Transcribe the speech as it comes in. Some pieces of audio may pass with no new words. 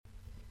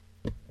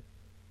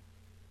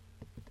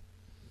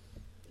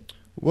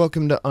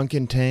Welcome to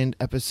Uncontained,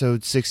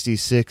 episode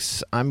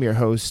 66. I'm your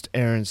host,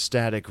 Aaron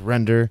Static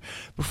Render.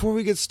 Before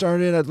we get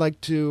started, I'd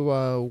like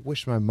to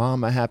wish my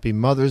mom a happy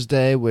Mother's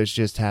Day, which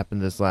just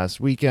happened this last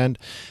weekend.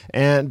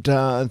 And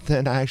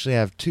then I actually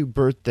have two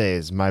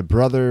birthdays. My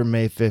brother,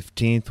 May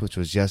 15th, which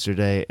was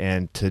yesterday,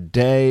 and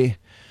today,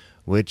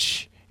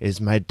 which is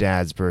my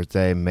dad's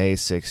birthday, May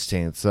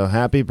 16th. So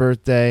happy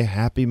birthday,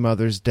 happy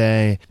Mother's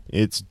Day.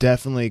 It's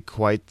definitely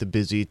quite the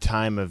busy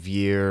time of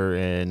year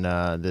in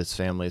this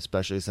family,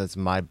 especially since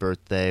my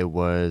birthday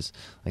was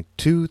like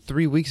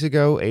 2-3 weeks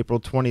ago, April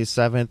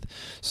 27th.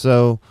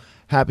 So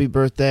happy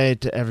birthday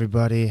to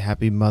everybody.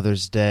 Happy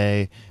Mother's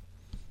Day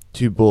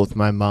to both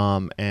my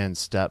mom and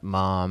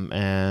stepmom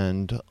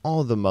and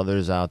all the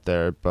mothers out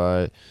there,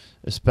 but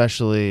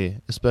especially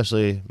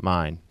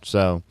mine.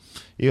 So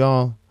you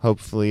all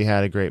hopefully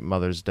had a great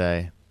Mother's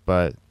Day,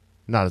 but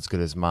not as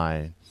good as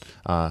mine.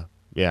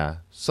 Yeah,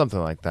 something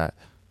like that.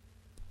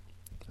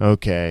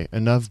 Okay,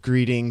 enough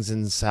greetings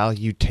and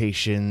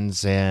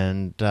salutations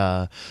and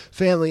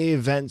family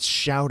events,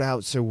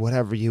 shout-outs, or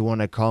whatever you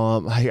want to call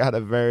them. I got a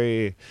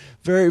very,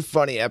 very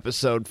funny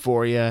episode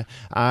for you.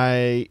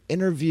 I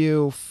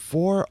interview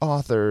 4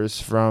 authors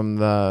from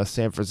the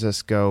San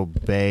Francisco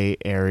Bay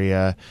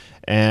Area,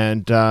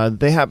 and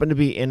they happen to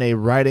be in a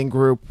writing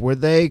group where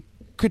they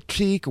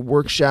critique,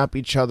 workshop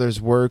each other's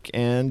work,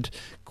 and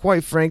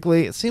quite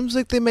frankly, it seems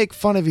like they make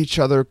fun of each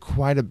other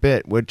quite a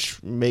bit,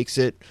 which makes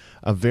it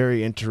a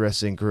very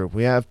interesting group.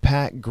 We have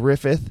Pat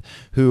Griffith,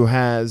 who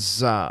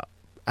has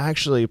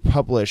actually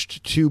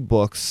published 2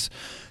 books,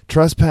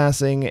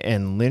 Trespassing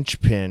and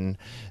Lynchpin.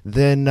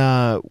 Then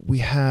we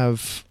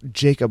have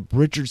Jacob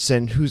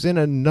Richardson, who's in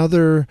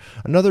another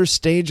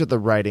stage of the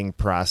writing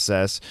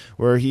process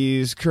where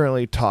he's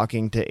currently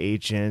talking to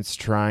agents,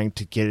 trying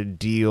to get a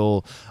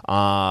deal,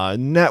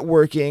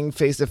 networking,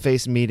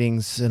 face-to-face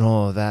meetings, and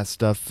all of that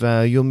stuff.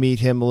 You'll meet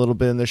him a little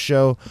bit in the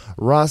show.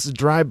 Ross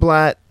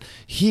Dreiblatt,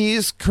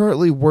 he's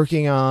currently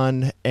working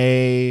on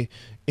a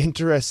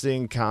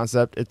interesting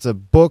concept. It's a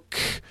book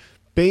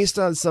based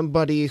on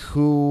somebody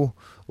who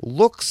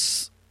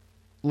looks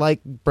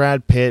like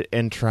Brad Pitt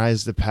and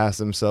tries to pass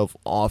himself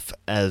off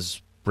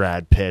as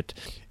Brad Pitt.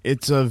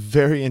 It's a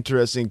very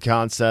interesting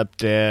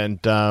concept, and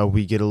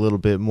we get a little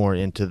bit more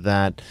into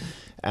that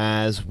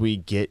as we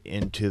get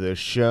into the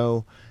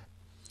show.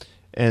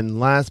 And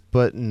last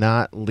but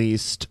not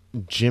least,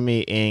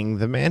 Jimmy Ng,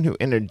 the man who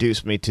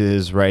introduced me to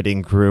his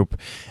writing group,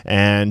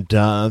 and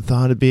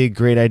thought it'd be a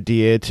great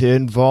idea to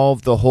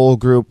involve the whole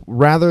group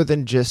rather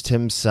than just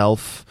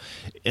himself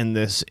in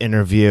this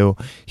interview.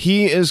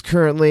 He is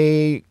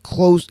currently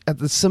close at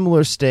the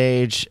similar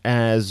stage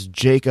as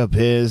Jacob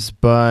is,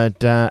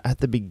 but at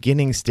the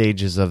beginning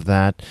stages of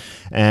that.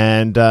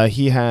 And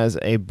he has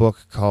a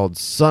book called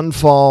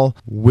Sunfall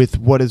with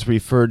what is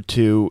referred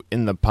to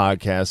in the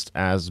podcast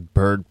as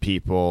bird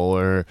people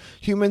or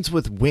humans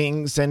with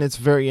wings. And it's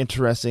very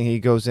interesting. He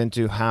goes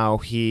into how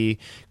he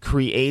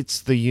creates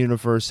the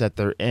universe that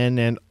they're in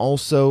and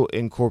also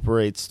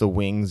incorporates the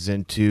wings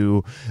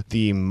into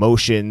the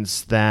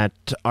emotions that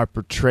are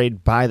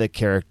portrayed by the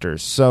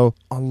characters. So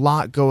a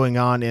lot going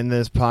on in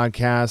this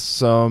podcast.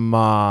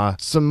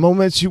 Some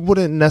moments you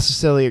wouldn't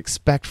necessarily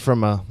expect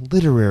from a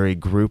literary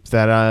group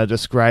that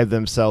describe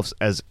themselves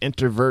as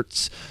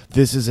introverts.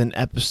 This is an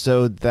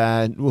episode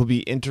that will be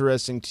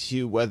interesting to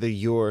you whether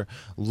you're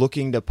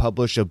looking to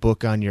publish a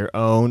book on your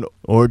own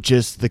or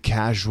just the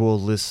casual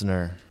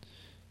listener.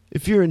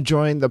 If you're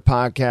enjoying the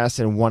podcast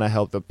and want to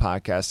help the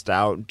podcast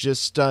out,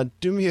 just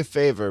do me a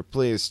favor,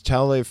 please.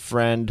 Tell a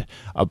friend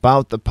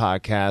about the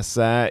podcast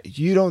that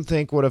you don't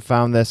think would have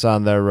found this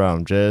on their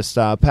own. Just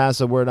pass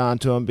the word on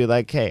to them. Be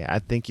like, hey, I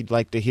think you'd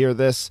like to hear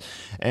this.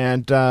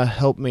 And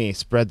help me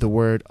spread the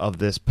word of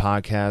this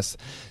podcast.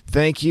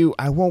 Thank you.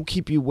 I won't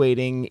keep you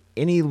waiting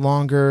any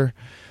longer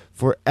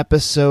for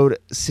episode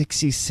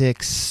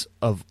 66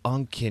 of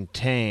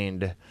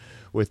Uncontained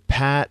with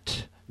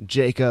Pat,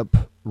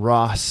 Jacob,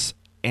 Ross,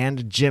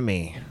 and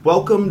Jimmy.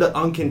 Welcome to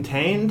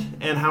Uncontained,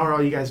 and how are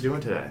all you guys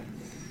doing today?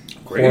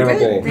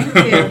 Horrible. Thank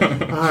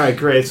you. All right,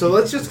 great. So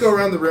let's just go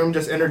around the room,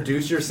 just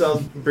introduce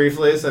yourself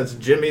briefly, since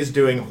Jimmy's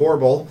doing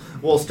horrible.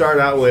 We'll start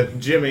out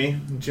with Jimmy.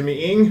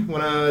 Jimmy Ng,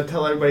 want to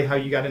tell everybody how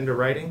you got into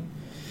writing?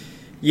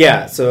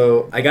 Yeah,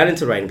 so I got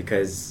into writing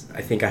because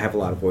I think I have a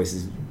lot of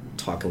voices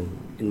talking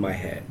in my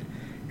head,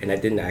 and I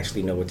didn't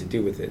actually know what to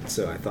do with it,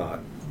 so I thought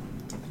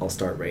I'll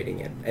start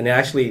writing it. And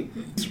actually,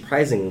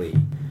 surprisingly,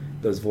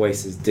 those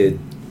voices did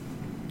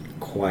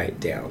quiet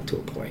down to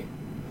a point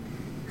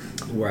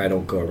where I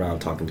don't go around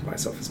talking to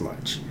myself as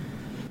much.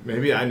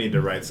 Maybe I need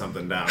to write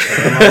something down.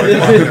 I'm always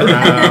walking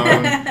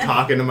around,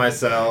 talking to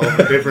myself,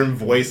 different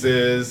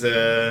voices,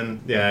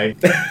 and yeah.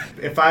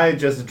 If I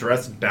just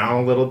dressed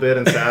down a little bit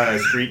and sat at a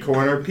street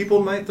corner,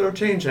 people might throw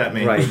change at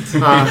me. Right.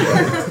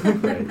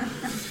 Right.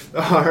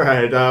 All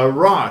right,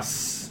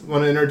 Ross,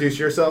 want to introduce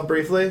yourself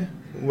briefly?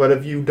 What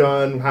have you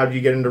done? How did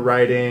you get into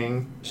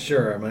writing?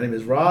 Sure. My name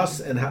is Ross,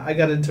 and I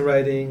got into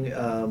writing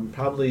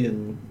probably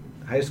in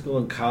high school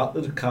and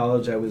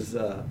college. I was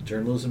a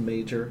journalism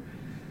major,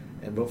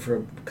 and wrote for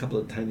a couple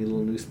of tiny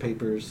little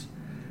newspapers,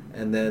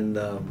 and then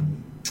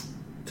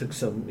took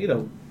some,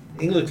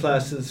 English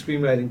classes,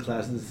 screenwriting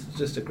classes.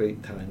 Just a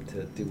great time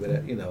to do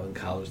it, in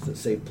college. It's a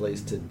safe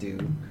place to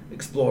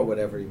explore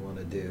whatever you want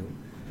to do.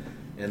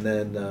 And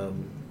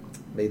then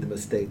made the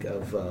mistake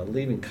of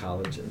leaving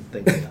college and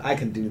thinking, I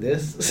can do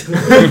this.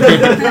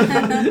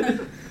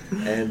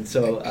 And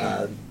so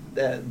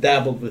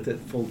dabbled with it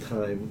full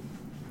time,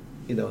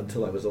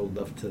 until I was old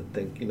enough to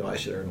think, I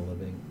should earn a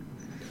living.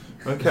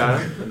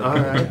 Okay, all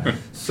right.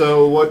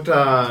 So what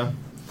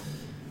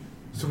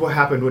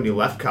happened when you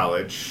left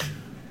college?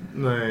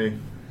 Like,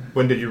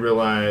 when did you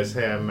realize,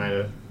 hey,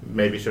 I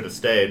maybe should have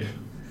stayed?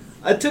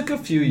 It took a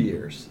few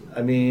years.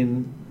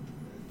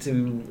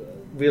 To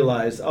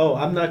realize,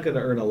 I'm not going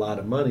to earn a lot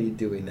of money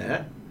doing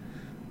that.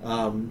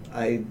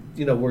 I,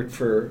 worked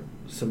for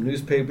some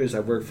newspapers.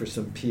 I worked for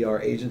some PR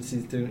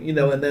agencies, and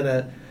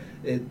then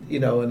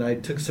and I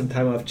took some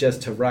time off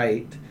just to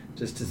write,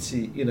 just to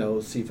see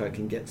if I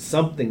can get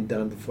something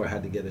done before I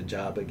had to get a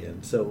job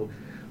again. So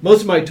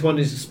most of my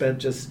 20s spent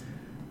just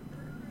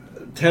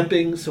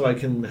temping so I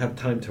can have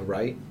time to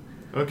write.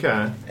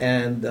 Okay.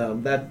 And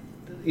that,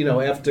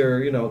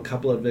 after, a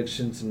couple of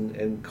evictions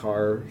and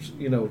car,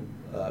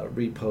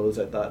 repos,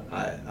 I thought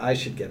I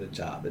should get a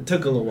job. It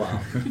took a little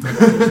while to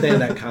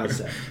understand that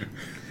concept.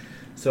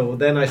 So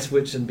then I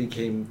switched and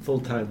became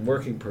full-time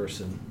working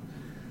person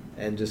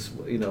and just,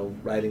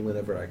 writing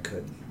whenever I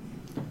could.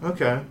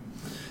 Okay.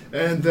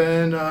 And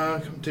then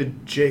come to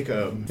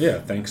Jacob. Yeah,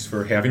 thanks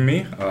for having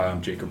me.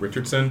 I'm Jacob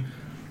Richardson.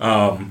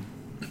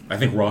 I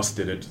think Ross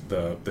did it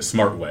the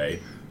smart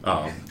way,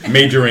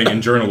 majoring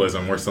in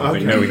journalism or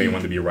something, knowing they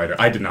wanted to be a writer.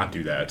 I did not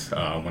do that.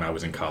 When I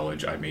was in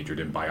college, I majored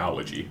in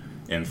biology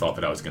and thought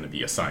that I was going to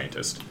be a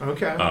scientist.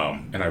 Okay.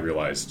 And I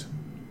realized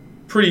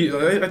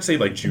I'd say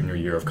like junior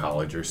year of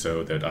college or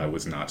so, that I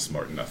was not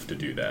smart enough to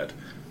do that.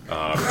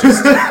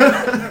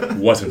 Just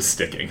wasn't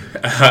sticking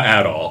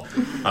at all.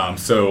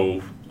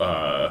 So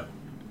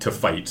to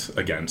fight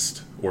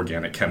against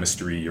organic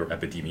chemistry or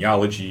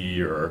epidemiology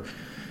or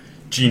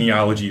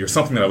genealogy or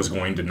something that I was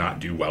going to not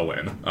do well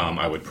in,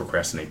 I would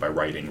procrastinate by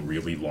writing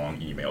really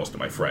long emails to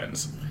my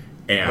friends.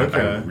 And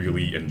I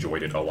really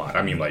enjoyed it a lot.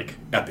 I mean, like,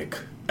 epic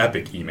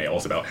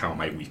emails about how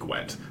my week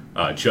went.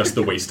 Just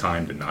to waste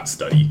time to not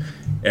study.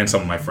 And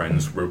some of my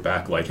friends wrote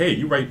back like, hey,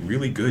 you write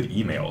really good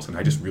emails. And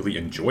I just really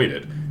enjoyed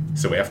it.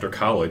 So after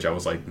college, I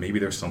was like, maybe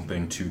there's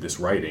something to this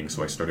writing.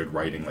 So I started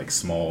writing, like,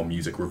 small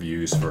music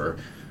reviews for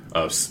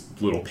a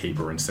little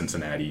paper in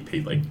Cincinnati,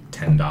 paid like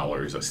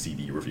 $10 a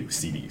CD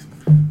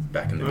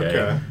back in the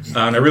day.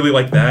 And I really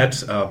liked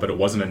that, but it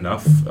wasn't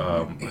enough.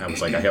 I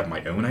was like, I have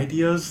my own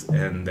ideas,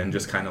 and then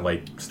just kind of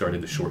like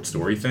started the short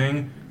story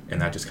thing,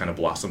 and that just kind of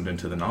blossomed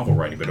into the novel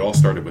writing. But it all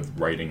started with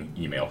writing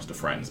emails to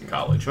friends in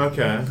college.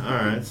 Okay, all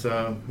right.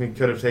 So we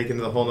could have taken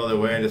it a whole other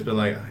way and just been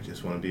like, I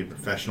just want to be a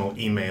professional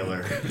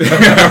emailer.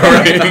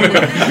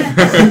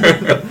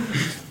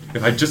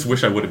 I just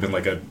wish I would have been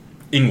like a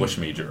English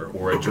major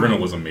or a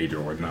journalism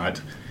major or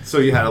not. So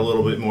you had a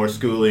little bit more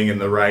schooling in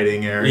the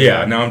writing area?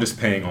 Yeah, now I'm just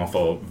paying off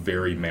a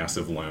very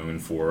massive loan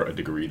for a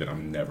degree that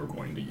I'm never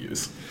going to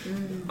use.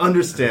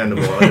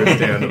 Understandable.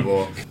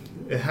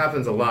 It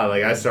happens a lot.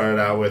 Like, I started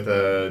out with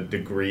a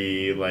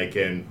degree, like,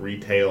 in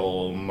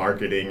retail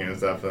marketing and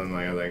stuff, and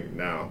I was like,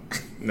 no,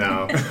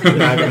 I'm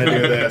not going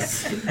to do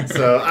this.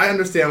 So I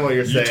understand what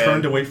you're saying. You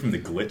turned away from the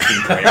glitz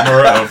and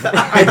glamour of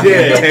I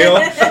did. retail?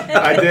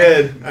 I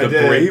did. The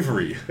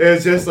bravery. It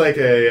was just like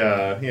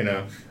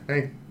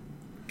I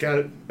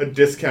got a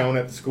discount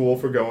at the school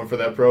for going for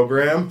that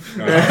program.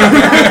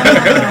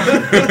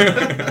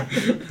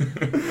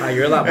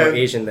 You're a lot more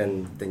Asian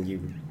than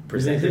you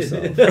present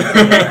yourself.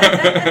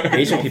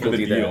 Asian people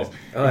do that.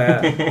 Oh,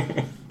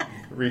 yeah.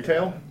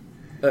 Retail?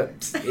 No,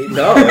 it's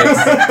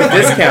the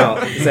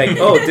discount. It's like,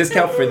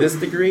 discount for this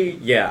degree?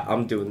 Yeah,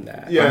 I'm doing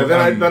that. Yeah,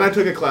 then I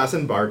took a class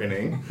in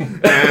bargaining.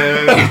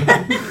 And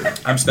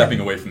I'm stepping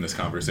away from this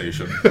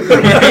conversation.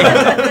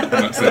 I'm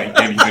not saying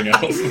anything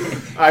else.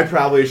 I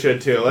probably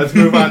should too. Let's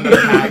move on to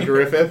Pat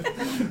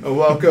Griffith.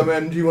 Welcome,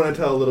 and do you want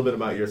to tell a little bit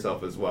about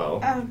yourself as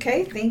well?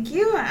 Okay, thank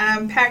you.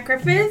 I'm Pat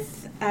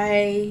Griffith.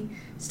 I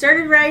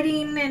started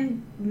writing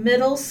in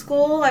middle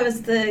school. I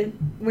was the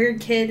weird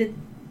kid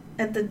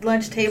at the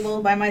lunch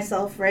table by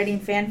myself writing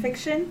fan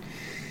fiction,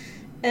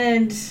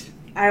 and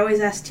I always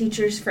asked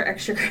teachers for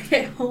extra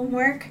credit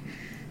homework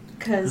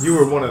because you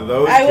were one of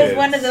those. I was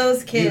one of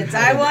those kids.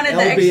 I wanted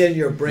the LB in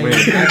your brain.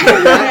 Wait,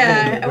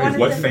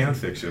 what fan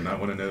fiction? I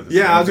want to know.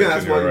 I was gonna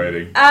ask what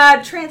writing.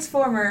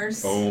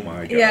 Transformers. Oh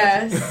my god.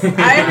 Yes,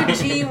 I'm a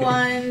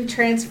G1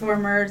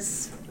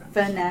 Transformers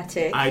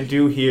fanatic. I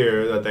do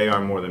hear that they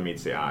are more than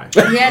meets the eye.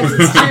 Yes,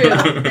 it's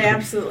true. They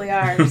absolutely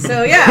are. So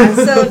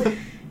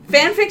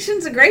fan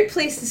fiction's a great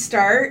place to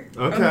start,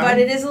 but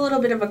it is a little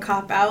bit of a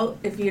cop-out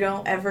if you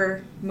don't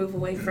ever move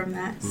away from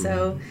that.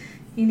 So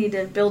you need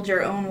to build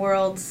your own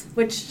worlds,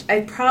 which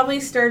I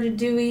probably started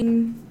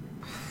doing,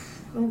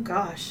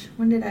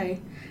 when did I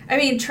I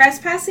mean,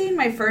 Trespassing,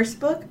 my first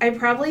book, it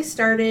probably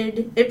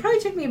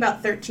took me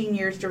about 13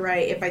 years to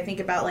write if I think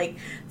about, like,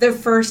 the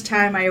first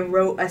time I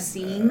wrote a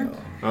scene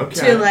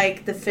to,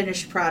 like, the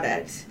finished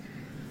product.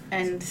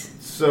 And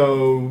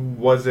so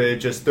was it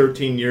just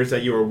 13 years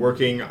that you were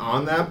working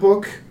on that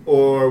book,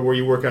 or were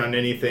you working on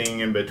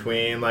anything in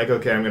between? Like,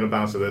 okay, I'm going to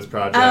bounce to this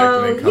project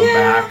and then come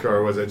back,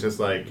 or was it just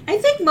like... I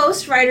think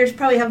most writers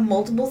probably have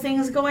multiple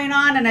things going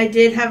on, and I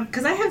did have...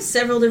 Because I have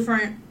several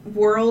different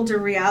worlds or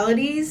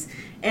realities,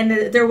 and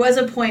there was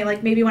a point,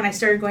 like maybe when I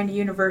started going to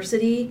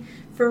university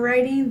for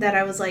writing, that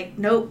I was like,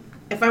 nope,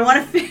 if I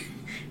want to...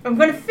 If I'm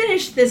going to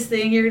finish this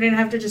thing, you're going to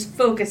have to just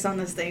focus on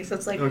this thing. So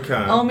it's like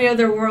all my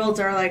other worlds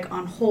are like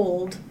on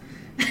hold.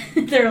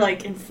 They're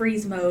like in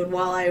freeze mode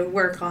while I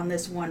work on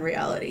this one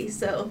reality.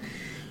 So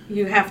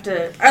you have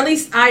to, or at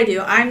least I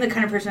do. I'm the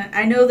kind of person,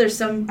 I know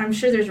I'm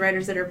sure there's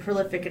writers that are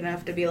prolific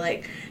enough to be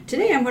like,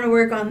 today I'm going to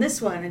work on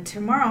this one and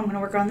tomorrow I'm going to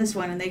work on this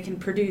one, and they can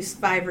produce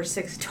 5 or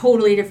 6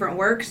 totally different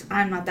works.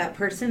 I'm not that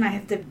person. I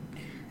have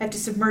to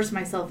submerge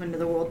myself into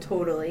the world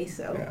totally.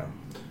 So. Yeah.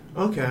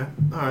 Okay.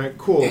 All right.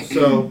 Cool.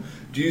 So,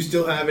 do you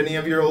still have any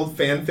of your old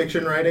fan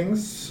fiction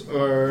writings,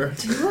 or?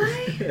 Do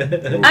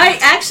I?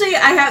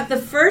 I have the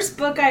first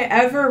book I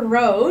ever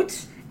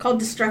wrote called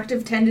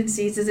Destructive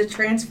Tendencies is a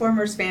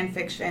Transformers fan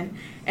fiction,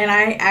 and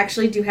I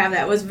actually do have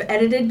that. It was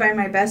edited by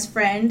my best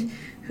friend,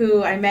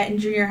 who I met in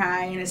junior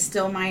high, and is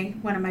still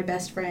one of my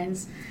best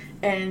friends,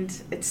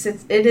 and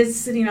it is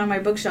sitting on my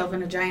bookshelf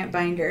in a giant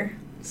binder.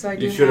 So I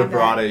do. You should have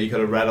brought it. You could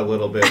have read a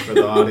little bit for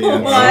the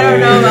audience. Well, I don't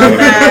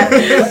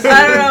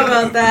know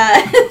about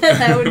that.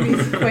 That would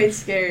be quite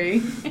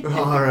scary.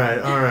 All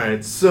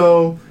right.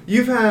 So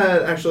you've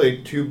had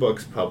actually 2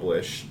 books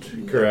published,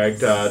 correct?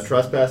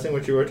 Trespassing,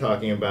 which you were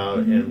talking about,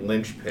 and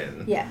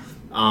Lynchpin. Yeah.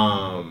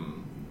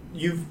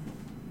 You've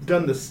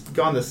gone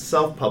the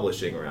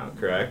self-publishing route,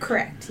 correct?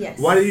 Correct. Yes.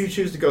 Why did you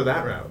choose to go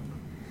that route?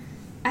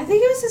 I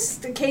think it was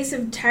just a case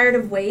of tired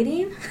of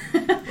waiting.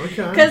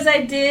 Okay. Because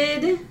I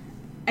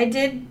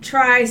did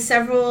try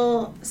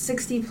several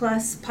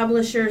 60-plus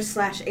publishers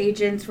 /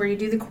 agents where you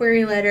do the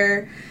query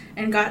letter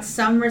and got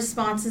some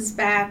responses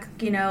back,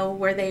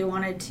 where they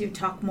wanted to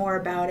talk more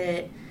about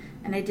it.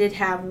 And I did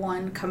have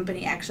one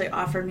company actually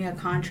offer me a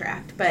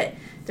contract, but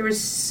there was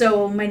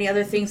so many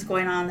other things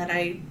going on that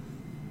I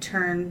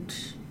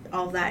turned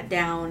all that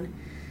down.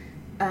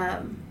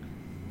 And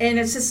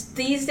it's just,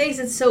 these days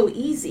it's so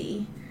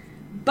easy,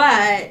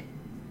 but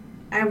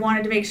I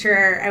wanted to make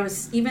sure I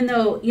was, even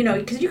though,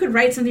 because you could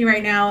write something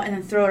right now and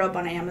then throw it up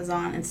on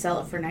Amazon and sell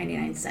it for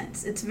 99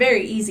 cents. It's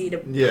very easy to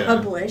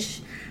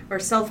publish or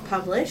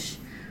self-publish,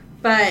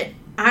 but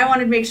I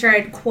wanted to make sure I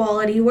had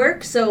quality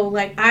work. So,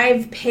 like,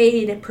 I've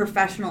paid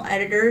professional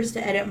editors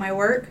to edit my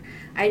work.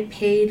 I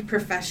paid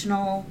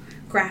professional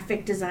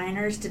graphic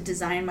designers to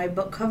design my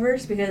book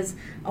covers because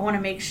I want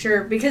to make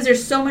sure, because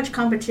there's so much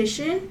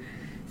competition.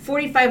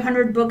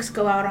 4,500 books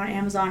go out on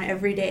Amazon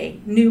every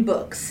day. New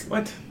books.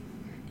 What?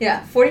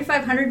 Yeah,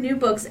 4,500 new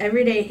books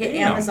every day hit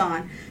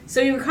Amazon.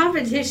 So your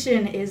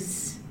competition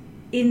is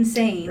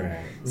insane. Right.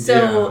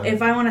 So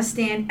if I want to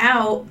stand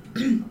out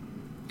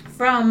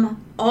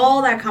from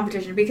all that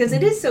competition, because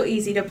it is so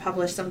easy to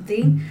publish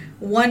something,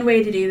 one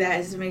way to do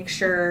that is to make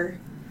sure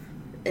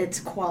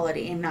it's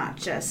quality and not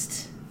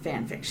just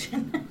fan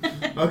fiction.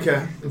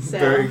 Okay. So.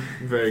 Very,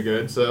 very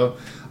good. So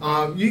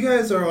you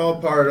guys are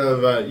all part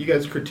of, you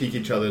guys critique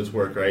each other's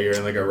work, right? You're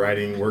in like a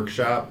writing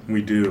workshop.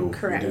 We do.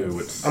 Correct. We do.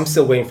 I'm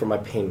still waiting for my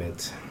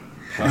payment.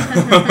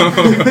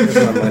 Where's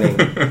my money?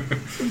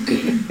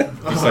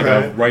 It's like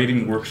a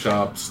writing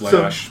workshop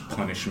 /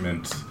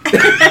 punishment.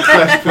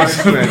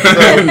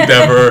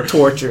 Endeavor.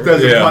 Torture.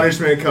 Does the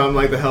punishment come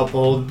like to help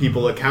hold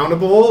people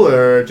accountable,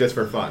 or just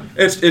for fun?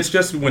 It's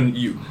just when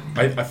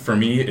for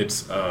me,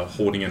 it's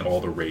holding in all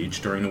the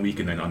rage during the week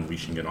and then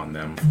unleashing it on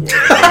them for when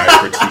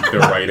I critique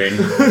their writing.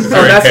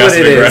 That's what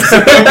it is.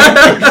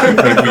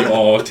 Like we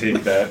all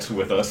take that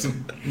with us.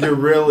 You're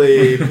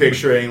really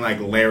picturing like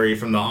Larry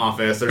from The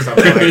Office or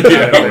something like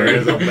that.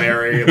 There's a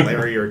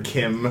Larry or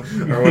Kim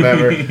or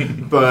whatever.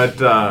 But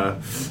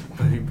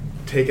you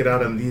take it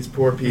out on these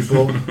poor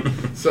people.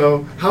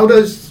 So how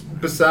does,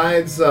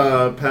 besides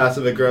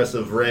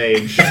passive-aggressive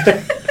rage,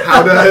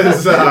 how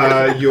does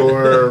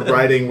your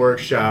writing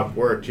workshop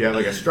work? Do you have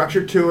like a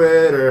structure to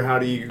it, or how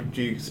do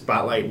you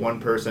spotlight one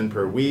person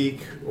per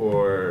week,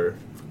 or?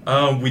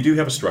 We do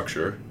have a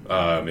structure.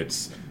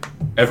 It's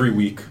every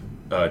week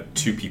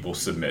 2 people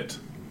submit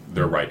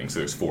their writing. So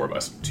there's 4 of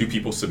us. 2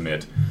 people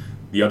submit.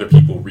 The other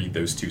people read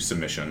those 2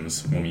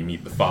 submissions. When we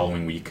meet the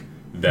following week,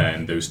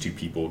 then those 2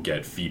 people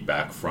get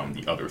feedback from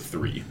the other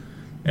 3.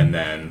 And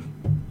then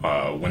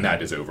when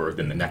that is over,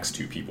 then the next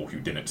 2 people who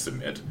didn't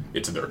submit,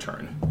 it's their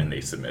turn, and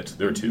they submit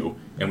their 2.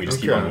 And we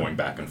just keep on going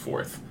back and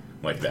forth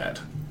like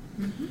that.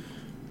 Mm-hmm.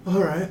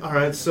 All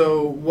right.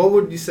 So what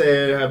would you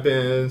say have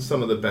been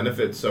some of the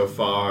benefits so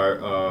far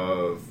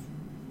of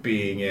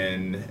being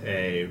in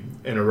a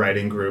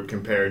writing group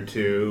compared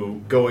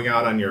to going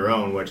out on your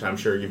own, which I'm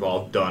sure you've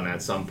all done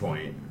at some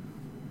point?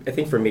 I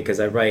think for me, because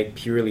I write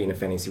purely in a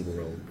fantasy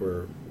world,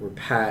 where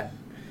Pat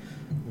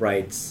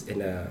writes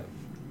in a,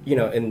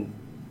 in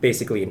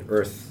basically an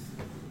Earth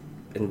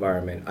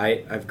environment.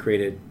 I've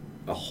created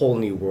a whole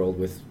new world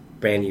with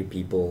brand new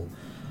people,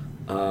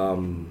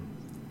 and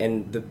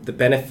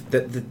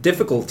the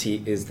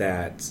difficulty is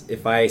that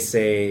if I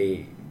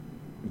say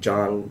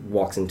John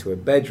walks into a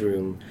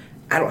bedroom,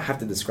 I don't have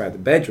to describe the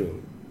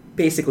bedroom.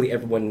 Basically,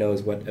 everyone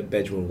knows what a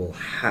bedroom will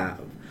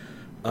have,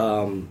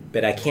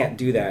 but I can't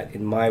do that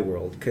in my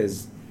world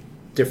because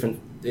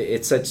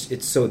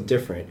it's so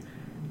different.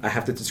 I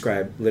have to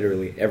describe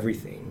literally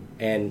everything,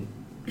 and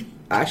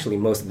actually,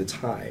 most of the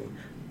time,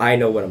 I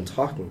know what I'm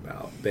talking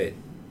about, but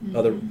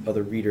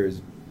other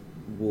readers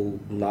will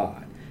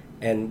not.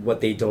 And what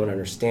they don't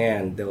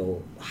understand,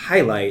 they'll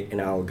highlight, and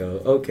I'll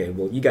go, okay,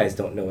 well, you guys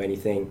don't know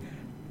anything.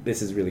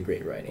 This is really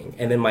great writing.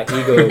 And then my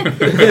ego, I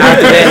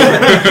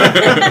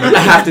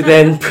have to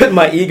then put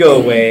my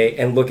ego away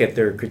and look at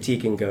their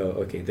critique and go,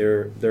 okay,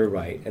 they're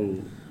right.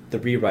 And the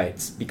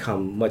rewrites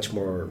become much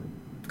more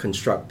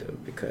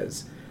constructive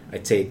because I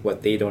take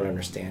what they don't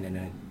understand and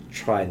I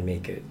try and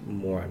make it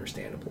more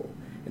understandable.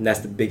 And that's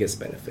the biggest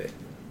benefit.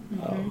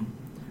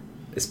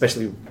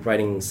 Especially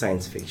writing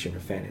science fiction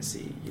or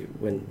fantasy,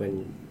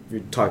 when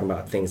you're talking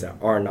about things that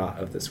are not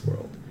of this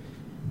world,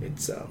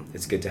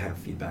 it's good to have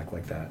feedback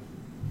like that.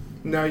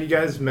 Now, you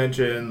guys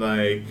mentioned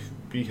like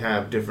you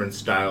have different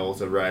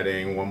styles of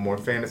writing, one more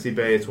fantasy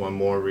based, one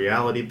more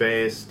reality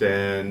based,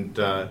 and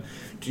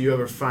do you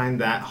ever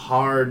find that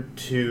hard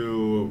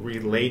to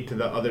relate to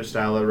the other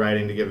style of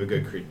writing to give a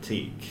good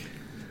critique?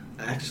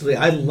 Actually,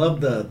 I love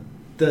the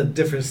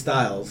different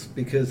styles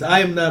because I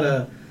am not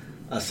a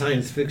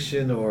science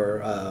fiction or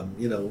a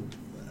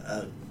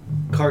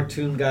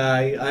cartoon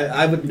guy.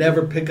 I would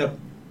never pick up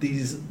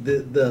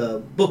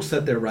the books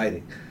that they're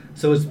writing.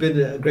 So it's been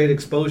a great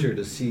exposure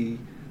to see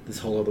this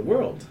whole other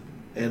world,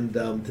 and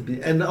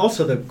and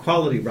also the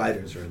quality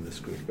writers are in this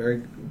group,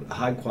 very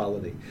high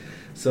quality.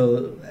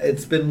 So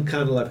it's been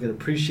kind of like an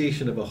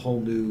appreciation of a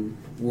whole new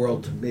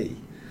world to me,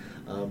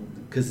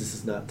 because this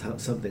is not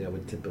something I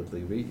would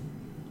typically read.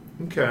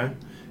 Okay.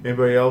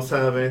 Anybody else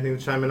have anything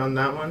to chime in on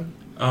that one?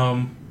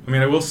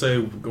 I will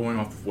say, going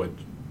off of what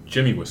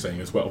Jimmy was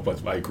saying as well,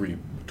 but I agree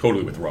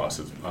totally with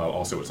Ross.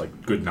 Also, it's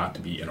like good not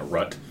to be in a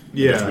rut.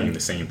 Yeah. Just reading the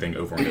same thing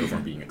over and over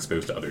and being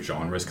exposed to other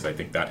genres, because I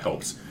think that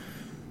helps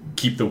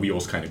keep the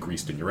wheels kind of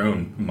greased in your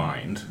own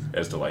mind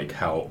as to like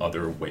how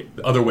other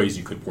ways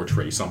you could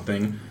portray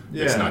something.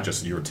 Yeah. It's not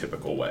just your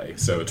typical way.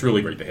 So it's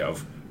really great to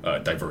have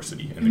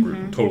diversity in the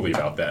group. Totally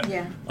about that.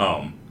 Yeah.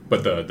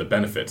 But the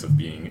benefits of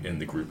being in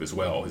the group as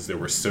well is there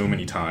were so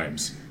many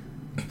times.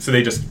 So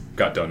they just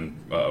got done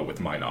with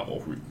my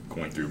novel,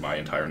 going through my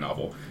entire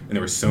novel, and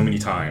there were so many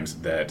times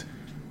that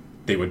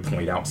they would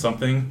point out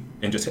something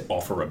and just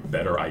offer a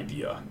better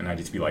idea, and I'd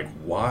just be like,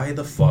 why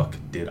the fuck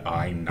did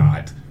I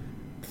not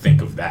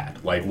think of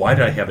that? Like, why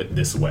did I have it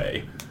this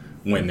way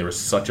when there was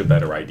such a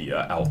better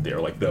idea out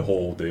there? Like the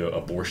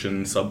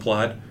abortion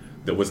subplot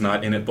that was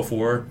not in it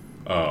before.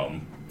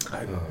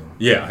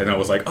 Yeah, and I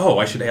was like, oh,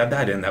 I should add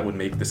that in. That would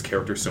make this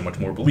character so much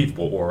more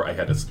believable. Or I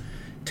had this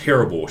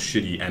terrible,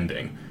 shitty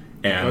ending.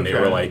 And they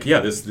were like, yeah,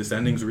 this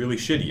ending's really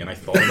shitty. And I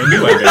thought of a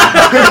new ending.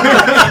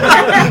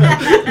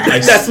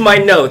 That's my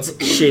notes.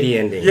 Shitty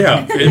ending.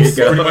 Yeah, it's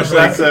pretty much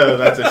like...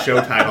 That's a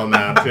show title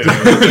now, too.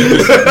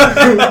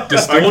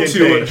 Distilled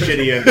to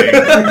shitty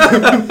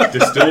ending.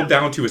 Distilled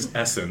down to its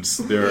essence,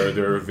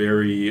 their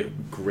very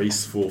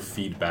graceful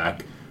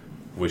feedback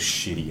was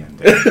shitty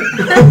ending.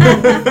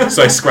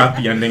 So I scrapped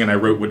the ending and I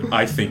wrote what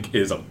I think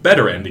is a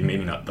better ending,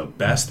 maybe not the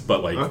best,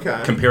 but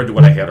compared to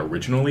what I had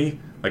originally,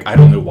 like I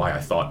don't know why I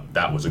thought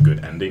that was a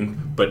good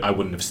ending, but I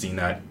wouldn't have seen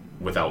that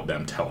without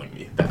them telling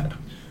me that.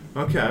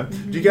 Okay.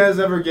 Do you guys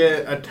ever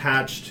get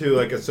attached to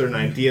like a certain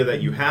idea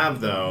that you have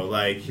though?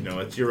 Like,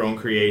 it's your own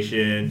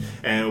creation,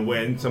 and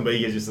when somebody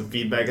gives you some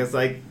feedback, it's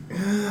like,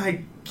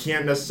 I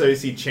can't necessarily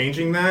see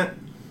changing that?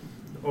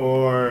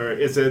 Or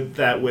is it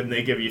that when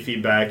they give you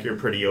feedback, you're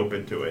pretty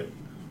open to it?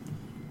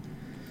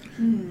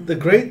 The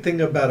great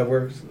thing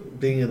about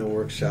being in a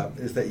workshop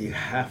is that you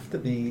have to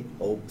be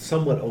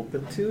somewhat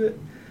open to it.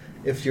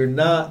 If you're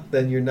not,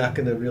 then you're not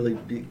going to really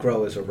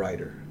grow as a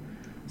writer.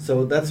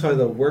 So that's why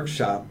the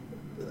workshop,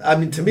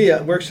 to me,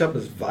 a workshop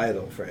is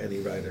vital for any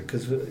writer.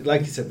 Because,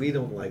 like you said, we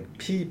don't like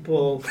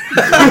people.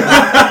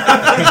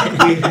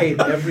 We hate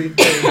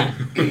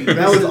everything.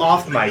 That was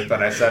off mic,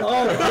 but I said.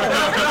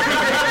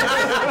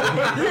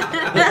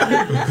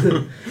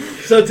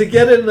 So to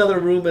get in another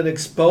room and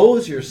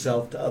expose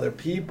yourself to other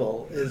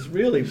people is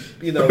really,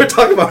 We're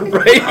talking about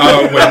writing.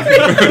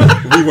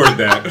 Reword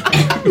that.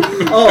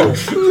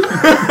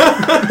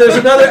 There's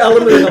another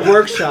element of the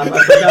workshop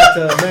I forgot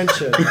to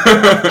mention.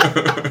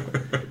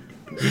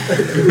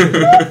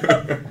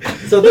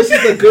 So this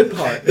is the good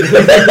part.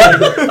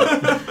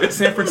 It's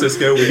San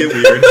Francisco. We get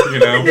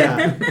weird,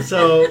 Yeah.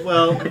 So,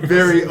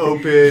 very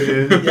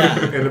open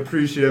and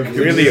appreciative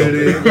community.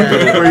 Really open.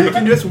 Where you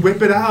can just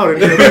whip it out and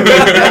get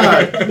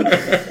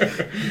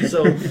it.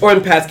 So, or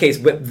in Pat's case,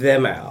 whip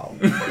them out.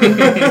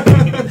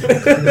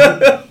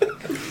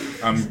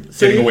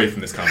 Getting away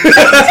from this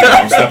conversation.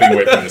 I'm stepping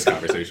away from this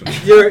conversation.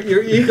 Your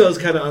ego's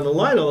kind of on the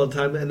line all the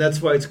time, and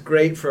that's why it's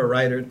great for a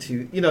writer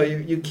to,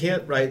 you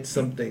can't write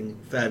something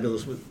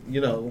fabulous with,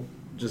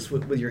 just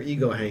with your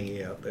ego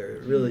hanging out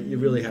there. You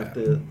really have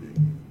to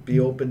be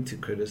open to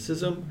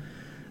criticism,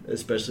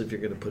 especially if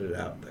you're going to put it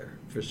out there,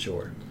 for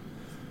sure.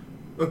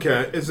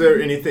 Okay. Is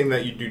there anything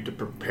that you do to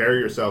prepare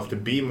yourself to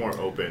be more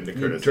open to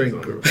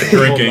criticism?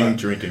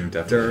 Drinking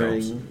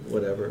definitely helps.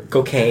 Whatever.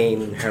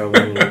 Cocaine,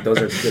 heroin, those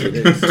are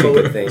really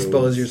good things.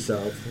 Expose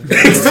yourself.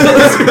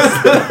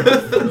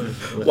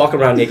 Walk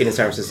around naked in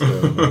San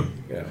Francisco.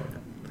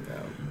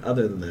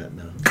 Other than that,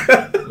 no.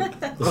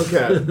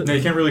 Okay. No,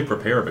 you can't really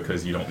prepare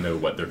because you don't know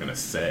what they're going to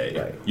say.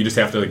 Right. You just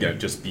have to, again,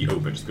 just be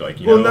open. Just be like,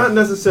 not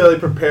necessarily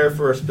prepare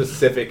for a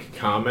specific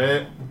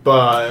comment,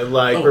 but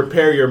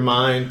prepare your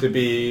mind to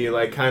be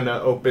kind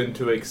of open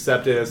to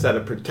accept it instead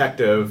of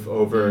protective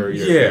over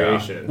your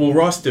creation. Well,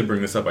 Ross did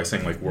bring this up by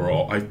saying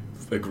I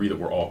agree that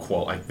we're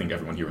all I think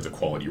everyone here is a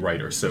quality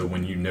writer. So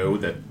when you know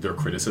that their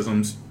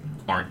criticisms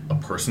aren't a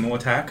personal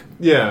attack,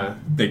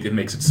 it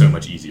makes it so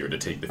much easier to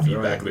take the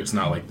feedback. Right. It's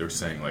not like they're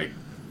saying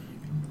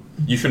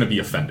you shouldn't be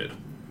offended.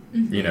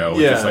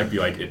 Just be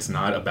like, it's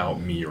not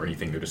about me or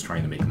anything. They're just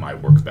trying to make my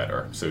work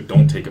better. So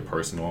don't take it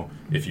personal.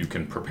 If you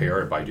can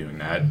prepare by doing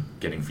that,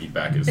 getting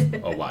feedback is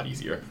a lot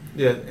easier.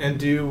 Yeah, and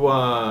do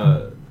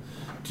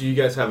you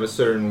guys have a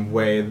certain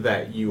way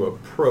that you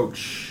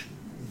approach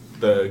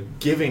the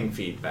giving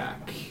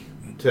feedback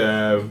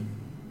to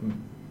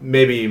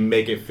maybe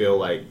make it feel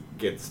like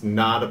it's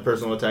not a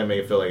personal attack, make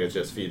it feel like it's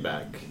just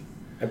feedback?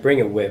 I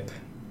bring a whip.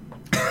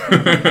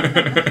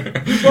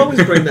 You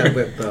always bring that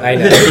whip, though. I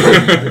know.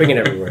 I bring it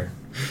everywhere.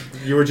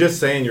 You were just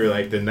saying you were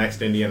like the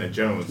next Indiana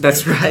Jones.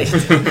 That's right.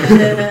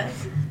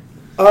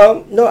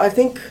 No, I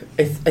think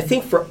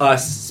for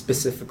us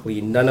specifically,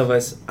 none of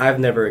us. I've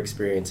never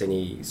experienced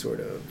any sort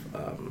of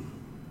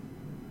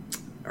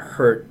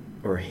hurt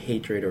or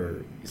hatred,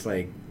 or it's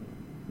like,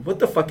 what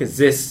the fuck is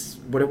this?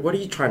 What are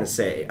you trying to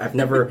say? I've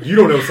never. You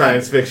don't know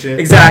science fiction.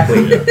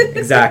 Exactly.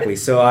 Exactly.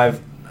 So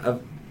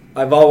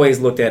I've always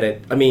looked at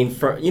it. I mean,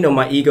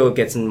 my ego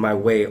gets in my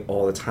way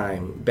all the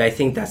time. But I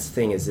think that's the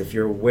thing, is if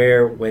you're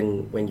aware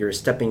when you're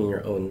stepping in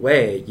your own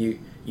way, you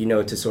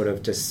know to sort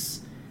of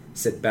just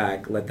sit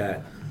back,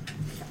 let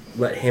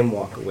him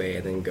walk away,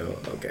 and then go,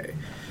 okay,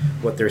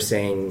 what they're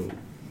saying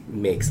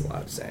makes a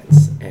lot of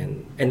sense.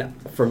 And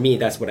for me,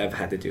 that's what I've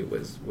had to do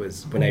was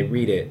when I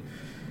read it,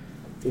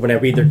 when I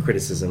read their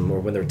criticism or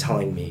when they're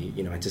telling me,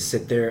 I just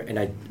sit there and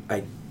I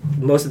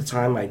most of the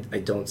time I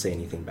don't say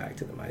anything back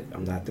to them.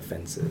 I'm not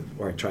defensive,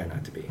 or I try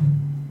not to be.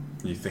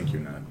 You think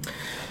you're not?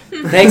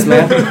 Thanks,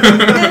 man.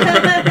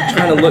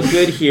 Trying to look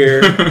good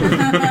here.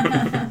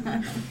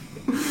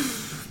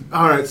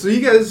 All right, so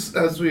you guys,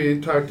 as we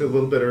talked a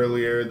little bit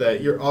earlier,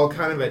 that you're all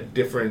kind of at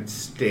different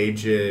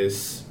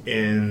stages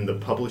in the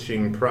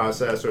publishing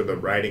process or the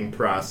writing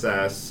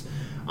process.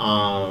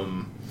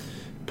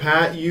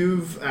 Pat,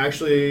 you've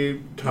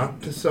actually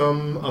talked to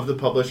some of the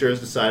publishers,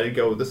 decided to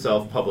go with the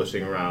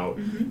self-publishing route.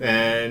 Mm-hmm.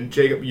 And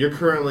Jacob, you're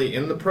currently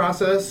in the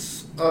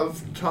process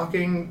of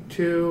talking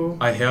to...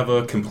 I have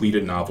a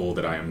completed novel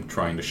that I am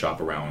trying to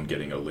shop around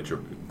getting a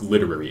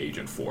literary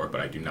agent for, but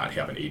I do not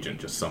have an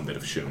agent, just some that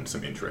have shown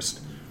some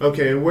interest.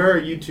 Okay, where are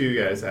you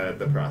two guys at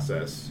the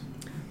process?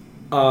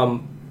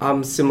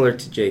 I'm similar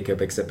to Jacob,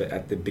 except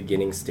at the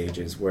beginning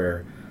stages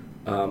where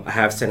I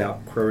have sent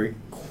out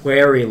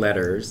query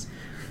letters.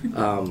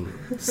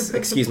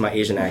 Excuse my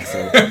Asian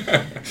accent.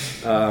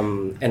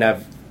 And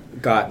I've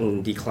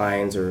gotten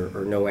declines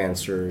or no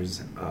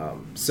answers.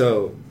 And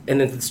then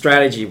the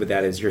strategy with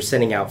that is you're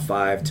sending out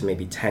 5 to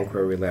maybe 10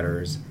 query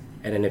letters,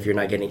 and then if you're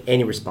not getting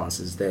any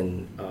responses,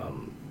 then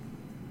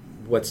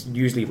what's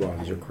usually wrong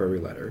is your query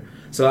letter.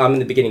 So I'm in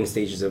the beginning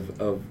stages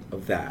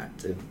of that,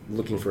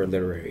 looking for a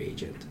literary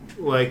agent.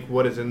 Like,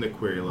 what is in the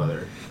query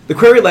letter? The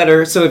query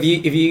letter, so if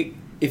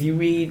you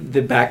read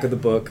the back of the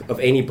book, of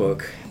any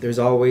book, there's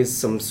always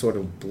some sort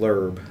of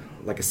blurb,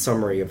 like a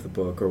summary of the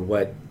book or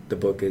what the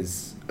book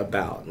is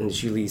about. And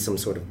it's usually some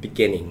sort of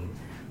beginning.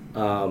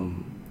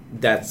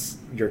 That's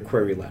your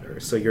query letter.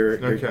 So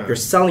you're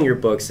selling your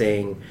book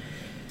saying,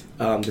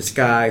 this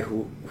guy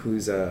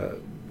who's a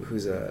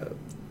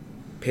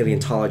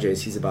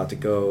paleontologist, he's about to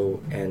go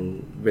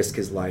and risk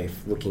his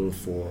life looking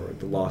for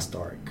the lost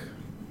ark.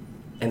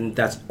 And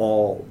that's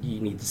all you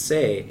need to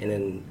say.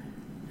 And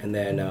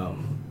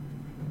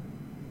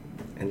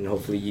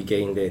hopefully you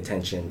gain the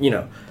attention.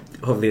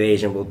 Hopefully the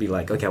agent will be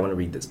like, okay, I want to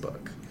read this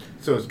book.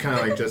 So it's kind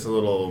of like just a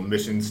little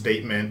mission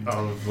statement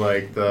of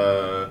like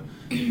the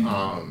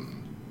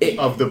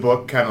of the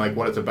book, kind of like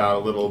what it's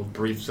about, a little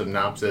brief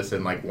synopsis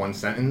in like one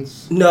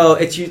sentence. No,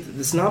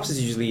 the synopsis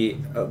is usually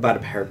about a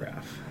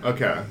paragraph.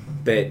 Okay.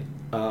 But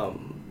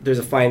there's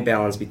a fine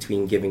balance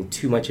between giving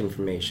too much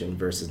information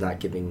versus not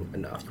giving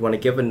enough. You want to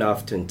give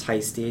enough to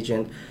entice the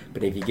agent,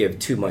 but if you give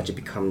too much, it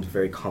becomes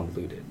very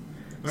convoluted.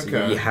 So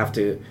Okay. you have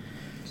to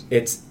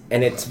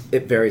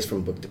It varies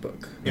from book to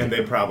book. And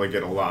they probably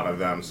get a lot of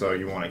them, so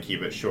you want to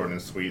keep it short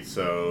and sweet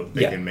so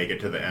they can make it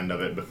to the end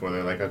of it before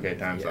they're like, okay,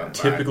 time's up.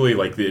 Typically,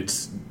 like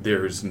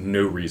there's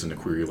no reason a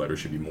query letter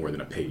should be more than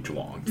a page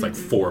long. It's like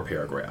 4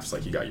 paragraphs.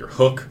 Like you got your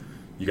hook,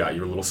 you got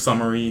your little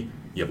summary,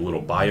 you have a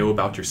little bio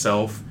about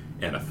yourself,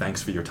 and a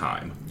thanks for your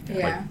time.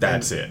 Yeah. Like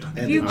that's it.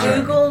 If you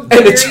Google And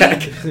a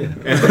check.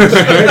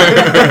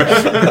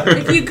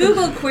 if you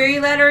Google query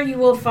letter, you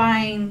will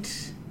find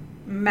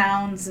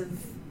mounds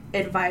of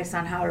advice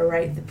on how to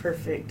write the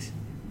perfect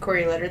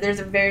query letter.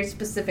 There's a very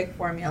specific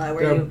formula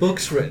where There are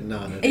books written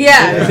on it.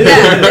 Yeah,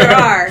 there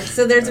are.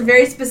 So there's a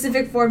very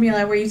specific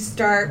formula where you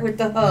start with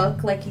the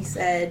hook, like you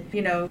said.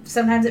 You know,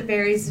 sometimes it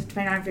varies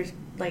depending on if you're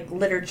like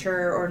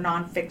literature or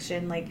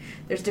nonfiction. Like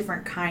there's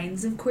different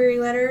kinds of query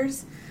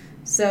letters.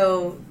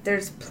 So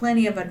there's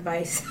plenty of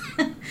advice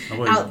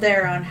out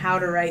there on how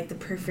to write the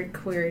perfect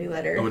query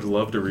letter. I would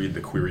love to read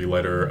the query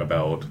letter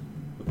about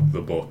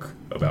the book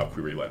about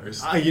query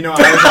letters. You know, I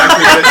was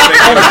actually just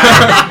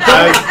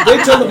thinking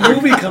Wait till the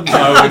movie comes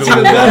out. I would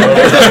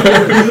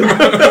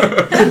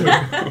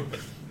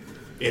love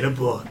In a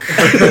book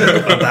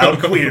about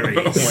queries.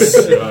 Oh my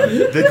God.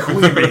 The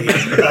query,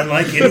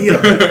 unlike any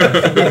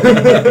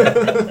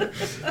other.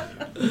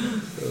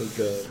 Oh,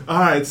 God. All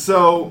right,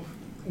 so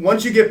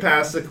once you get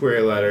past the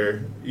query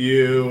letter,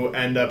 you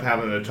end up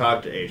having to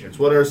talk to agents.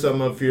 What are some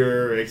of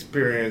your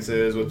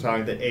experiences with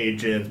talking to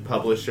agents,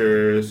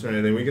 publishers, or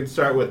anything? We can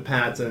start with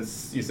Pat,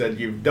 since you said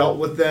you've dealt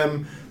with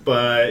them,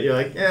 but you're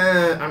like,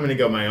 I'm going to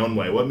go my own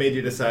way. What made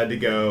you decide to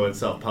go and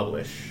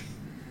self-publish?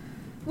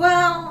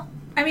 Well,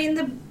 I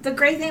mean, the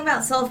great thing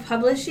about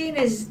self-publishing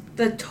is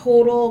the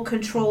total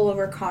control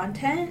over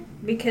content,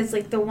 because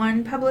like the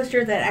one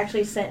publisher that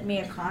actually sent me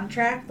a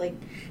contract, like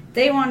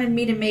they wanted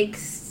me to make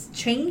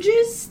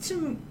changes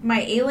to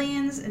my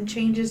aliens and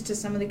changes to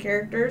some of the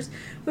characters,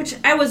 which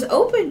I was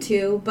open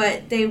to,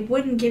 but they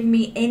wouldn't give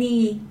me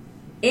any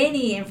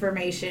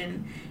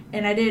information,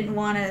 and I didn't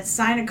want to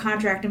sign a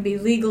contract and be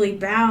legally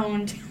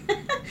bound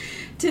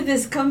to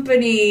this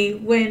company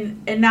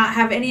and not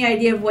have any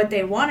idea of what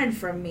they wanted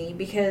from me,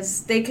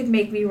 because they could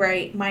make me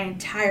write my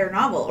entire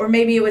novel, or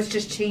maybe it was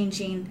just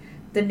changing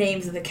the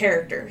names of the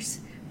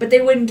characters, but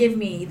they wouldn't give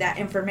me that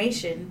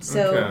information.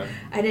 So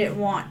I didn't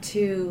want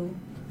to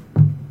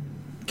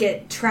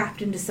get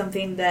trapped into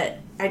something that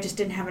I just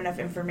didn't have enough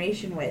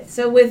information with.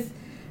 So with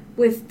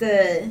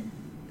the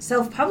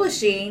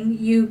self-publishing,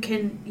 you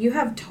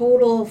have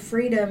total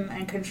freedom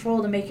and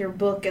control to make your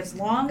book as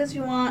long as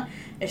you want,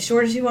 as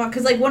short as you want.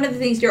 Because like one of the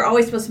things you're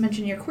always supposed to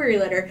mention in your query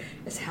letter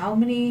is how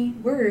many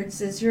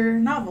words is your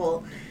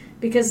novel,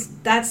 because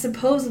that's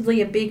supposedly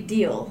a big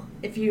deal.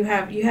 If you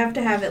have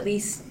to have at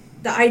least,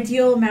 the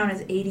ideal amount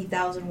is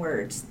 80,000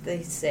 words,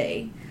 they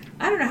say.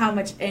 I don't know how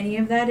much any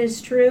of that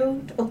is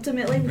true,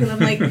 ultimately, because I'm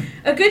like,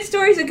 a good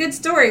story is a good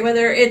story,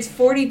 whether it's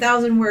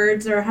 40,000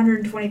 words or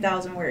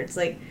 120,000 words.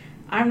 Like,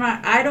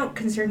 I don't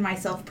concern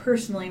myself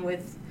personally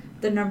with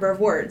the number of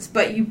words,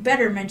 but you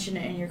better mention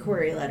it in your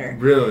query letter.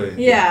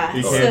 Really? Yeah.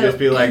 You can't just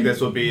be like, this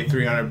will be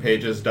 300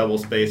 pages, double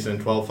space, and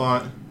 12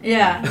 font?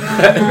 Yeah.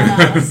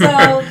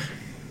 No.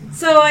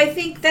 So I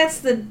think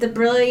that's the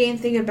brilliant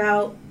thing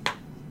about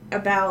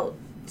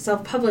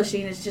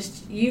self-publishing is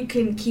just you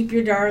can keep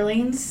your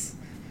darlings,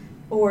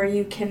 or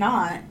you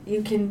cannot.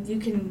 You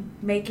can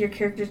make your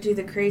characters do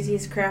the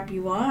craziest crap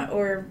you want,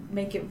 or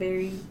make it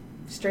very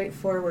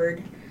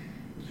straightforward.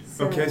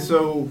 Okay,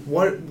 so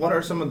what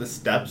are some of the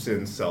steps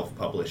in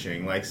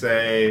self-publishing? Like,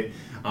 say,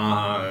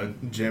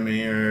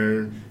 Jimmy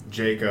or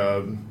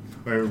Jacob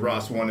or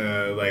Ross want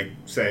to, like,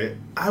 say,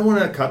 I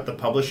want to cut the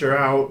publisher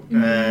out,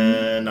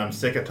 and I'm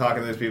sick of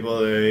talking to these people.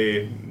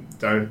 They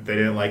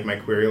didn't like my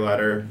query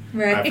letter.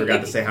 Right. I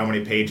forgot to say how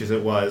many pages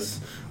it was,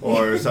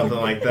 or something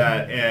like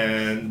that,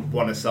 and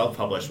want to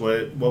self-publish.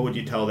 What would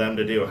you tell them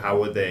to do? How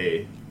would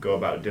they go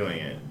about doing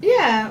it?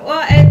 Yeah,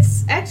 well,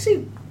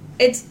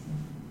 it's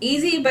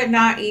easy but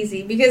not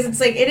easy, because it's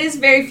like, it is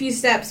very few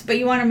steps, but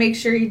you want to make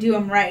sure you do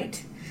them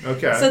right.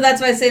 Okay. So that's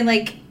why I say,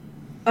 like,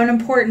 an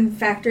important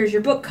factor is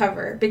your book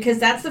cover, because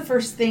that's the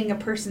first thing a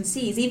person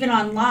sees, even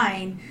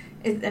online.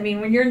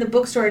 When you're in the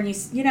bookstore and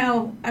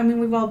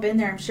we've all been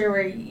there, I'm sure,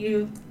 where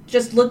you're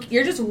just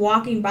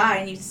walking by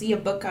and you see a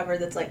book cover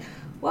that's like,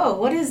 whoa,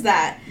 what is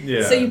that?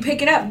 Yeah. So you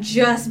pick it up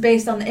just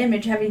based on the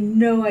image, having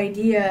no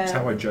idea. That's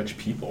how I judge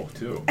people,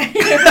 too.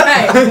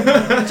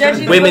 Right.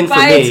 Judging Women a book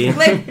by for me.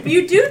 its,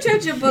 you do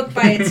judge a book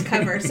by its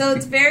cover. So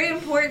it's very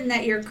important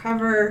that your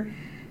cover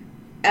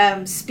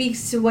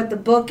speaks to what the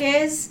book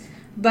is,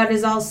 but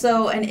is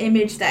also an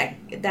image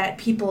that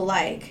people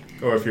like.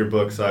 Or if your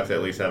book sucks,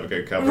 at least have a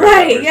good cover.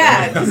 Right,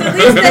 yeah. Because at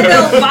least then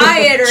they'll buy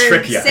it or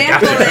Trick ya,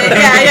 sample gotcha. it.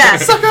 Yeah.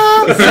 Sucker!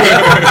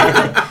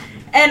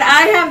 And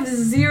I have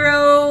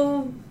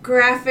zero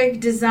graphic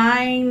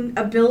design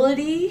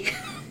ability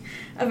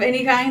of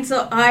any kind,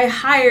 so I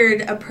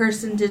hired a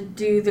person to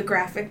do the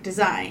graphic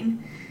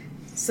design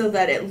so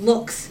that it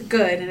looks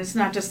good, and it's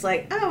not just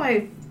like, oh,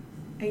 I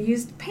I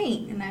used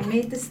paint and I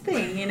made this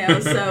thing, you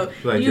know. So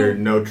Like your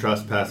no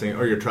trespassing,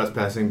 or your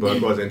trespassing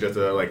book wasn't just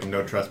a like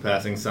no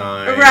trespassing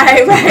sign.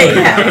 right,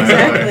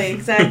 yeah,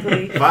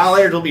 exactly.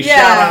 Violators will be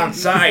Yeah. shot on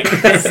sight.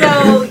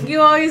 So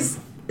you always,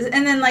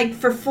 and then like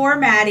for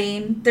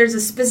formatting, there's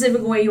a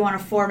specific way you want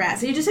to format.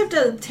 So you just have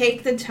to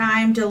take the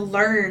time to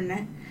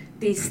learn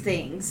these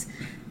things.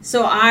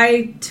 So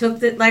I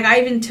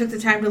even took the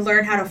time to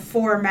learn how to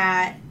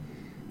format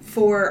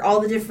for all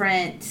the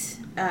different,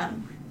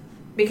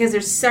 because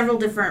there's several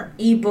different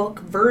ebook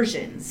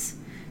versions.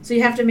 So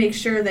you have to make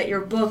sure that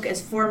your book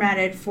is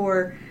formatted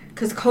for,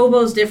 because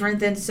Kobo's different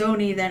than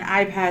Sony, than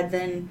iPad,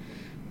 than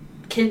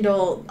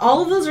Kindle.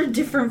 All of those are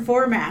different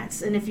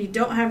formats. And if you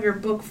don't have your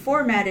book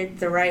formatted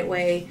the right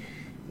way,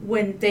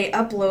 when they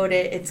upload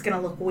it, it's going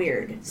to look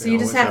weird. So They you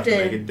just always have to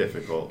make it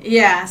difficult.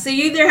 Yeah, so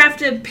you either have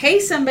to pay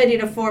somebody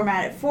to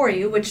format it for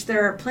you, which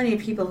there are plenty of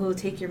people who will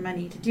take your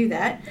money to do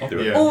that, I'll do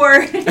it. Yeah.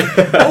 or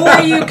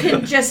you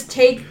can just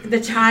take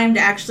the time to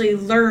actually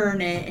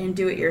learn it and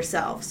do it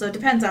yourself. So it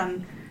depends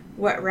on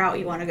what route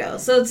you want to go.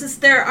 So it's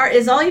just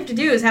all you have to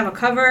do is have a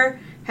cover,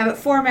 have it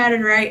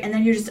formatted right, and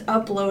then you just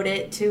upload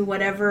it to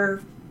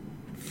whatever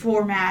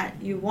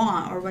format you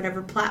want or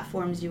whatever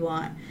platforms you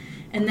want.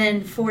 And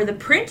then for the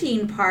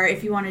printing part,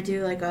 if you want to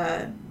do like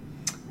a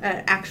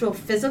actual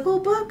physical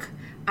book,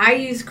 I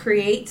use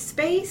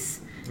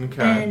CreateSpace,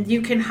 Okay. and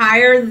you can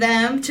hire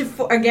them to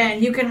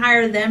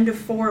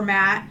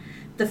format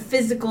the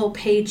physical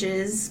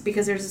pages,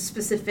 because there's a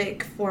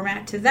specific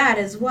format to that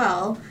as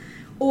well,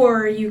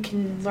 or you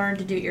can learn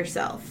to do it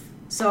yourself.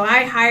 So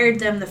I hired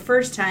them the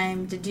first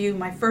time to do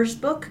my first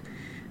book.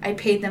 I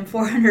paid them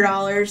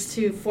 $400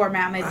 to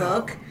format my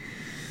book.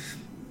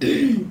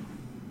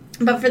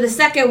 But for the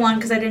second one,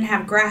 because I didn't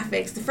have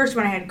graphics, the first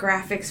one I had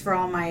graphics for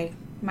all my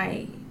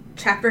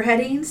chapter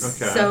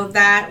headings. Okay. So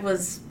that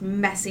was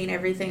messing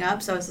everything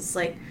up. So I was just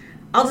like,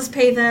 I'll just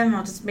pay them.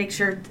 I'll just make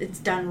sure it's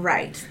done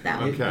right.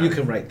 Okay. You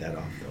can write that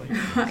off,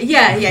 though.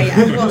 Yeah.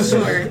 Well,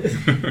 sure.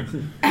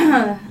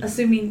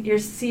 Assuming you're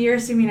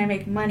assuming I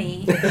make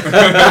money to Well,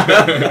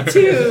 write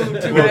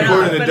off,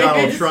 according to but Donald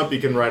it's- Trump, you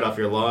can write off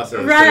your losses.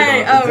 so you Right.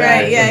 don't have Oh, to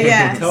right. pay.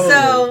 Yeah. Totally.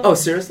 So. Oh,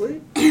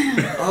 seriously?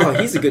 Oh,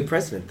 he's a good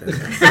president then.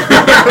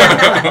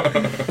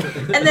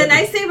 And the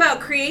nice thing about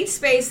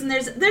CreateSpace, and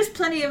there's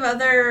plenty of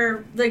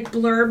other, like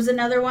Blurb's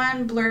another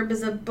one. Blurb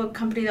is a book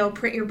company that will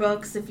print your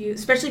books,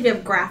 especially if you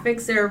have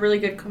graphics. They're a really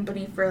good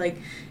company for, like,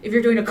 if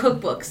you're doing a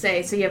cookbook,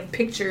 say, so you have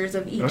pictures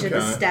of each of the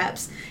Okay.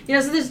 steps. You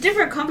know, so there's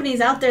different companies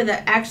out there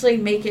that actually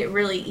make it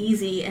really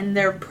easy, and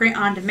they're print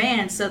on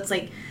demand. So it's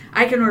like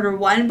I can order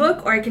one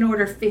book or I can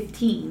order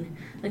 15.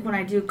 Like when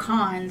I do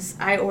cons,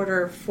 I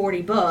order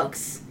 40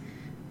 books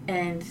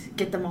and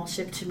get them all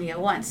shipped to me at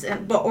once.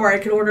 Or I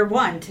could order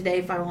one today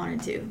if I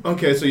wanted to.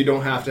 Okay, so you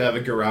don't have to have a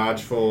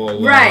garage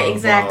full Right, of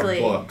exactly.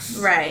 books.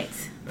 Right.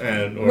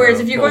 Or Whereas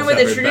if you're whole going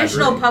with a separate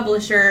traditional bedroom.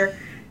 publisher,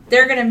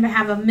 they're going to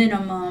have a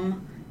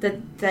minimum that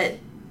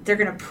they're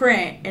going to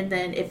print, and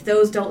then if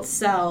those don't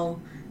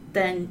sell,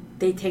 then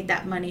they take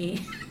that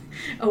money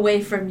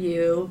away from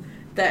you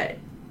that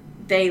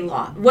they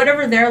lost.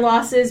 Whatever their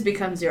loss is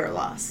becomes your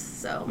loss.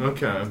 So,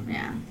 Okay.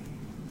 yeah.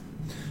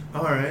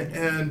 All right.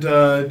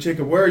 And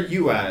Jacob, where are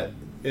you at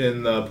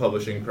in the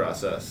publishing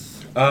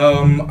process?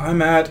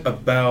 I'm at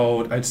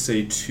about, I'd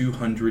say,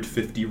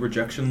 250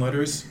 rejection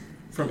letters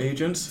from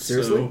agents.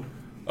 Seriously? So,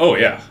 oh,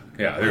 yeah.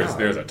 Yeah, Wow.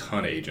 there's a ton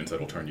of agents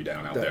that'll turn you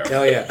down out there.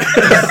 Oh, yeah.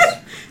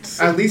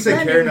 At least they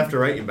Let care me- enough to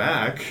write you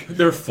back.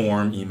 They're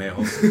form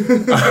emails.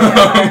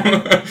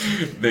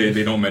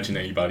 They don't mention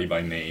anybody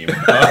by name.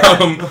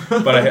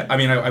 But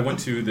I went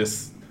to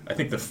this, I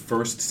think the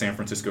first San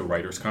Francisco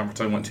Writers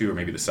Conference I went to, or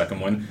maybe the second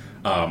one,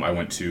 I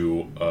went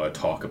to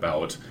talk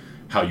about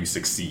how you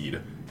succeed.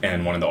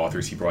 And one of the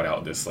authors, he brought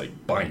out this like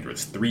binder,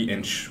 this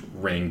 3-inch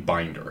ring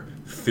binder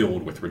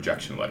filled with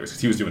rejection letters. Because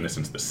he was doing this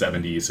since the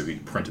 70s, so he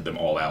printed them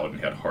all out and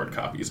had hard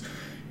copies.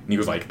 And he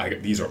was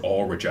like, these are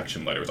all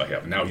rejection letters I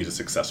have. Now he's a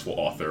successful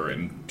author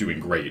and doing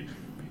great.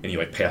 And he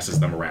like passes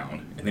them around.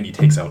 And then he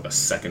takes out a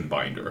second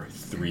binder,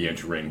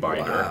 3-inch ring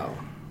binder. Wow.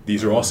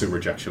 These are also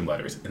rejection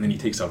letters. And then he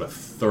takes out a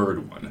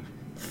third one,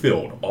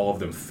 all of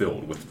them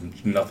filled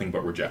with nothing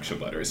but rejection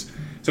letters.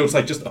 So it's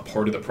like just a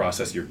part of the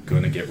process. You're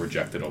going to get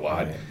rejected a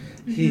lot.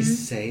 He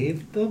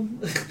saved them?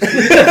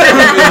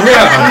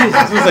 Yeah,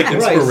 this was like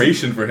Christ.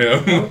 inspiration for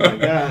him. Oh my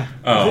God.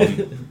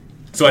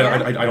 So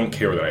I don't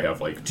care that I have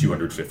like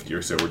 250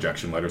 or so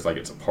rejection letters. Like,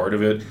 it's a part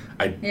of it.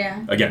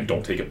 Yeah. Again,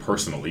 don't take it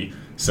personally.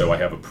 So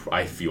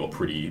I feel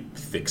pretty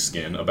thick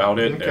skin about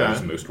it, Okay.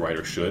 as most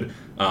writers should.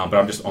 But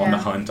I'm just on the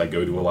Yeah. hunt. I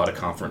go to a lot of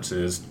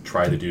conferences,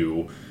 try to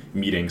do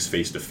meetings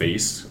face to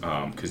face,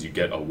 because you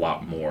get a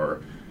lot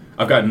more.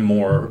 I've gotten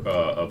more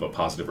of a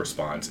positive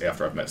response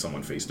after I've met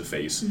someone face to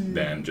face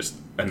than just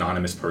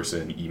anonymous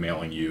person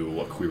emailing you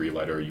a query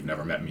letter. You've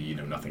never met me, you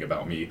know nothing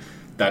about me.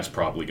 That's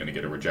probably going to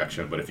get a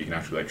rejection. But if you can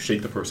actually like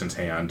shake the person's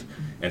hand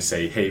and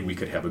say, "Hey, we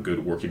could have a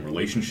good working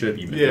relationship,"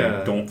 even if Yeah.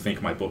 they don't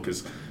think my book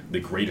is the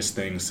greatest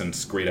thing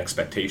since Great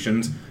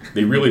Expectations,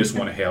 they really just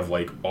want to have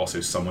like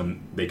also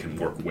someone they can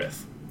work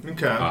with.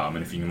 Okay. And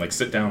if you can like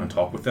sit down and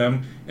talk with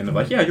them, and they're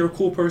like, "Yeah, you're a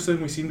cool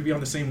person. We seem to be on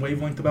the same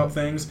wavelength about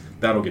things,"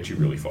 that'll get you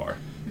really far.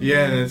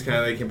 Yeah, and it's kind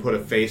of they can put a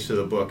face to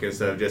the book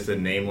instead of just a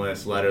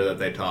nameless letter that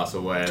they toss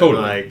away.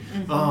 Totally. Like,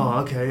 oh,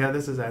 okay, yeah,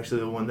 this is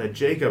actually the one that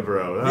Jacob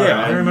wrote. Yeah,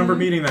 I remember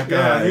meeting that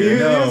guy.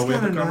 Yeah, he was we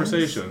had kinda a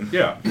conversation. nice.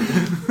 Yeah.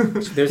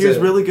 He was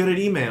really good at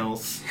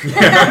emails.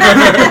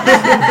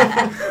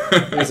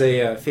 There's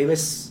a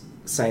famous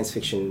science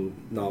fiction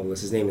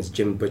novelist. His name is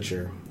Jim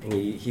Butcher, and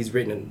he's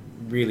written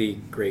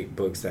really great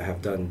books that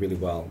have done really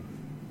well.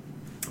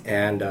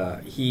 And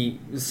he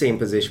was the same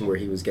position where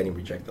he was getting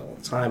rejected all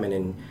the time, and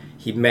then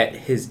he met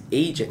his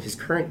agent, his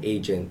current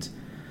agent,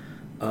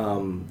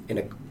 in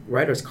a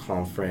writers'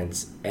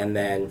 conference, and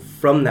then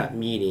from that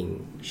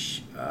meeting,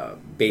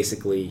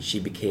 basically she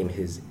became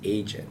his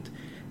agent.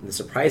 And the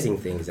surprising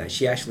thing is that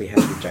she actually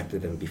had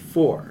rejected him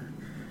before,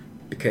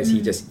 because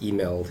he just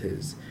emailed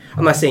his.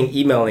 I'm not saying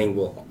emailing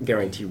will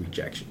guarantee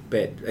rejection,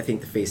 but I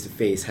think the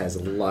face-to-face has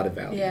a lot of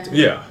value. Yeah. to it.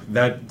 Yeah,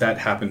 that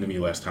happened to me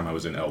last time I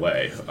was in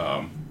LA.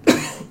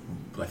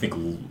 I think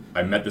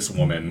I met this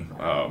woman,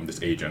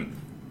 this agent.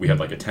 We had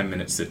like a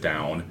 10-minute sit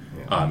down.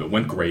 It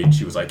went great.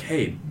 She was like,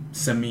 "Hey,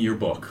 send me your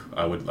book.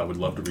 I would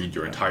love to read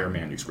your entire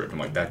manuscript." I'm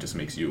like, that just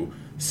makes you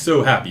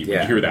so happy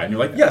when you hear that. And you're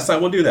like, "Yes, I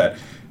will do that."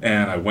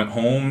 And I went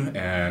home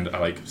and I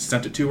like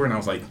sent it to her, and I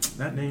was like,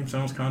 "That name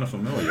sounds kind of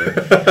familiar."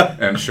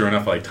 And sure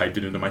enough, I like typed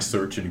it into my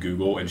search in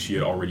Google, and she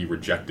had already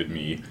rejected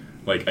me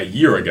like a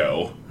year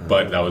ago,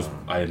 but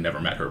I had never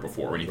met her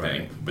before or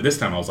anything. Right. But this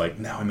time I was like,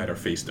 now I met her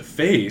face to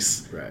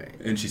face, Right.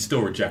 and she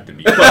still rejected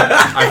me. But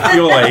I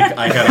feel like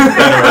I had a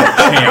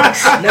better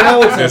chance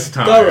Now it's this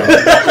time. thorough.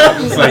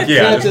 It's like,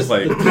 yeah, Not it's just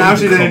like Now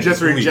she didn't just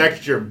complete.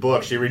 reject your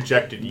book; she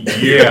rejected you.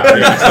 Yeah,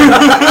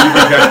 she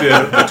rejected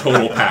the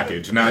total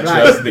package, not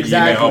Right, just the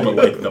exactly. email,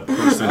 but like the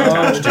person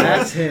attached to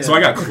that's it. him. So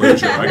I got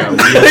closure. I got real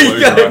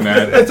closure on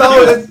that. It's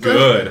all Feels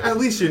good. At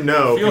least you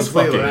know. Feels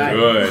fucking completely.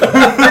 good.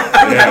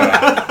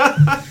 Yeah.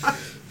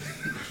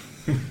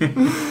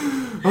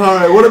 All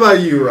right. What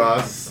about you,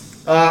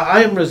 Ross?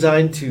 I am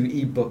resigned to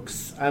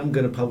ebooks. I'm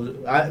going to publish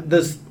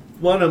this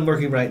one I'm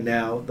working right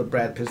now. The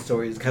Brad Pitt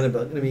story is kind of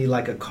going to be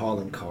like a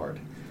calling card,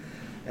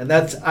 and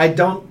that's I'm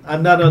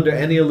not under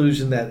any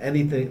illusion that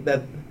anything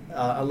that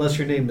unless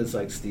your name is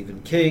like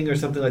Stephen King or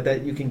something like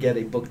that, you can get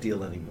a book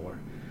deal anymore.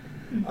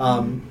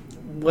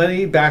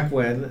 Back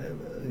when,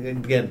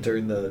 again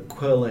during the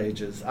Quill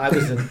ages, I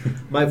was in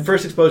my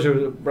first exposure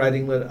to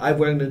writing. When I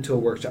went into a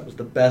workshop, it was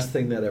the best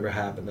thing that ever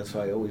happened. That's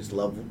why I always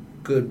love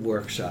good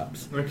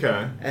workshops.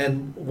 Okay.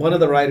 And one of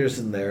the writers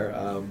in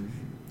there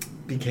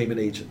became an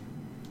agent.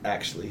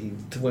 Actually, he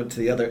went to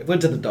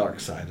the dark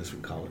side, as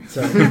we call it.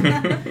 So,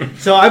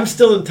 so I'm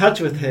still in touch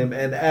with him,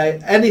 and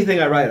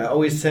anything I write, I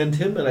always send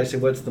him, and I say,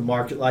 "What's the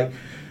market like?"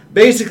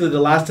 Basically, the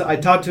last time I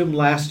talked to him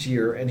last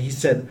year, and he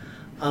said,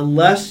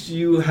 "Unless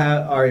you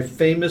are a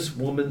famous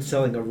woman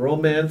selling a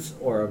romance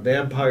or a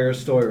vampire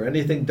story or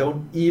anything,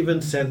 don't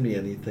even send me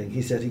anything."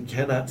 He said he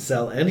cannot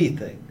sell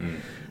anything.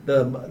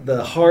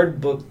 The hard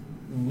book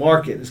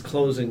market is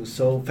closing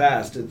so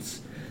fast.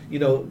 It's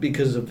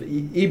because of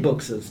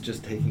ebooks is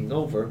just taking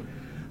over.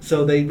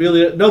 So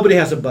nobody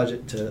has a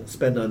budget to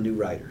spend on new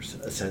writers,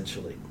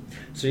 essentially.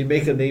 So you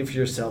make a name for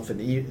yourself in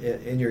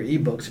your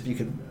ebooks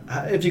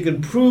if you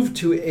can prove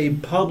to a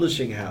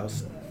publishing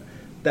house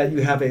that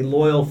you have a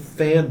loyal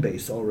fan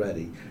base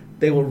already.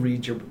 They will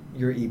read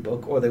your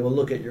ebook, or they will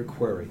look at your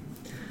query.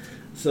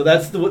 So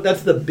that's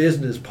the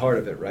business part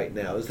of it right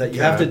now, is that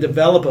you have to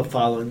develop a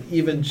following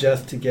even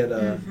just to get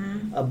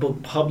a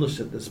book published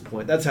at this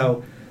point. That's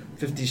how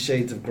 50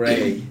 Shades of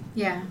Grey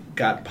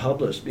got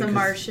published. The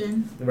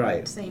Martian.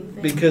 Right. Same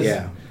thing.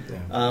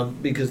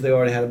 Because they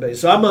already had a base.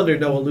 So I'm under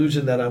no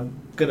illusion that I'm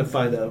going to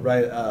find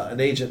an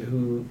agent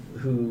who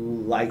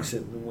likes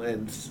it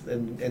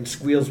and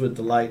squeals with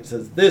delight,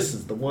 says this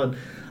is the one.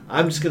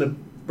 I'm just going to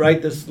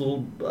write this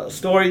little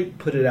story,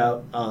 put it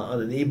out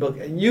on an ebook,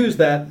 and use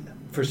that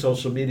for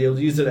social media.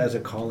 Use it as a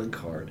calling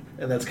card,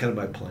 and that's kind of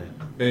my plan.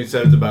 And you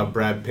said it's about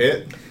Brad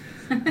Pitt.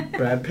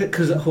 Brad Pitt,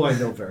 who I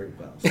know very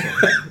well. So.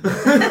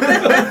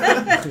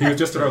 He was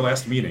just at our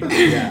last meeting.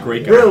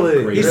 Great guy.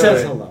 Really? Great He guy.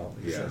 says hello.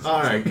 Yeah.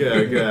 All right,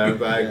 good.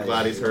 I'm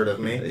glad he's heard of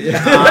me.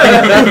 Yeah.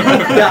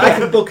 I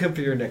can book him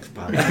for your next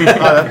podcast.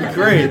 Oh, that'd be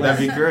great.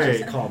 That'd be great.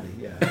 Just call me.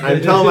 Yeah. I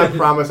tell him I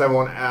promise I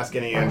won't ask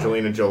any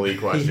Angelina Jolie He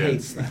questions.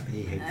 hates that.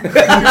 He hates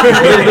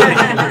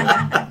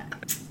that.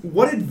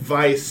 What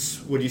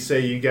advice would you say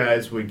you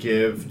guys would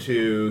give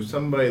to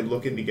somebody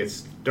looking to get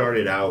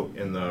started out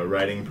in the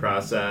writing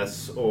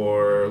process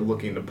or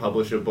looking to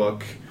publish a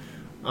book?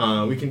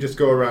 We can just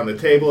go around the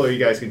table, or you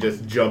guys can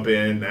just jump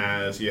in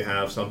as you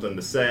have something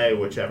to say,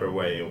 whichever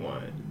way you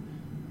want.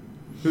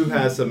 Who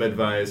has some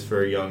advice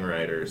for young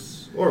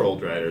writers or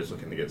old writers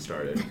looking to get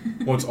started?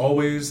 Well, it's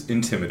always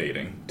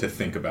intimidating to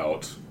think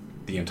about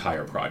the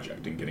entire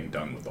project and getting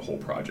done with the whole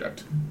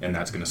project. And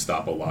that's going to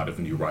stop a lot of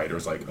new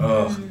writers like,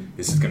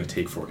 this is going to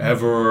take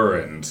forever,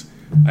 and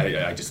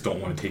I just don't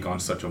want to take on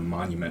such a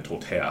monumental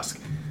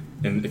task.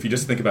 And if you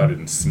just think about it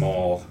in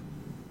small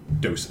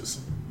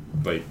doses,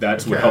 Like,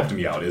 that's what Okay. helped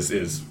me out,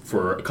 is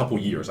for a couple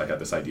years I had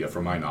this idea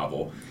for my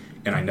novel,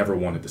 and I never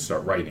wanted to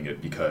start writing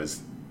it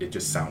because it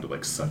just sounded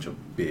like such a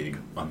big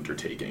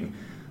undertaking.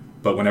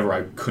 But whenever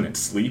I couldn't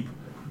sleep,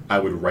 I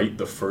would write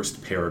the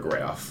first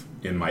paragraph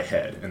in my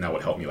head, and that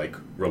would help me, like,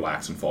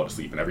 relax and fall to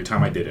sleep. And every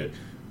time I did it,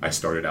 I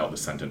started out the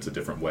sentence a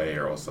different way,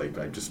 or else, like,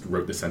 I just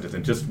wrote the sentence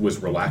and just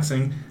was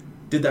relaxing.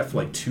 Did that for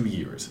like 2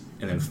 years,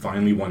 and then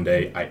finally one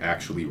day I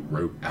actually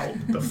wrote out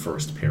the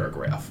first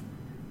paragraph,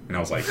 and I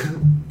was like,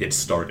 it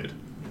started.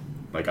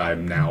 Like,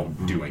 I'm now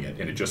doing it,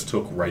 and it just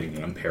took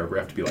writing one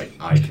paragraph to be like,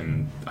 I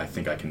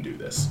think I can do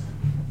this.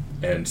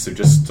 And so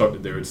just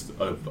there's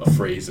a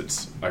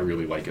phrase I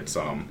really like. It's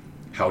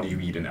how do you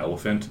eat an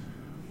elephant?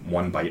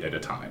 One bite at a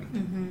time.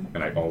 Mm-hmm.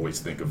 And I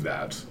always think of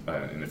that.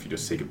 And if you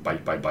just take it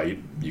bite by bite,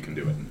 you can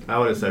do it. I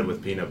would have said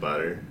with peanut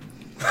butter.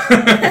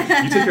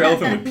 You take your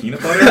elephant with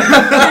peanut butter?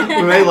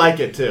 They like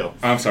it too.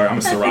 I'm sorry, I'm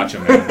a sriracha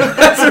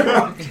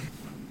man.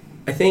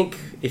 I think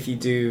if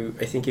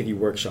you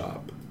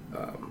workshop,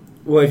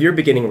 well, if you're a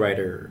beginning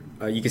writer,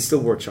 you could still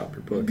workshop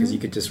your book because you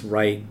could just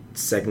write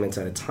segments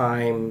at a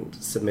time,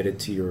 submit it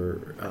to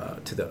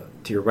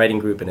your writing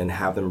group, and then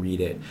have them read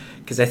it.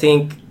 Because I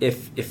think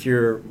if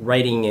you're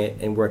writing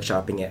it and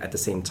workshopping it at the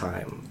same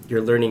time,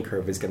 your learning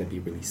curve is going to be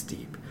really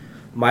steep.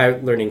 My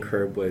learning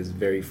curve was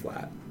very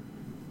flat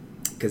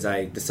because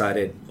I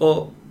decided,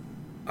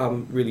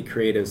 I'm really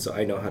creative, so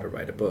I know how to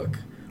write a book,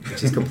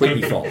 which is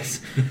completely false.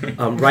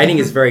 Writing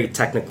is very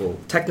technical.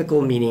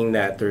 Technical meaning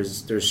that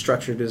there's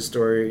structure to the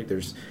story.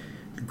 There's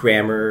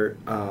grammar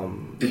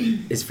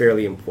is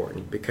fairly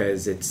important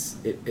because it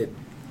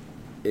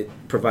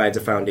provides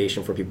a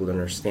foundation for people to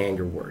understand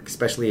your work.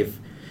 Especially if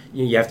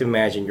you have to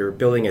imagine you're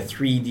building a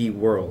 3D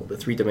world, a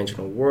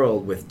three-dimensional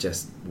world with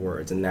just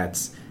words, and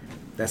that's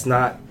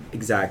not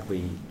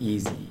exactly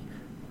easy.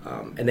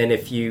 And then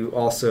if you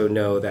also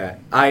know that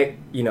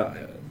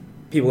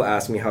people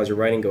ask me, how's your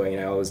writing going?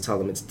 And I always tell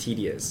them it's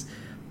tedious.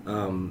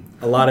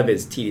 A lot of it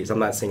is tedious. I'm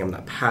not saying I'm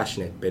not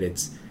passionate, but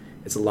it's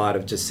a lot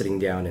of just sitting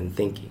down and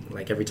thinking.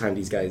 Like every time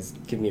these guys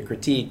give me a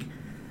critique,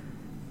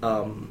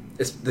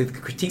 the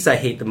critiques I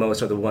hate the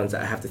most are the ones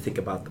that I have to think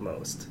about the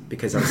most.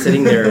 Because I'm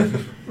sitting there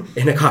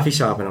in a coffee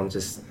shop and I'm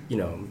just,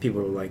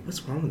 people are like,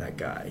 what's wrong with that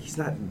guy? He's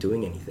not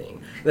doing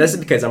anything. And that's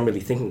because I'm really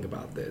thinking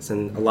about this.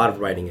 And a lot of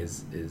writing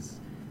is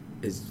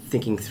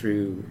thinking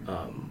through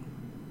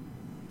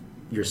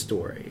your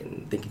story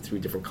and thinking through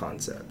different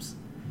concepts.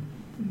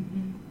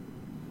 Mm-hmm.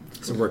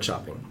 So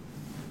workshopping.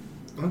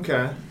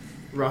 Okay.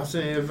 Ross,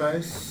 any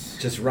advice?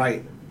 Just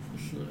write.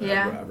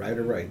 Yeah. Write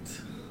or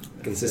write.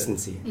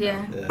 Consistency.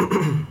 Yeah.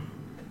 Yeah.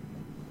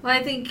 Well,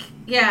 I think,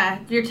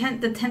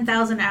 the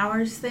 10,000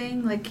 hours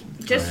thing, like,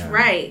 just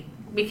write,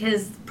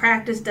 because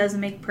practice does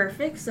make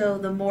perfect, so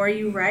the more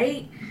you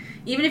write,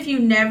 even if you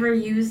never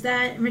use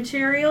that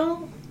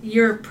material,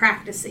 you're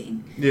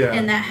practicing. Yeah.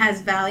 And that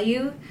has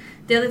value.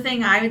 The other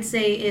thing I would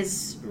say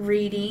is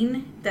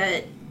reading,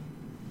 that,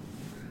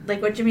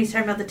 like what Jimmy's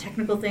talking about, the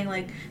technical thing,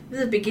 like,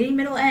 this is beginning,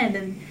 middle, end,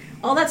 and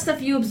all that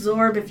stuff you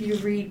absorb if you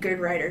read good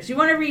writers. You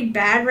want to read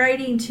bad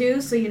writing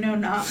too, so you know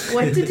not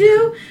what to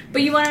do,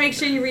 but you want to make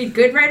sure you read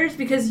good writers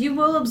because you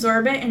will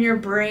absorb it and your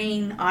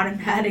brain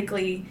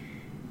automatically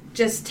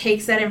just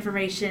takes that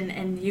information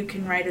and you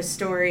can write a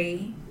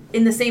story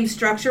in the same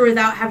structure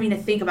without having to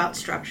think about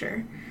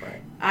structure.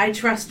 Right. I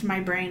trust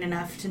my brain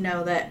enough to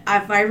know that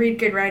if I read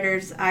good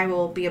writers, I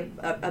will be a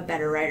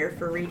better writer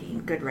for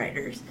reading good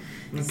writers.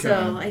 Okay.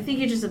 So I think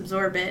you just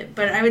absorb it.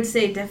 But I would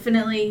say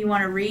definitely you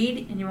want to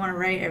read and you want to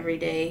write every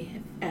day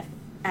if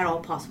at all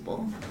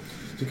possible.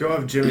 To go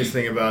off Jimmy's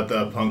thing about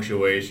the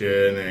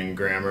punctuation and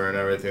grammar and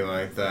everything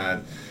like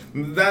that,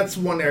 that's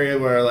one area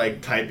where,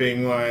 like,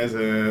 typing wise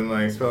and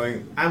like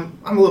spelling, I'm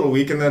a little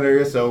weak in that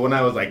area. So when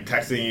I was like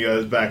texting you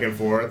guys back and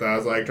forth, I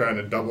was like trying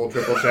to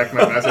triple check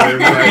my messages.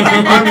 Like,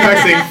 I'm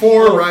texting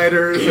 4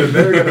 writers and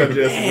they're gonna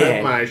just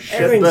rip my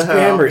shit Aaron's the hell.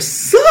 grammar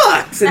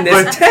sucks in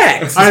this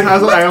text.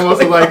 I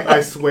almost was like,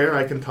 I swear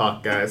I can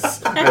talk,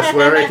 guys. I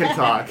swear I can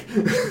talk.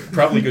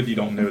 Probably good you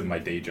don't know that my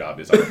day job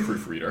is I'm a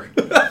proofreader.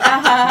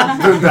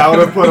 That would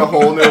have put a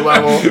whole new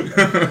level.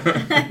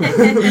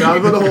 That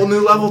would put a whole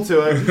new level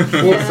to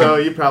it. So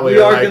you probably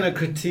We are are like, going to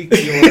critique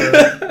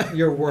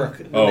your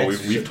work. Oh,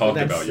 we've talked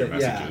about your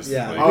messages.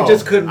 Yeah, Like- we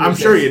just couldn't. I'm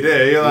sure you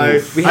did. You're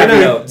like, We have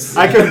notes.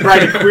 I could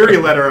write a query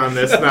letter on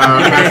this now.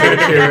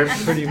 Message here.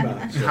 Pretty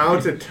much. How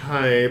to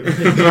type.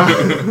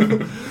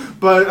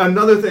 But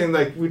another thing,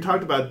 like, we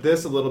talked about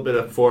this a little bit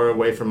before,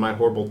 away from my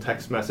horrible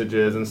text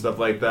messages and stuff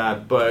like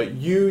that, but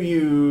you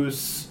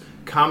use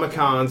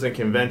Comic-Cons and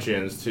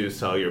conventions to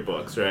sell your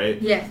books,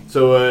 right? Yeah.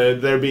 So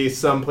there'd be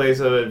some place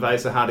of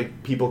advice on how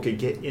people could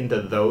get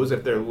into those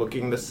if they're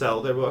looking to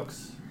sell their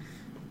books?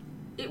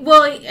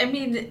 Well, I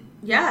mean,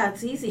 yeah,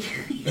 it's easy.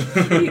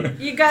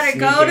 you gotta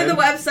go to the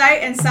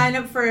website and sign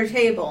up for a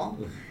table.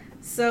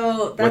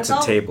 So that's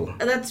What's a table?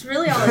 That's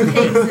really all it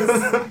takes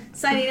is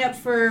signing up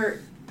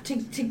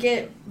to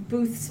get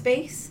booth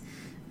space.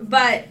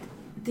 But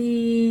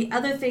the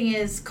other thing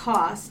is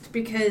cost,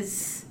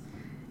 because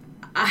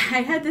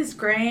I had this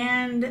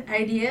grand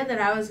idea that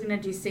I was going to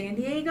do San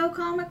Diego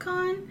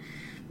Comic-Con,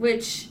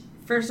 which,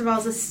 first of all,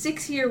 is a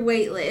 6-year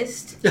wait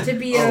list to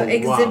be an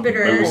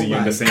exhibitor. I was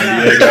in San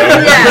God. Diego.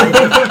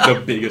 Yeah.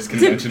 The biggest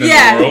convention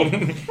Yeah. in the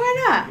world.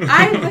 Why not?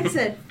 Like I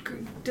said,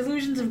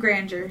 delusions of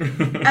grandeur.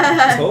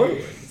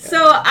 Totally.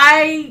 So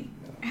I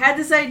had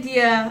this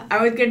idea.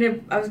 I was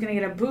gonna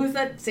get a booth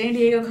at San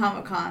Diego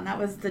Comic-Con. That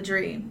was the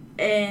dream.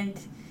 And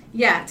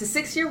yeah, it's a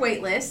 6-year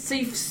wait list. So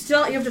you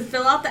have to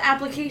fill out the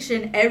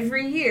application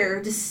every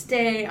year to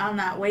stay on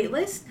that wait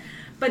list.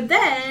 But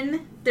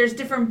then there's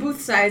different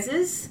booth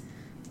sizes.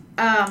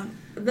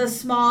 The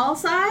small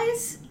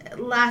size,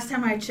 last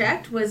time I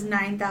checked, was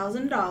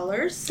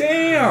 $9,000.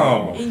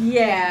 Damn.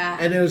 Yeah.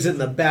 And it was in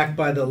the back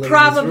by the ladies'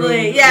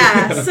 Probably, room.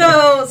 yeah.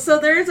 So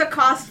there is a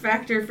cost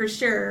factor for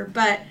sure,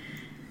 but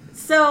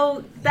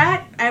so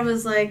that I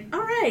was like,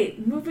 all right,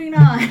 moving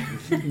on.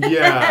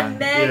 Yeah.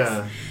 Next.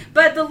 Yeah.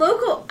 But the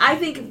local, I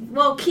think,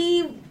 well,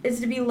 key is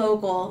to be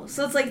local.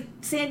 So it's like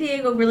San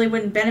Diego really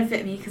wouldn't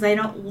benefit me because I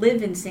don't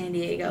live in San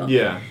Diego.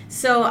 Yeah.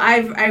 So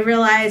I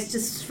realized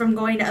just from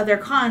going to other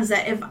cons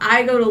that if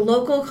I go to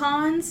local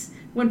cons,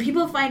 when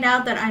people find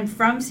out that I'm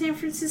from San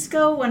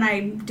Francisco, when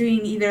I'm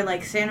doing either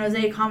like San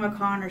Jose Comic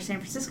Con or San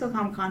Francisco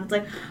Comic Con, it's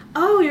like,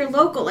 oh, you're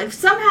local. Like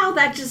somehow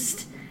that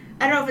just,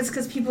 I don't know if it's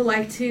because people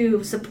like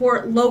to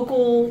support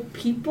local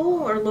people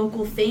or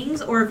local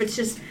things, or if it's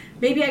just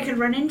maybe I could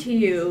run into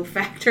you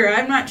factor.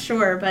 I'm not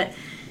sure, but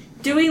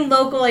doing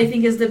local I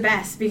think is the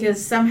best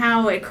because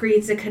somehow it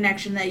creates a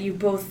connection that you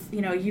both,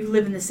 you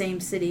live in the same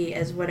city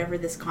as whatever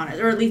this con is,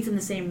 or at least in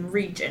the same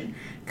region.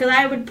 Because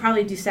I would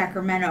probably do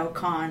Sacramento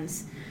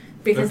cons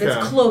because it's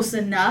Okay. close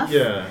enough.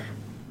 Yeah.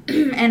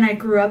 And I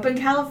grew up in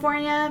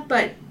California,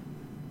 but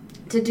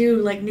to do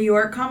like New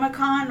York Comic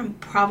Con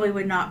probably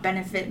would not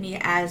benefit me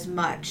as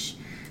much.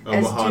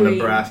 Omaha, doing,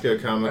 Nebraska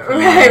Comic Con.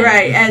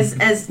 Right,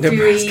 as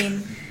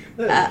doing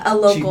a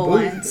local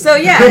one. So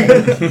yeah,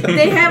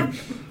 they have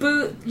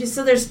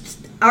so there's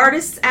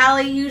Artists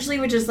Alley usually,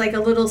 which is like a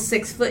little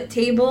 6-foot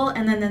table,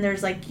 and then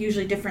there's like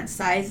usually different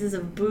sizes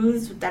of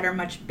booths that are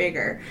much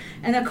bigger,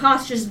 and the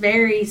cost just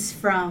varies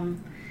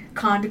from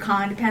con to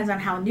con, depends on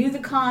how new the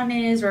con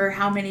is or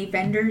how many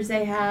vendors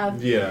they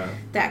have. Yeah.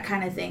 That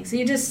kind of thing. So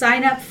you just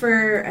sign up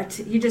for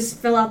you just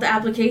fill out the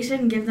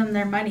application, give them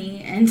their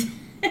money, and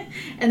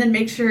and then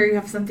make sure you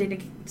have something to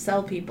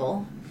sell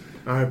people.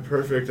 All right,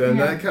 perfect. And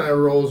Yeah. that kind of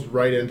rolls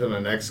right into the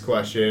next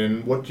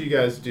question. What do you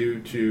guys do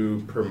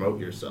to promote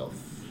yourself?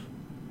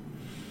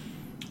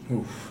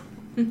 Oof.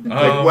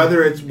 Like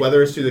whether it's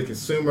to the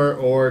consumer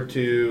or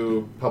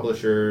to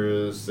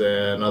publishers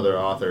and other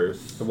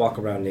authors. To walk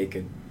around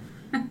naked.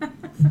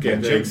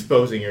 Again,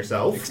 exposing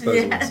yourself.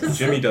 Exposing Yes. myself.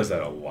 Jimmy does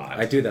that a lot.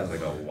 I do that.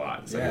 Like a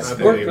lot. It's Yeah. like It's a It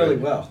thing. worked really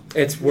well.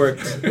 It's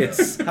worked.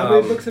 It's How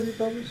many books have you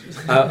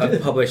published? I've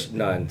published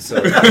none,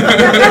 so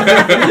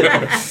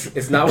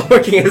it's not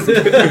working as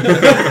good.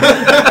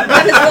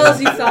 Not as well as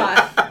you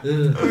thought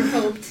or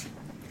hoped.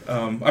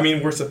 I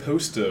mean, we're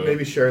supposed to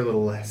Maybe share a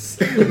little less.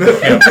 or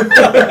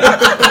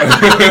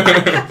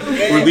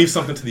leave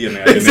something to the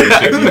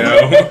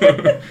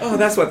imagination, Oh,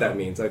 that's what that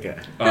means. Okay.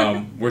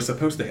 We're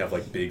supposed to have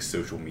like big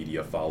social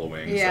media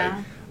followings.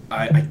 Yeah.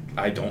 Like,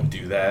 I don't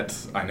do that.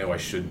 I know I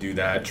should do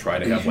that. Try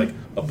to have like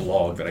a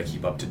blog that I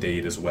keep up to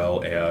date as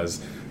well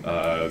as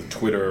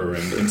Twitter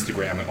and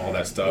Instagram and all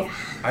that stuff.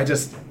 Yeah. I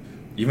just,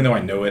 even though I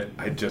know it,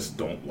 I just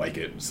don't like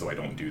it, so I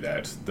don't do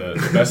that. The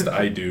best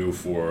I do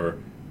for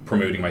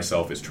promoting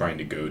myself is trying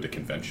to go to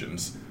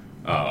conventions,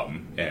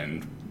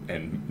 and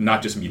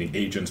not just meeting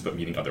agents, but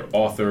meeting other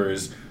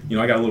authors.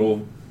 I got a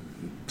little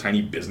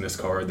tiny business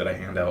card that I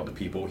hand out to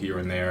people here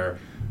and there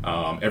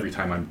every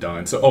time I'm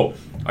done. So,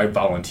 I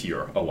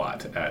volunteer a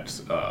lot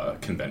at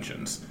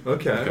conventions.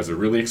 Okay. Because they're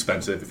really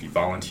expensive. If you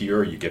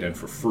volunteer, you get in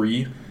for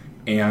free,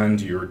 and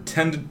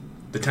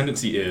the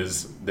tendency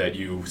is that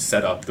you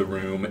set up the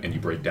room and you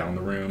break down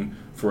the room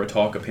for a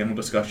talk, a panel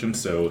discussion.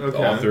 So the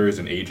Okay. authors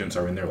and agents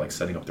are in there like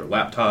setting up their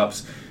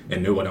laptops,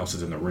 and no one else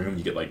is in the room.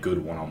 You get like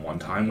good one-on-one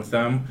time with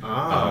them.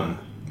 Ah.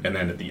 And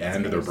then at the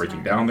end, very they're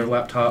breaking smart. down their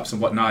laptops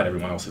and whatnot.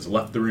 Everyone else has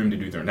left the room to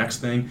do their next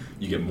thing.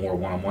 You get more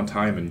one-on-one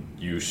time, and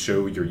you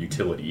show your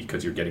utility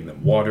because you're getting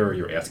them water.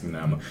 You're asking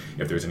them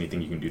if there's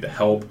anything you can do to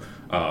help.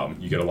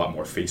 You get a lot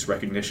more face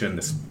recognition.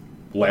 This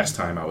last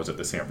time I was at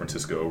the San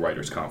Francisco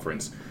Writers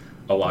Conference,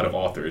 a lot of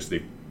authors,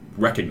 they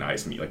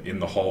recognized me like in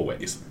the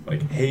hallways,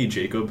 like, "Hey,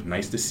 Jacob,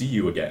 nice to see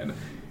you again,"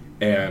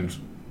 and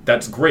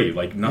that's great.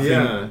 Like nothing.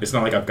 Yeah. It's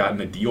not like I've gotten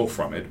a deal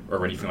from it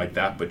or anything like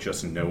that, but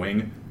just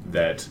knowing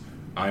that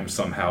I'm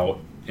somehow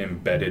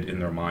embedded in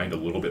their mind a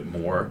little bit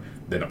more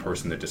than a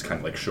person that just kind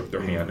of like shook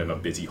their hand in a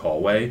busy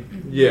hallway.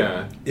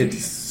 Yeah.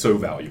 It's so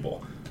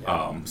valuable.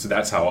 So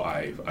that's how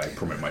I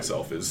promote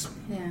myself, is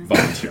Yeah.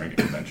 volunteering at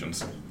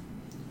conventions.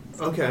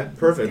 Okay,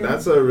 perfect. Good.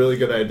 That's a really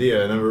good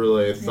idea. I never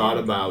really thought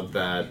Yeah. about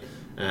that.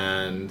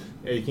 and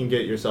you can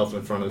get yourself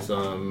in front of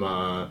some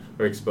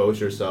or expose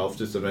yourself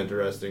to some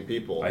interesting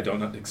people. I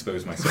don't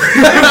expose myself.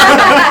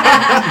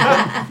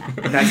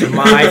 That's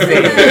my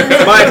thing.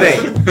 It's my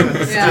thing.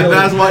 Yeah. And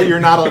that's why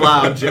you're not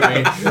allowed,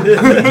 Jimmy.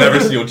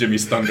 Never steal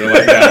Jimmy's thunder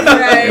like that.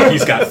 Right. And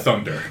he's got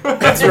thunder.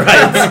 That's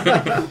right.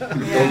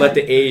 Don't let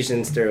the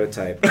Asian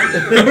stereotype.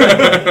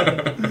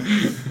 Yeah.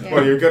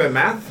 Well, you're good at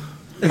math?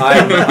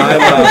 I'm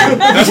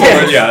That's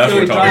what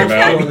we're talking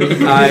about.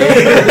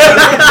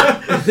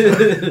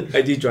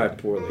 I do drive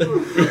poorly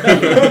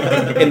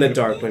in the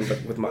dark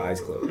with my eyes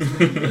closed.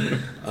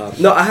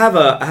 No, I have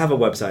a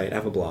website. I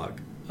have a blog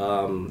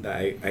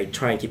that I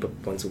try and keep up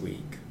once a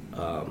week.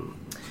 But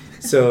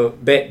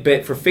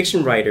for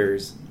fiction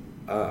writers,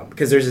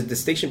 because there's a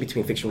distinction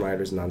between fiction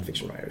writers and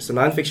nonfiction writers. So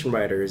nonfiction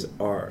writers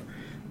are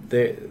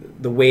the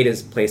weight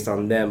is placed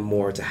on them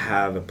more to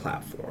have a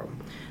platform.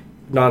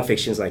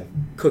 Nonfiction is like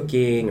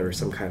cooking or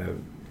some kind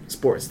of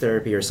sports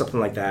therapy or something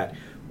like that,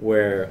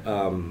 where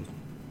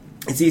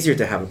it's easier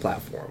to have a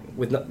platform.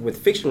 With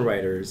fiction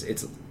writers,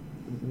 it's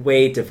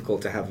way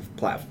difficult to have a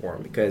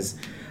platform because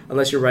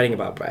unless you're writing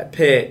about Brad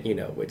Pitt,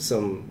 which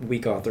some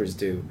weak authors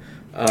do.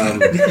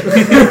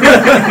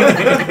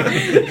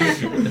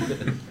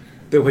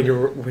 But when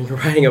you're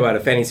writing about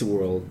a fantasy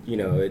world,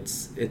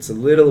 it's a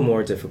little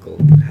more difficult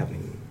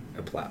having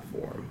a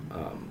platform.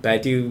 But I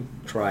do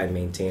try and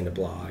maintain a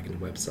blog and a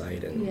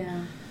website and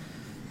Yeah.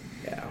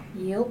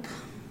 Yep.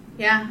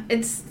 Yeah,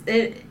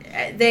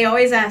 they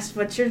always ask,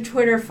 what's your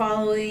Twitter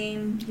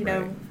following?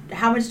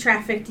 How much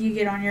traffic do you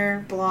get on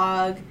your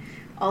blog?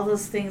 All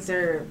those things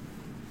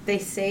they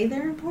say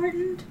they're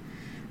important.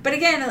 But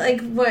again,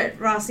 like what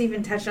Ross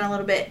even touched on a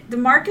little bit, the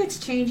market's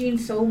changing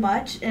so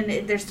much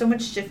and there's so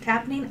much shift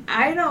happening.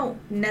 I don't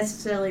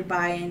necessarily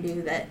buy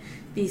into that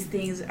these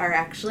things are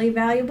actually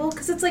valuable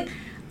because it's like,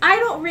 I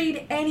don't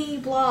read any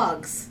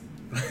blogs.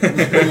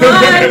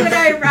 Why would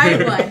I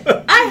write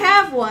one? I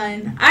have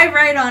one. I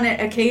write on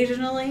it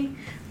occasionally,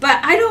 but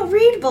I don't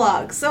read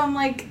blogs. So I'm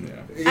like,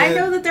 I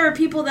know that there are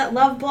people that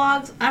love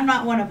blogs. I'm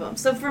not one of them.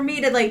 So for me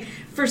to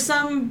for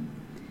some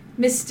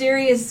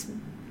mysterious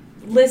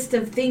list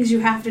of things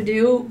you have to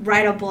do,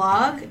 write a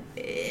blog,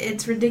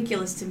 it's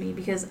ridiculous to me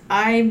because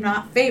I'm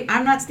not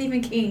Stephen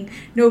King.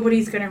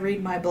 Nobody's going to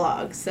read my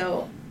blog.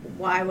 So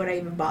why would I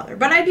even bother?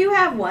 But I do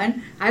have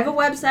one. I have a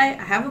website.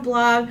 I have a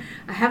blog.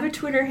 I have a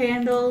Twitter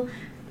handle.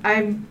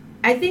 I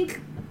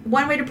think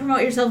one way to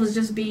promote yourself is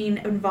just being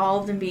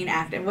involved and being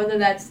active, whether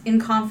that's in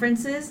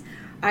conferences.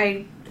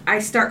 I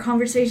start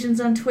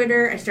conversations on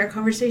Twitter. I start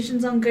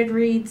conversations on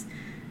Goodreads.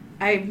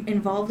 I'm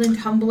involved in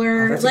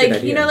Tumblr. That's a good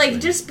idea, actually.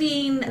 Just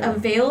being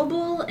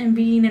available and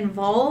being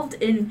involved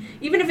in,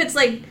 even if it's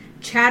like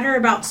chatter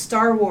about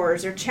Star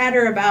Wars or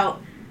chatter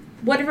about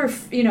whatever,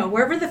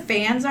 wherever the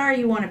fans are,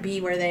 you want to be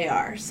where they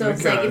are. So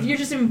it's like, if you're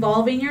just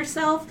involving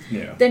yourself,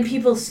 then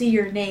people see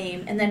your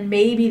name and then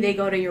maybe they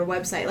go to your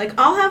website. Like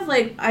I'll have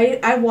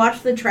I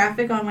watch the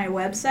traffic on my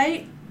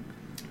website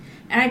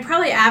and I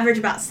probably average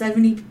about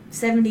 70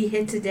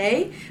 hits a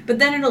day, but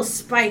then it'll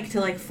spike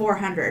to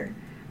 400.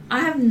 I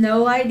have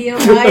no idea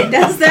why it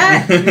does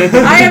that.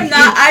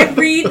 I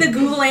read the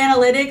Google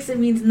Analytics. It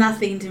means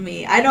nothing to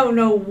me. I don't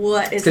know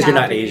what is happening. Because you're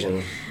not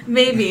Asian.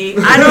 Maybe.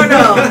 I don't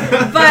know.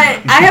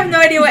 But I have no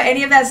idea what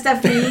any of that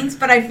stuff means.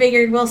 But I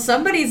figured, well,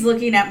 somebody's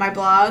looking at my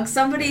blog.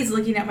 Somebody's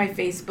looking at my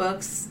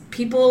Facebooks.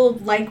 People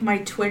like my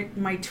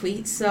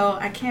tweets. So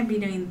I can't be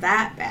doing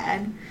that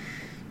bad.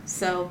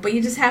 So, but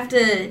you just have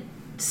to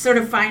sort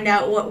of find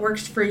out what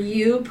works for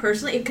you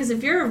personally. Because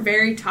if you're a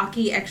very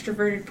talky,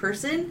 extroverted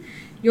person,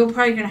 you're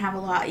probably going to have a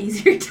lot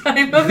easier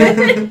time of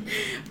it.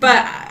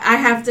 But I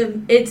have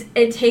to,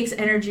 it takes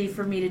energy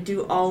for me to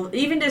do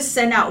even to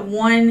send out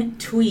one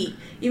tweet,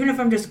 even if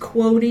I'm just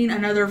quoting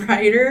another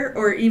writer,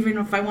 or even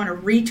if I want to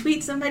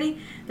retweet somebody,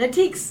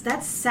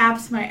 that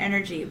saps my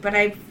energy. But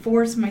I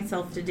force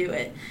myself to do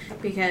it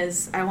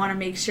because I want to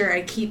make sure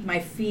I keep my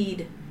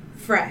feed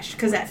fresh,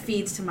 because that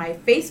feeds to my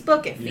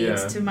Facebook, it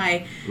feeds to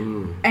my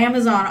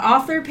Amazon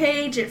author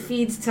page, it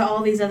feeds to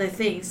all these other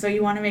things. So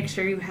you want to make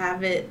sure you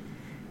have it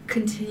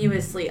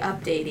continuously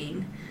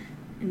updating,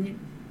 and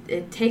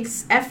it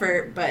takes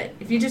effort. But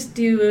if you just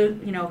do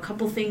a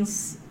couple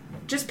things,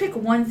 just pick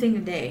one thing a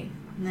day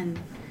and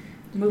then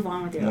move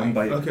on with your life.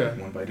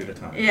 One bite at a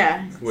time.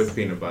 Yeah, with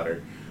peanut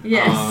butter.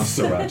 Yes.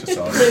 Sriracha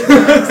sauce.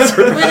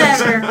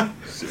 Whatever.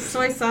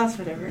 Soy sauce,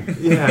 whatever.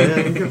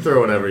 Yeah, you can throw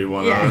whatever you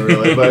want on it,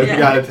 really, but you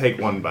gotta take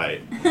one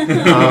bite.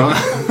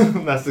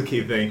 That's the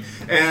key thing.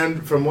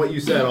 And from what you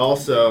said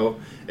also,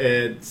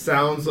 it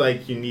sounds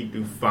like you need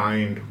to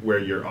find where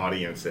your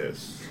audience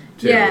is,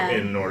 too,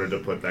 in order to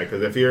put that.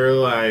 Because if you're,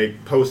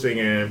 posting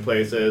in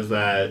places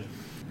that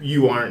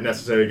you aren't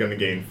necessarily going to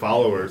gain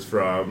followers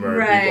from,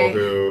 or people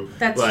who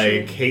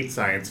hate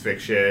science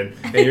fiction,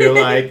 and you're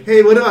like,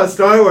 hey, what about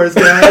Star Wars,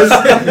 guys?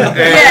 And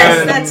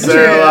yes, that's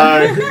they're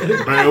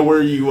like, man,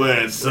 where you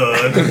at,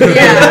 son?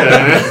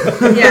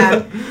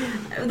 Yeah.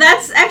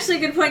 That's actually a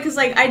good point, because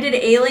I did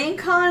Alien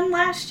Con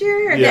last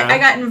year. I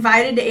got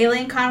invited to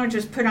Alien Con, which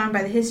was put on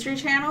by the History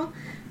Channel,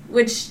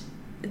 which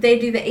they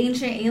do the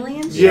Ancient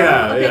Aliens show.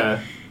 Yeah, Okay.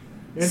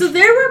 yeah. So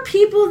there were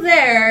people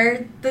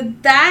there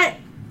that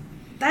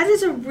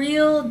is a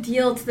real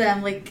deal to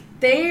them. Like,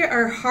 they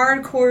are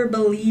hardcore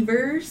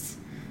believers.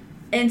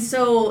 And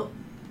so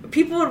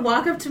people would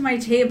walk up to my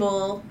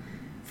table.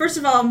 First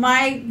of all,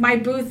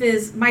 my booth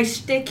is, my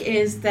shtick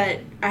is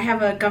that I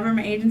have a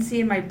government agency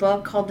in my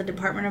book called the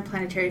Department of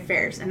Planetary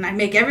Affairs. And I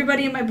make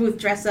everybody in my booth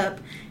dress up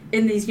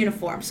in these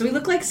uniforms. So we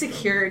look like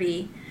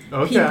security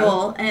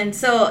people. And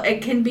so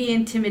it can be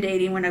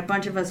intimidating when a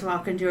bunch of us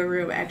walk into a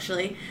room,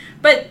 actually.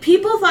 But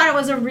people thought it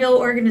was a real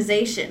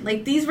organization.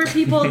 Like, these were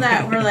people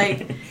that were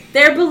like,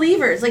 they're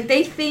believers. Like,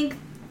 they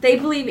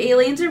believe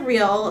aliens are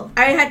real.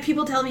 I had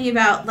people tell me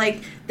about,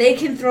 like, they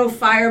can throw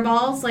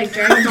fireballs, like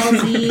Dragon Ball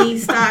Z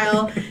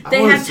style.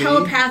 They have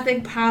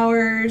telepathic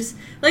powers,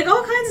 like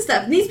all kinds of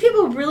stuff. And these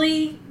people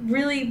really,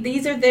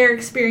 these are their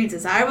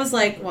experiences. I was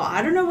like, well,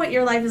 I don't know what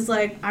your life is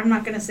like. I'm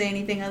not going to say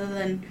anything other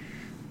than,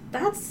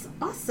 that's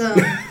awesome.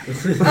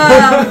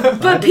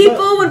 But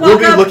people would walk up.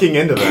 We'll be looking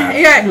into that.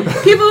 Yeah,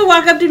 people would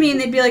walk up to me and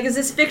they'd be like, "Is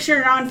this fiction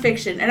or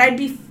nonfiction?" And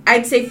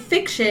I'd say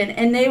fiction,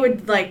 and they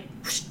would like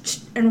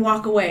and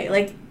walk away.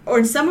 Like,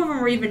 or some of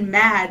them were even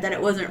mad that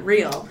it wasn't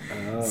real.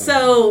 Oh,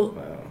 So,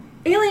 wow.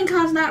 Alien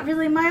Con's not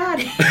really my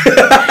audience. Not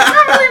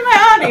really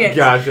my audience.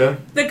 Gotcha.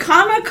 The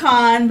Comic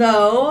Con,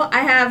 though,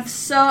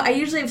 I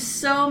usually have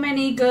so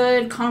many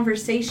good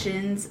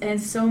conversations and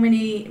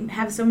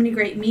have so many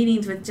great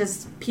meetings with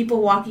just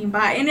people walking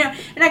by. And,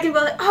 and I can go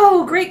like,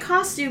 oh, great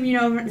costume,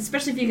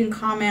 especially if you can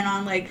comment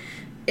on, like,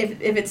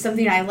 if it's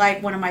something I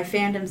like, one of my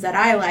fandoms that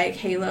I like,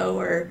 Halo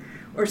or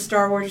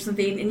Star Wars or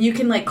something, and you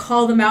can like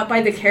call them out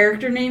by the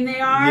character name they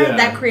are. Yeah.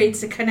 That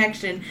creates a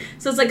connection.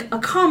 So it's like a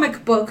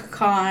comic book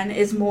con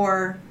is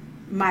more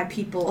my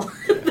people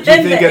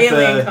than the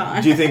Alien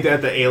Con. Do you think that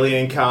at the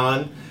Alien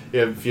Con,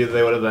 if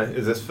they would have like,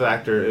 is this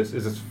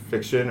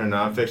fiction or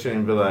nonfiction,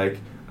 and be like,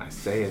 I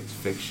say it's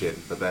fiction,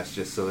 but that's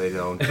just so they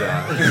don't.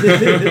 Yeah. You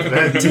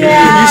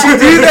should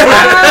do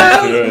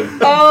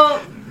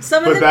that.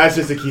 But that's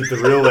just to keep the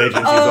real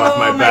agencies off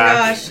my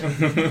back. Oh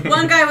my gosh.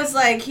 One guy was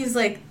like,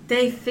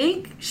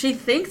 she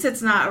thinks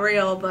it's not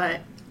real, but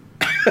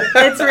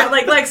it's real.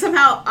 Like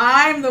somehow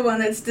I'm the one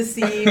that's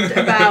deceived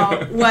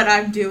about what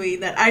I'm doing,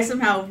 that I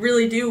somehow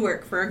really do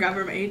work for a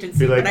government agency,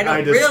 Be like, but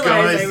I don't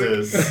disguise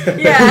realize this.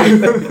 Yeah.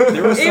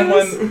 There was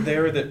someone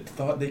there that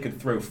thought they could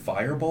throw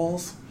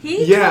fireballs.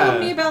 He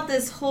told me about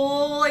this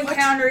whole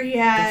encounter he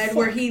had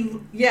where he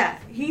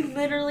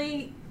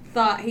literally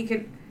thought he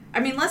could. I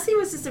mean, unless he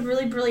was just a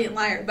really brilliant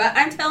liar. But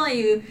I'm telling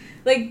you,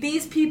 like,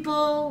 these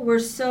people were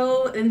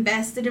so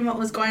invested in what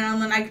was going on.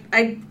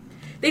 And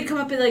they'd come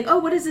up and be like, oh,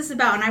 what is this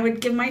about? And I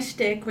would give my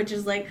shtick, which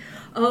is like,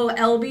 oh,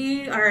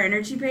 LB are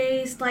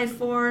energy-based life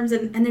forms.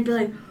 And they'd be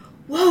like,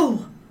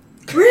 whoa,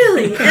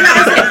 really? And I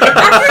was like,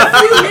 after a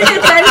few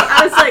minutes,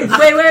 I was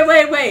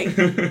like, wait.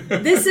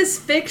 This is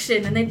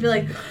fiction. And they'd be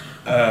like,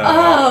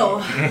 oh,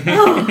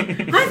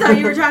 I thought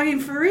you were talking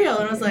for real.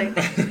 And I was like,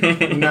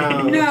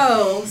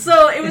 no.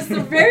 So it was a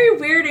very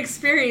weird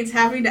experience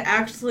having to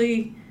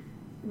actually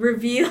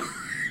reveal,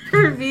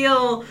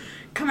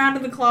 come out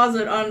of the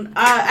closet on,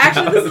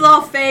 actually this is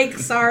all fake,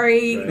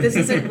 sorry, this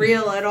isn't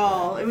real at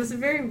all. It was a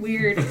very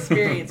weird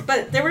experience.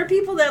 But there were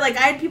people that, like,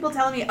 I had people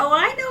telling me, oh,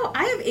 I know,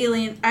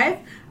 I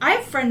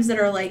have friends that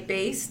are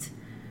light-based.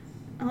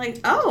 I'm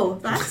like, oh,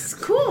 that's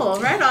cool.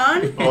 Right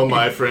on. All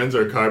my friends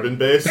are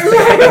carbon-based.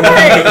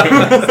 Right.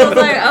 So it's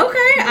like,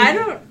 okay,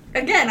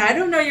 I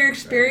don't know your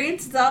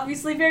experience. It's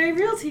obviously very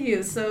real to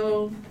you,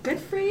 so good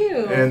for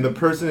you. And the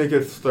person who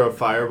could throw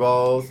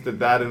fireballs, did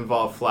that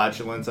involve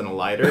flatulence and a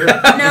lighter?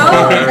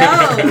 No.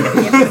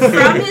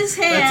 From his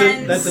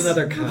hands. That's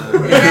another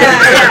con.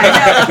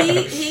 Yeah. No,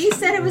 he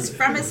said it was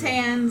from his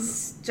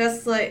hands,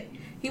 just like...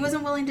 He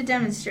wasn't willing to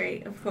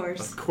demonstrate, of course.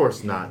 Of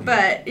course not.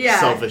 But, yeah.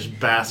 Selfish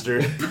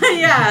bastard. But,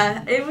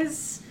 yeah, it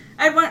was...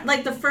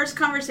 like, the first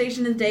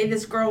conversation of the day,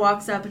 this girl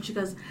walks up and she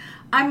goes,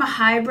 I'm a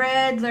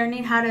hybrid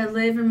learning how to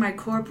live in my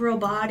corporeal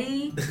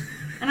body.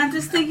 And I'm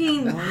just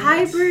thinking,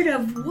 hybrid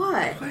of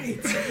what?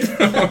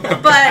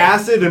 But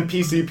acid and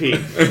PCP.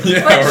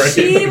 Yeah, but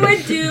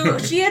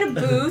right. she had a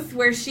booth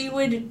where she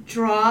would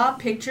draw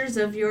pictures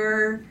of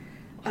your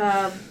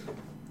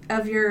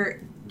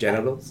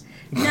Genitals?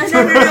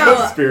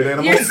 No. Spirit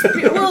animals?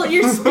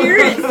 Your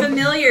spirit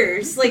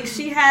familiars. Like,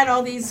 she had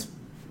all these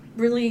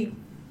really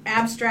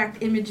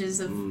abstract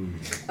images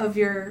of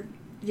your,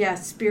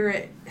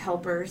 spirit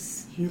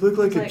helpers. You look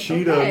like a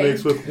cheetah okay.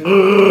 mixed with...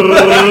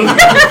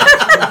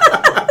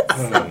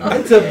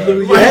 It's a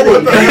blue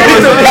yeti.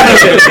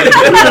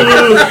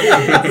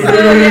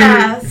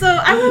 So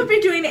I won't be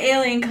doing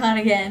Alien Con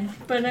again,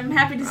 but I'm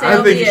happy to say I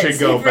I'll think be you at should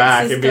go San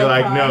back and be Francisco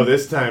like, Con. no,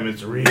 this time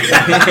it's real.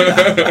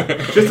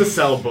 Just to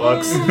sell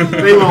books.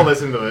 They won't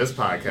listen to this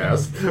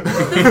podcast. The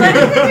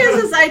funny thing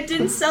is I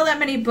didn't sell that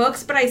many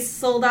books, but I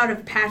sold out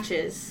of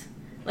patches.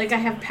 Like, I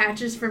have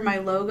patches for my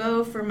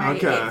logo for my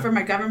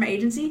government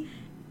agency.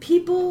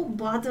 People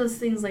bought those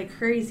things like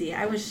crazy.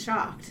 I was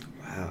shocked.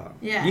 Wow.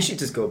 Yeah. You should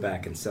just go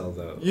back and sell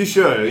those. You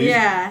should.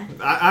 Yeah.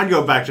 I'd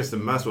go back just to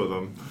mess with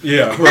them.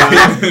 Yeah.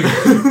 Right. Such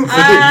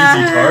an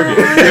easy target.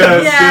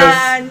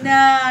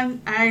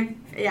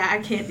 I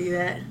can't do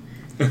that.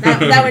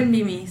 That wouldn't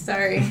be me.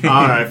 Sorry.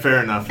 All right,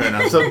 fair enough.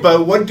 So,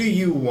 but what do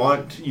you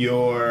want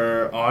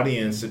your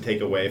audience to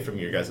take away from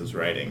your guys'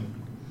 writing?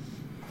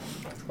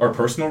 Our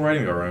personal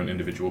writing, our own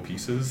individual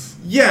pieces.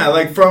 Yeah,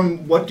 like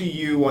from what do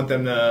you want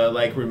them to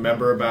like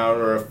remember about,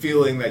 or a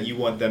feeling that you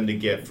want them to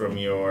get from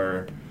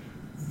your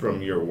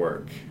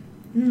work?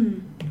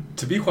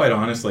 To be quite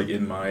honest, like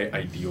in my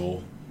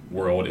ideal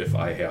world, if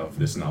I have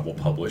this novel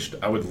published,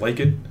 I would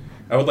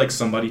like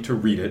somebody to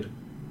read it,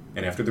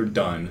 and after they're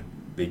done,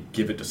 they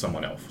give it to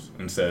someone else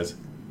and says,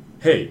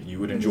 "Hey, you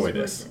would enjoy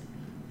this."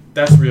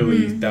 That's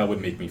really that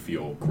would make me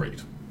feel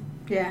great.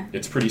 Yeah.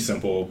 It's pretty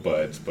simple,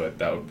 but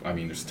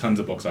there's tons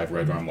of books I've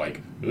read where I'm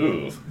like,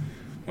 ooh,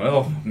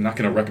 well, I'm not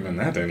going to recommend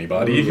that to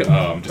anybody, just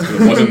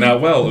because it wasn't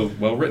that well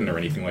written or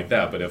anything like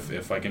that. But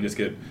if I can just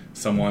get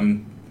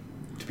someone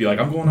to be like,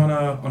 I'm going on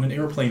an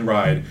airplane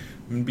ride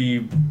and be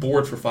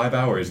bored for 5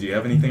 hours. Do you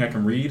have anything I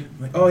can read?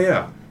 I'm like, oh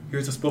yeah,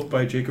 here's this book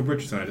by Jacob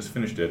Richardson. I just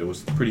finished it. It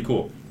was pretty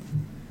cool.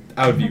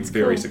 I would be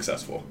very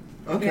successful.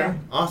 Okay, Yeah.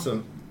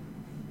 awesome.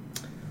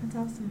 That's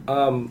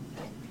awesome.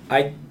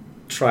 I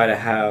try to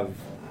have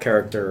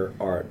character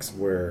arcs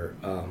where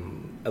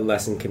a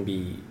lesson can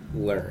be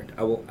learned.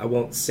 I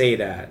won't say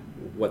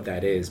what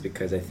that is,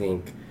 because I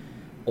think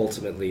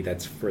ultimately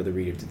that's for the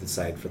reader to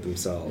decide for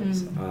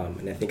themselves.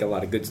 And I think a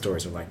lot of good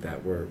stories are like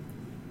that, where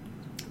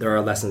there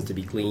are lessons to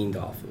be gleaned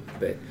off of,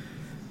 but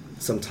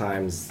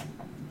sometimes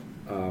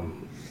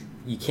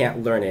you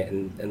can't learn it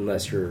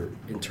unless you're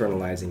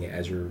internalizing it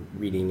as you're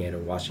reading it or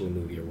watching a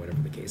movie or whatever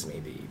the case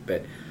may be.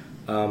 But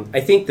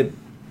I think that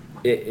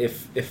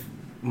if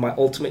my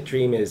ultimate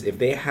dream is if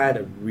they had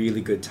a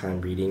really good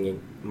time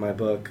reading my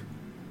book,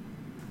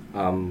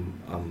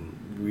 I'm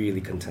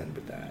really content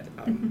with that.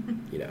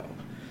 You know,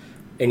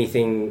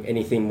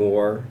 anything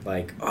more,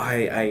 like, oh,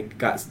 I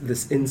got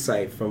this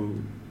insight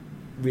from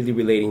really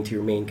relating to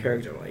your main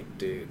character. I'm like,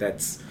 dude,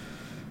 that's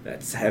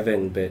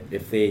heaven. But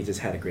if they just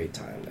had a great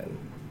time, then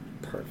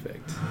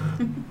perfect.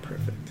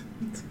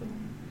 That's cool.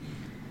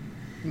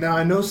 Now,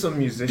 I know some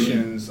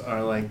musicians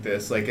are like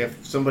this. Like,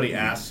 if somebody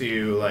asks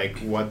you, like,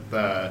 what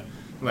the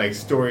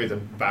story is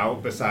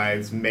about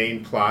besides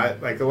main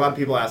plot, like, a lot of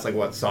people ask, like,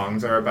 what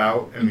songs are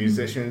about, and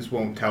musicians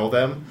won't tell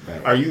them.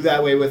 Right. Are you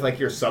that way with, like,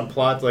 your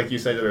subplots? Like you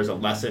said, there's a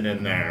lesson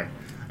in there.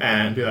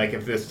 And be like,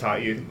 if this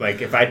taught you,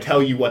 like, if I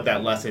tell you what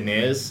that lesson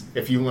is,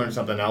 if you learn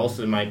something else,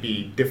 it might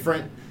be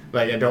different.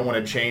 Like, I don't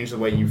want to change the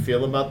way you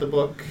feel about the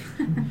book.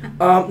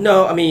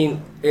 No, I mean,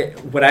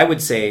 what I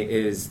would say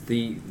is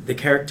the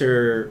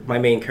character, my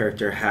main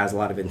character, has a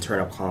lot of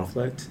internal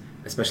conflict,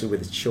 especially with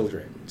his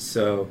children.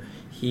 So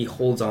he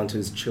holds on to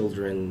his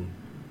children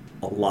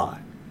a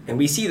lot. And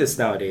we see this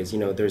nowadays. You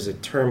know, there's a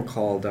term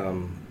called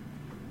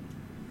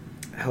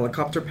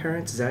helicopter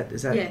parents. Is that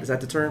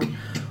the term?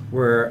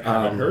 Where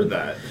I haven't heard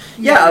that.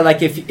 Yeah,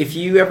 like if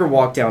you ever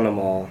walk down a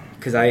mall,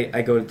 because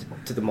I go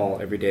to the mall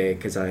every day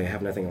because I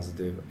have nothing else to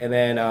do, and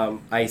then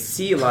I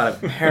see a lot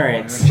of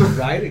parents.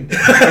 Writing.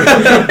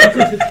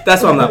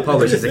 That's why I'm not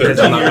published, is because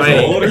I'm not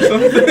writing. Old or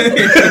something?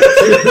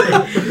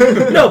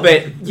 No,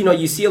 but you know,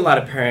 you see a lot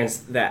of parents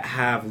that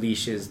have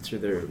leashes to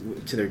their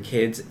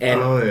kids,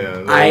 and Oh, yeah,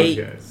 those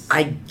guys.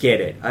 I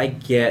get it. I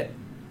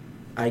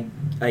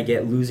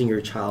get losing your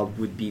child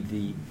would be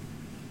the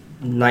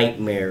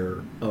nightmare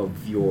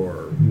of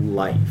your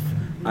life.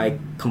 I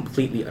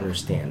completely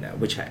understand that,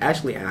 which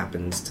actually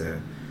happens to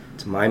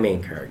my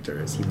main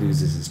character as he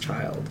loses his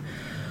child.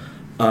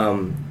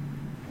 But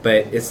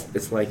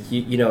it's like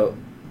you know,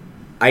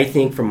 I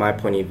think from my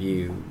point of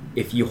view,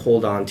 if you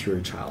hold on to your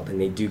child and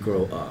they do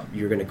grow up,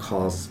 you're going to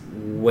cause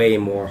way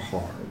more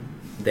harm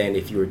than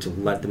if you were to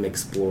let them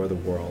explore the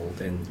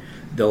world, and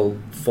they'll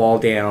fall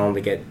down,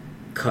 they get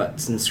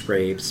cuts and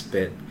scrapes,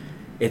 but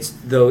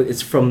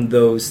it's from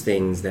those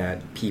things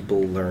that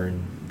people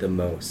learn the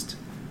most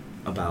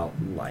about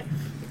life.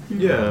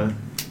 Yeah.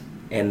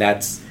 And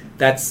that's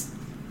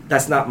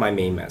not my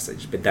main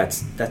message, but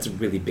that's a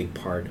really big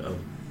part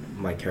of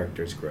my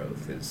character's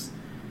growth is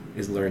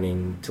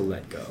learning to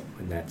let go,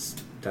 and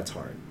that's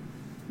hard.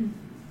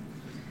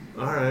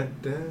 All right.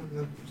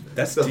 Damn.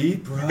 That's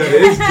deep, bro. That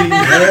is deep.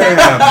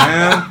 Yeah,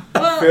 man.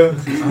 Well,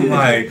 I'm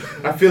like,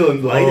 I feel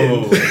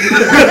enlightened.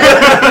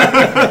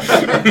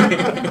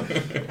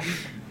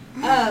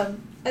 oh.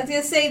 I was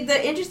gonna say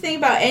the interesting thing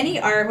about any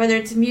art, whether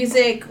it's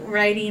music,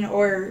 writing,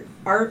 or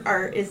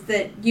art, is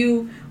that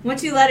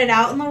once you let it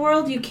out in the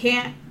world, you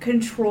can't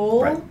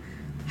control Right.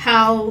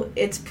 how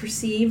it's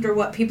perceived or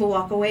what people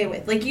walk away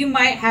with. Like, you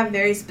might have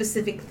very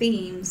specific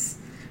themes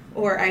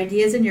or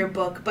ideas in your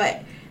book,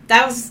 but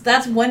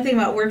that's one thing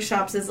about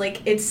workshops is,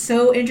 like, it's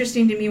so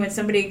interesting to me when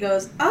somebody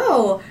goes,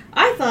 oh,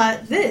 I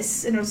thought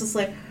this, and it was just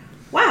like,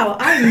 wow,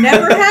 I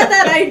never had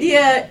that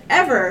idea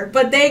ever,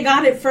 but they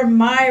got it from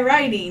my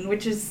writing,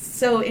 which is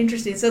so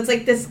interesting. So it's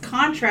like this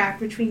contract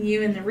between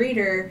you and the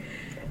reader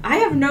I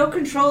have no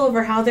control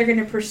over how they're going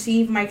to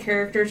perceive my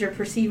characters or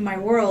perceive my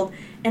world.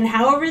 And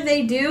however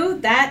they do,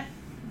 that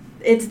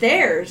it's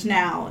theirs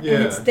now. Yeah.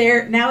 And it's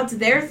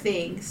their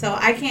thing. So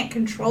I can't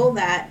control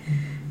that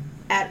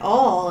at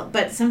all.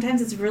 But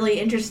sometimes it's really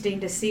interesting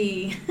to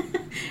see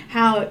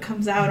how it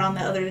comes out on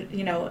the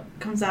other,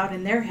 comes out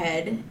in their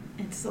head.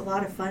 It's a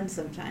lot of fun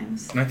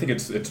sometimes. And I think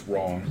it's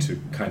wrong to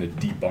kind of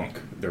debunk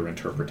their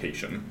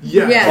interpretation.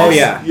 Yes. Yes. Oh,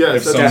 yeah.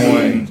 Yes. If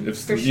definitely. someone,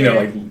 For you know,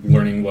 sure. like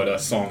learning what a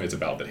song is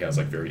about that has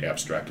like very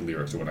abstract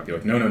lyrics or whatnot, be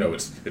like, no,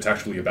 it's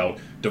actually about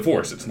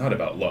divorce. It's not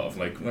about love.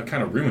 Like that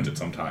kind of ruins it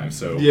sometimes.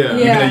 So Yeah. even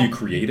Yeah. though you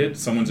create it,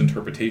 someone's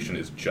interpretation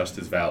is just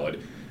as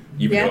valid,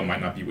 even Yeah. though it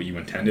might not be what you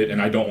intended.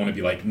 And I don't want to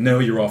be like, no,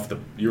 you're off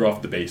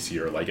the base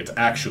here. Like it's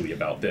actually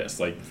about this.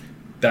 Like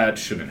that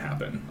shouldn't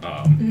happen.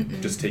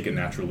 Just take it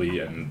naturally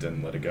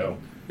and let it go.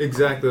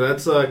 Exactly.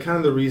 That's kind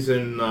of the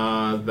reason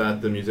that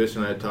the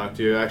musician I talked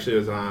to actually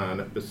was on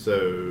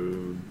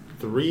episode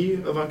 3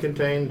 of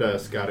Uncontained,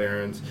 Scott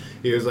Ahrens.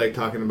 He was like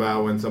talking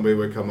about when somebody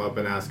would come up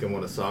and ask him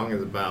what a song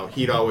is about,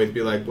 he'd always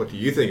be like, what do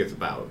you think it's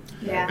about?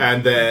 Yeah.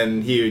 And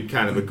then he would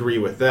kind of agree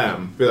with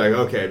them. Be like,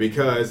 okay,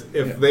 because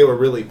if Yeah. they were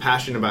really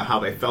passionate about how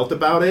they felt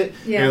about it,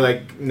 Yeah. and you're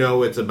like,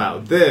 no, it's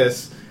about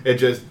this, it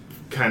just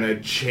kind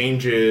of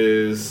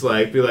changes,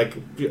 like, be like,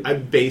 I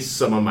base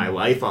some of my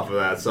life off of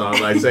that song,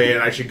 like saying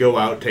I should go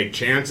out and take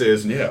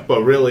chances, Yeah.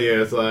 but really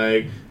it's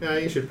like, yeah,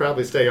 you should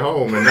probably stay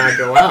home and not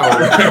go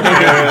out.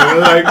 And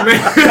like,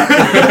 man.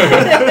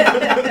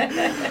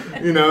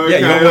 You know, Yeah,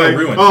 you kinda don't wanna like,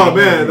 ruin- oh you don't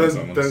man, wanna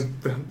ruin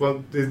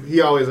well,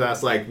 he always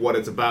asks like what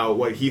it's about,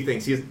 what he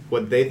thinks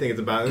what they think it's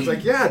about. And it's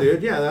like, yeah,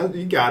 dude, yeah,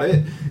 you got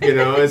it. You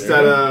know,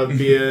 instead of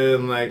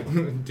being like,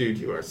 dude,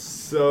 you are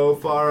so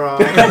far off.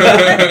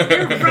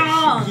 You're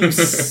wrong. You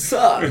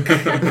suck.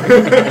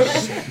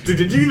 Dude,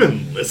 did you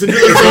even listen to the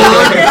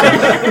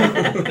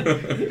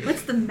song?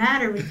 What's the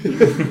matter with you?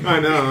 I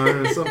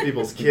know, some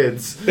people's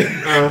kids.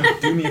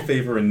 Do me a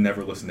favor and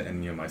never listen to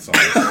any of my songs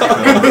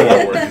going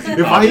forward. 'Cause you If I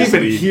even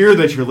obviously hear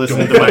that you're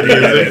listening to my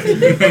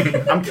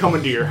music, I'm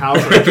coming to your house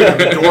and I'm kicking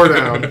the door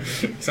down.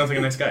 Sounds like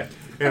a nice guy.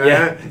 And,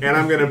 Yeah. and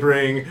I'm going to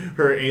bring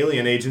her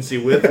alien agency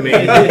with me.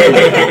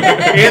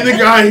 And the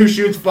guy who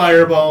shoots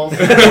fireballs.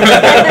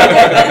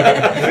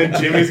 And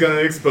Jimmy's going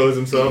to expose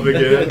himself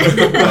again.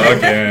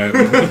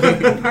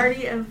 Again.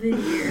 Party of the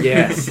year.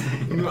 Yes.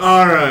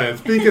 All right.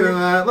 Speaking of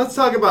that, let's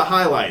talk about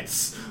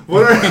highlights.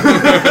 What are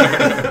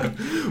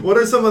what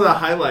are some of the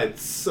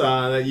highlights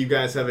that you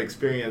guys have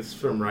experienced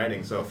from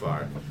writing so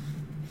far?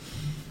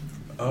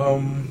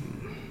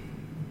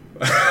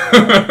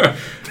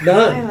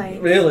 None,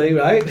 Highlights. really,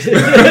 right?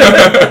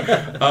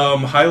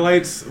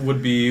 Highlights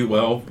would be,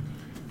 well,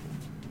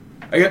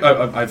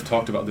 I've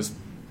talked about this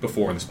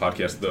before in this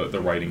podcast, the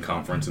writing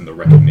conference and the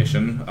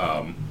recognition.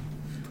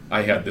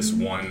 I had this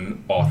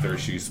one author,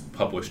 she's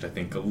published, I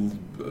think,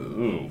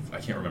 I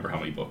can't remember how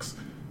many books.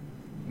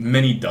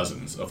 Many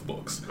dozens of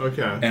books.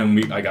 Okay.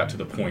 And I got to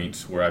the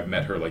point where I've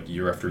met her like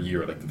year after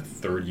year, like the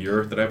third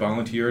year that I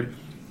volunteered.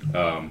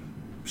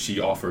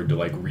 She offered to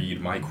like read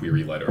my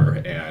query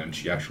letter, and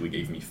she actually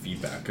gave me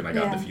feedback, and I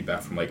got Yeah. the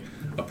feedback from like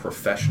a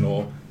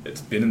professional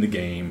that's been in the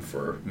game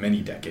for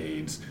many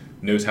decades,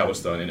 knows how it's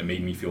done, and it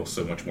made me feel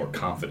so much more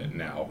confident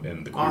now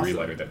in the query Awesome.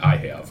 letter that I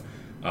have.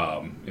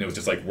 And it was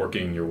just like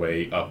working your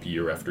way up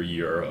year after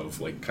year of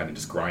like kind of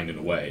just grinding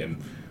away. And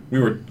we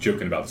were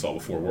joking about this all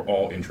before. We're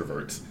all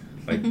introverts.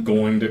 Like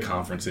going to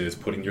conferences,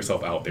 putting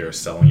yourself out there,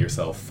 selling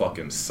yourself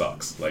fucking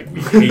sucks. Like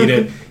we hate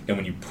it. And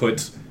when you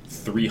put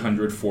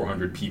 300,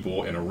 400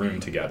 people in a room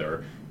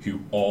together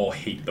who all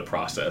hate the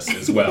process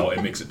as well,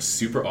 it makes it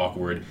super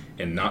awkward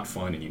and not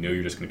fun, and you know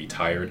you're just going to be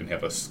tired and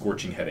have a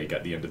scorching headache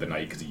at the end of the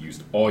night because you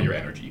used all your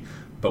energy.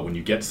 But when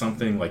you get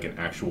something like an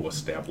actual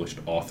established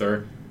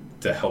author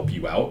to help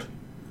you out,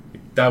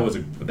 that was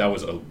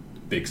a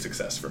big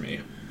success for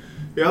me.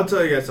 Yeah, I'll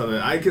tell you guys something.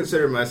 I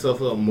consider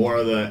myself a little more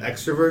of the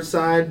extrovert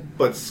side,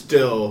 but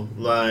still,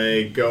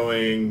 like,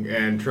 going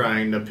and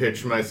trying to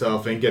pitch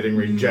myself and getting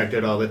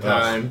rejected all the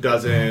time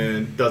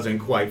doesn't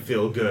quite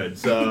feel good.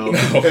 So,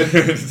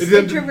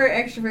 Introvert,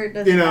 extrovert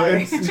doesn't you know, matter.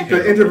 it's,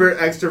 the introvert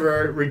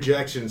extrovert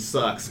rejection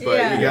sucks, but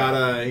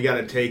Yeah. you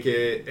gotta take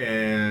it,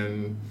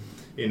 and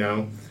you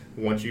know,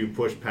 once you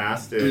push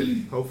past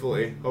it,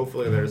 hopefully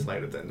there's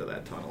light at the end of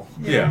that tunnel.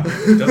 Yeah.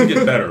 It doesn't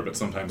get better, but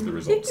sometimes the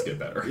results get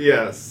better.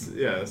 Yes.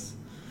 Yeah.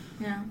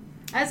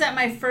 I was at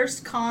my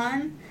first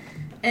con,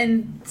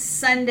 and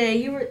Sunday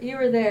you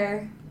were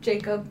there,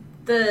 Jacob.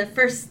 The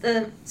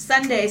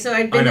Sunday, so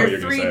I'd I been know what there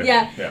you're gonna 3 say.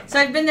 Yeah. So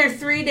I've been there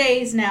 3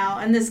 days now,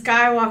 and this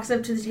guy walks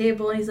up to the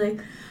table and he's like,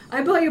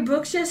 "I bought your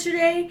books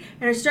yesterday,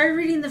 and I started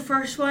reading the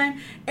first one,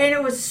 and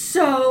it was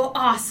so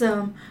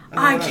awesome.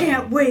 I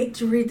can't wait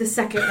to read the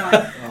second one."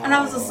 And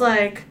I was just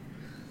like,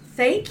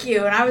 "Thank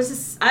you." And I was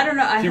just, I don't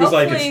know. He was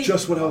like, "It's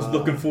just what I was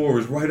looking for. It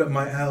was right up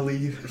my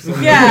alley." Or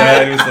something Yeah, like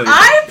that. It was like,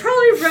 I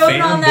probably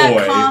wrote on that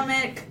fanboy.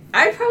 comic.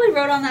 I probably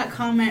wrote on that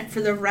comment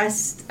for the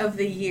rest of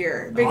the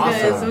year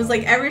because Awesome. it was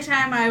like every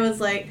time I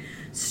was like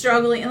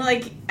struggling, and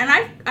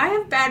I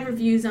have bad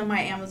reviews on my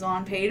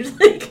Amazon page.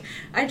 Like,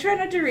 I try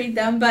not to read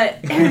them,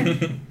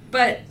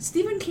 but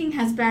Stephen King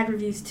has bad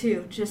reviews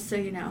too, just so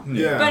you know.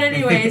 Yeah. But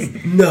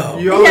anyways, No.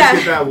 You always Yeah.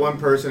 get that one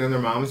person in their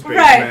mom's basement.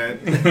 Right.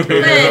 Who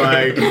they're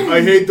like,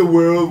 I hate the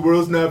world.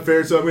 World's not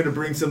fair, so I'm going to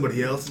bring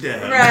somebody else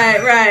down.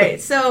 right.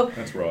 So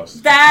That's Ross.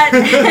 that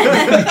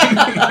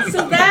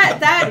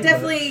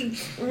definitely,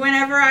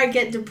 whenever I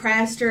get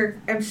depressed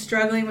or I'm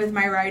struggling with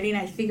my writing,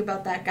 I think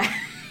about that guy.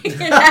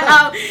 And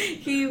how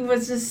he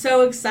was just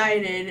so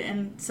excited,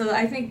 and so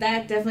I think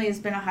that definitely has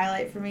been a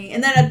highlight for me.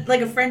 And then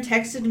a friend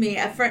texted me,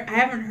 I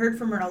haven't heard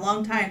from her in a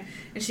long time,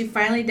 and she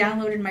finally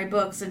downloaded my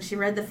books, and she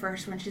read the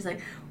first one. She's like,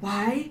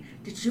 "Why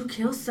did you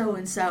kill so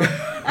and so?" And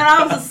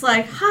I was just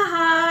like,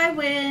 "Ha, I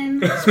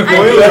win.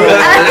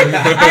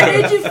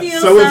 I made you feel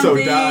So-and-so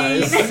something."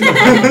 dies.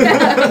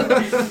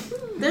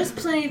 There's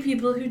plenty of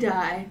people who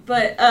die,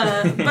 but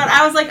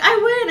I was like, I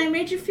win. I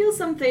made you feel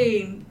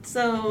something.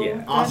 So Yeah.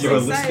 that's Awesome. You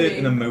elicited exciting.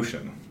 an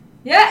emotion.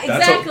 Yeah, That's a-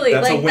 exactly.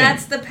 that's a Like win.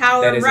 that's the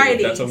power That of is a win.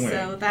 writing. That's a win.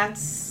 So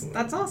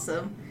that's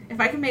awesome. If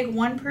I can make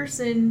one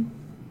person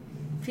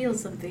feel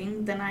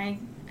something, then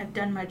I've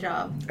done my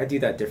job. I do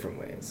that different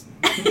ways.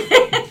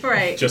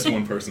 Right. Just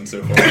one person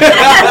so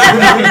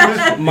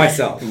far.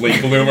 Myself. Late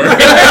bloomer.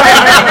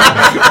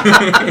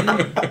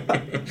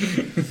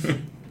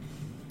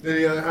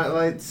 Any other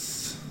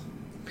highlights?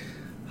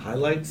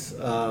 Highlights.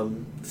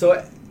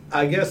 So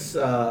I guess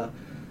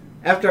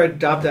after I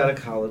dropped out of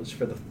college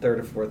for the third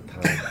or fourth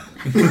time,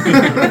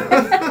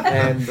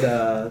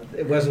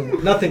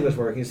 and nothing was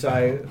working, so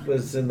I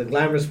was in the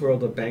glamorous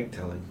world of bank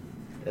telling,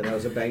 and I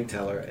was a bank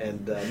teller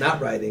and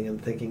not writing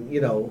and thinking,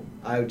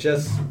 I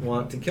just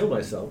want to kill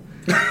myself.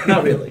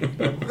 Not really,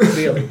 but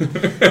really.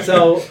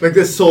 So Like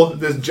this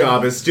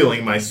job is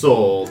stealing my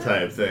soul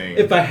type thing.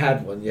 if I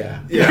had one,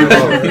 yeah.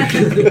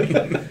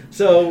 Yeah.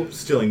 So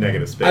Stealing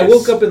negative space. I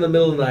woke up in the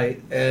middle of the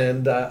night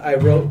and I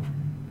wrote,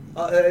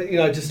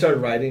 I just started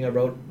writing. I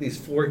wrote these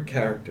four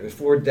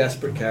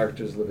desperate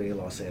characters living in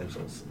Los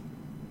Angeles.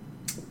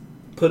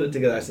 Put it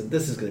together. I said,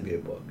 this is going to be a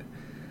book.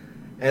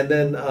 And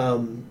then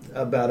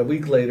about a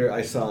week later,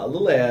 I saw a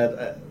little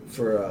ad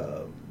for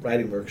a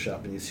writing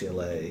workshop in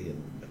UCLA.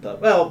 And I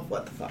thought, well,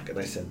 what the fuck? And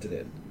I sent it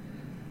in.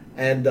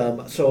 And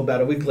so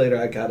about a week later,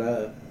 I got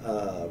a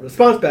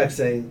response back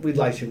saying, we'd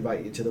like to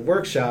invite you to the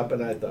workshop.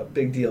 And I thought,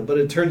 big deal. But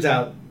it turns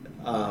out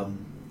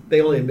they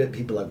only admit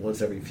people like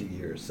once every few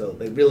years. So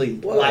they really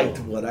liked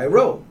what I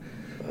wrote.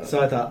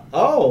 So I thought,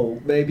 oh,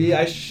 maybe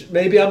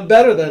I'm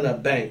better than a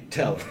bank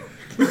teller.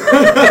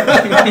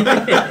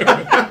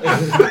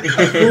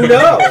 Who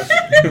knows?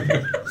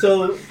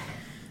 So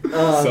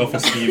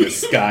Self-esteem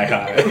is sky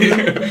high.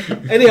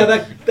 anyhow,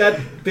 that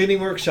bidding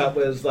workshop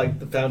was like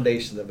the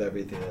foundation of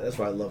everything. That's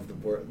why I love the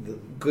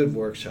good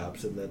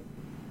workshops. And that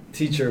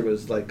teacher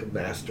was like a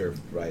master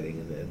of writing.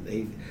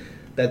 And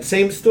that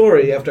same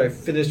story, after I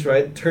finished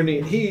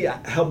writing, he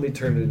helped me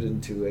turn it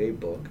into a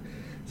book.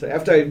 So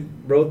after I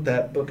wrote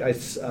that book, I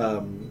was,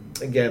 I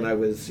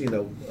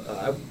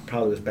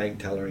probably was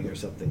bank tellering or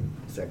something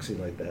sexy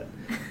like that.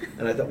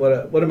 And I thought,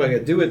 what am I going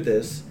to do with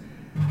this?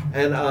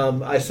 And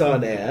I saw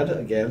an ad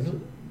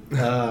again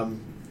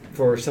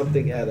for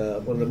something at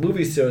one of the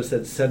movie stores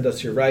that said, "Send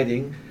us your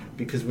writing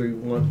because we're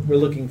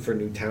looking for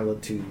new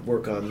talent to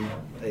work on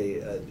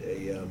a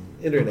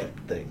internet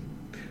thing."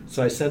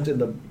 So I sent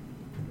in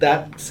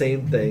that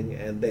same thing,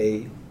 and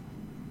they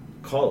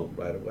called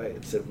right away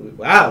and said,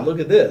 "Wow, look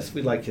at this!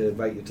 We'd like to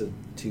invite you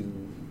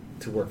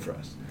to work for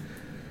us."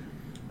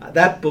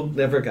 That book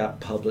never got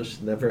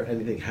published. Never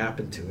anything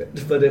happened to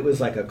it, but it was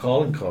like a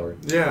calling card.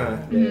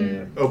 Yeah.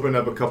 Yeah. Opened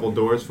up a couple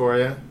doors for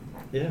you.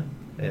 Yeah,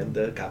 and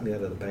got me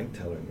out of the bank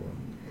tellering world.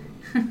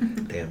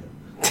 Damn it.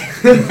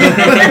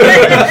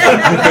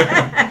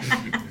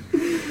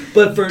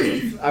 But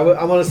I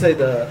want to say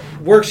the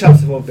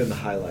workshops have always been the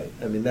highlight.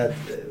 I mean, that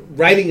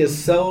writing is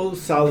so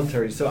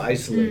solitary, so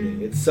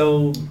isolating. It's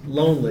so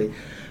lonely,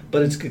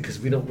 but it's good because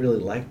we don't really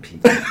like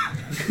people.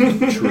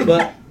 True.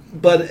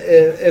 But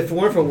if it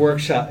weren't for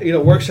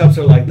workshops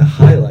are like the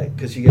highlight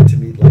because you get to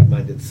meet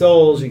like-minded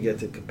souls, you get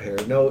to compare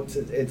notes.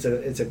 It's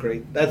a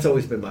great. That's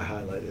always been my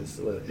highlight is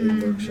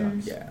in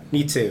workshops. Yeah,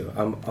 me too.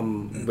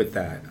 I'm with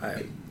that.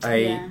 I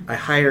Yeah.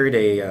 hired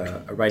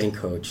a writing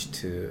coach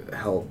to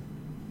help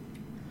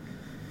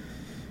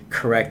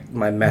correct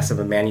my mess of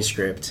a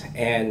manuscript,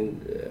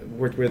 and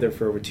worked with her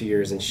for over 2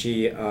 years. And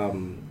she,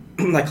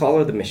 I call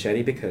her the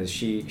machete because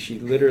she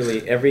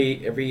literally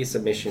every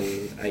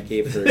submission I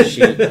gave her,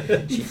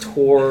 she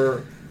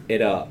tore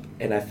it up,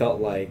 and I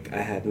felt like I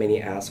had many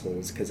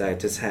assholes because I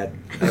just had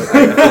I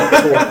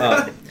felt tore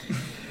up.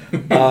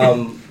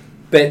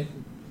 But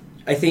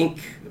I think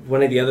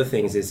one of the other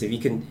things is if you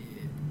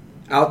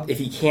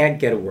can't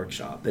get a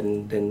workshop,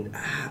 then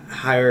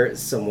hire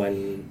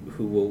someone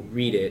who will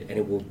read it and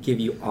it will give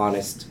you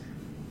honest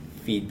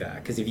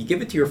feedback. Because if you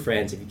give it to your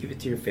friends, if you give it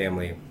to your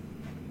family,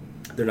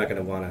 they're not going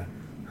to want to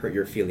hurt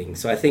your feelings.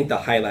 So I think the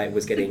highlight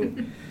was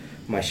getting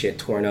my shit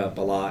torn up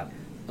a lot.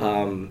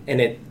 And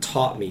it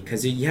taught me,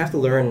 because you have to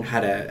learn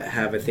how to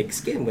have a thick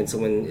skin when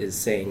someone is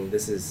saying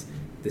this is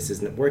this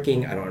isn't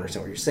working. I don't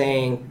understand what you're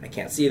saying. I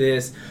can't see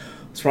this.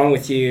 What's wrong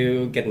with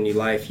you? Get a new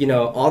life. You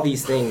know, all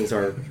these things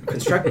are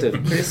constructive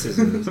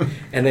criticisms.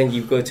 And then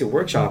you go to a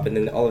workshop, and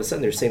then all of a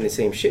sudden they're saying the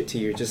same shit to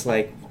you. You're just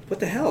like, what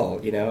the hell,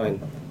 you know?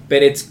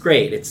 But it's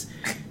great. It's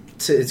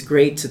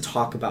great to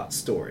talk about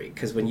story,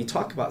 because when you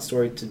talk about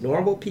story to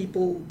normal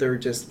people, they're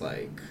just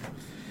like,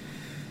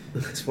 I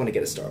just want to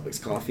get a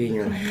Starbucks coffee, and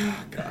you're like,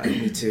 oh God,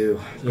 me too.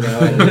 You know,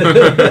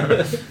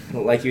 I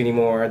don't like you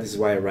anymore. This is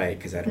why I write,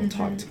 because I don't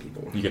talk to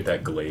people. You get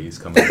that glaze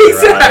coming through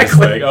your eyes,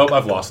 like, oh,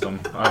 I've lost them.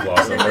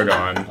 They're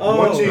gone. Oh,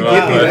 once you give me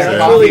that's that it.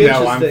 coffee, Really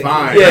now I'm interesting.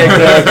 fine.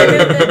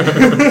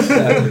 Yeah,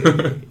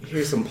 exactly.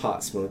 Here's some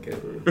pot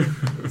smoking.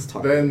 Let's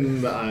talk.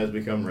 Then the eyes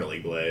become really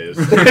glazed.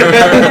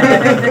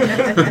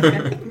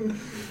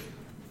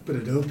 But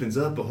it opens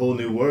up a whole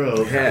new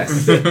world.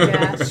 Yes.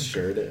 Yeah.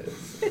 Sure it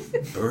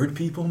is. Bird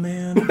people,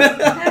 man.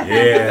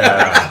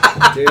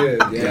 Yeah. Dude,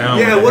 Down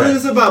Yeah, with what that.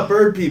 is it about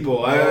bird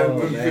people? Oh,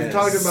 We've man.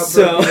 talked about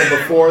So- bird people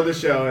before the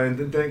show, and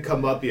it didn't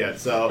come up yet.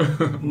 So,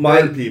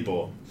 My- bird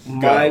people.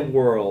 My Go.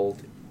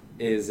 world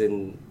is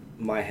in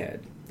my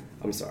head.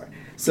 I'm sorry.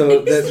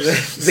 So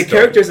the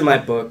characters in my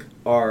book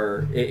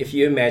are, if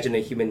you imagine a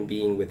human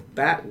being with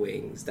bat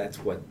wings, that's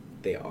what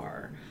they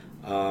are.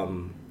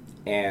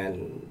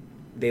 And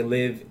they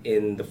live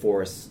in the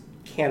forest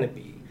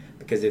canopy,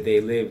 because if they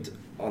lived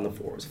on the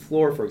forest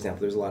floor, for example,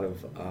 there's a lot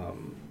of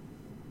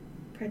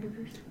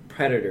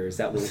predators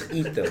that will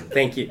eat them.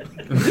 Thank you.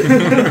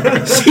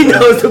 She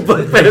knows the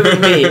book better than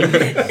me.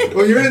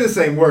 Well, you're in the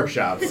same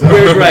workshop, so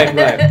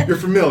Right. you're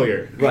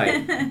familiar.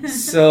 Right.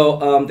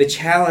 So the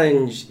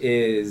challenge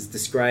is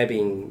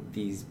describing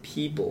these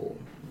people,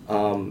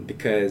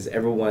 because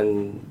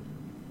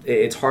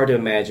it's hard to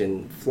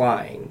imagine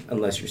flying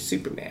unless you're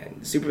Superman.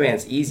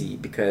 Superman's easy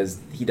because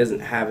he doesn't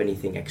have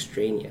anything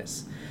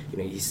extraneous. You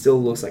know, he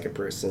still looks like a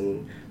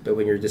person, but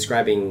when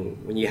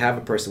you have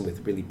a person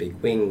with really big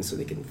wings so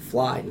they can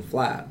fly and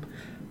flap,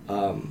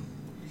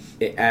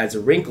 it adds a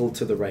wrinkle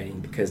to the writing,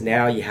 because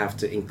now you have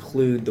to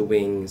include the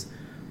wings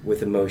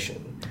with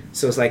emotion.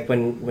 So it's like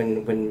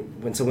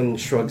when someone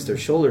shrugs their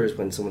shoulders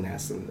when someone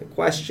asks them a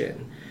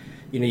question,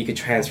 you know, you could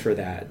transfer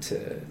that to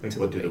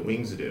What the do the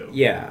wings do?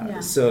 Yeah.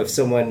 So if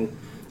someone,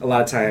 a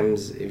lot of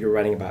times, if you're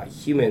writing about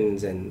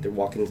humans and they're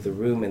walking into the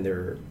room and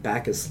their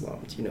back is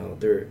slumped, you know,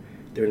 they're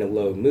in a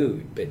low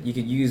mood, but you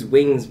could use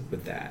wings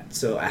with that.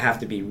 So I have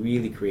to be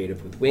really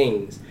creative with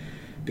wings,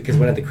 because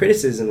one of the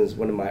criticisms,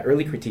 one of my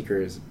early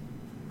critiquers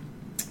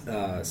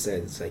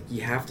said, it's like,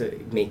 you have to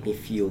make me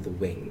feel the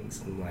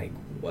wings. I'm like,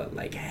 what,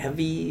 like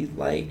heavy,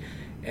 like?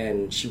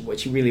 And what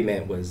she really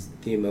meant was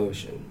the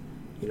emotion.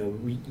 You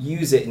know,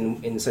 use it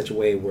in such a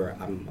way where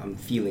I'm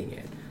feeling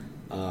it,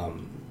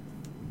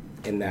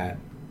 and that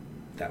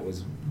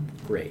was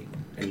great.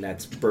 And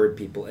that's Bird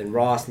People. And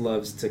Ross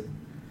loves to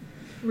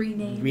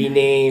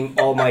rename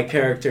all my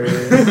characters.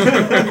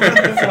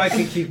 so I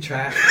can keep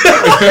track.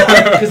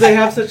 Because they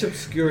have such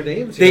obscure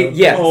names.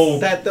 Yes.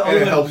 That the And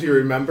only it helps you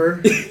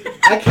remember.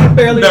 I can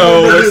barely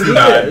No, remember it's who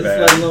not he is, bad.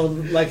 let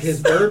alone like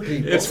his bird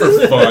people. It's for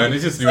fun.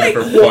 It's just doing it for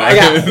Well, I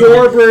got fun.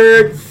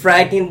 Warbird,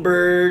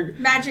 Frankenbird,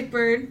 Magic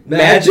Bird.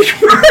 Magic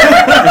Bird,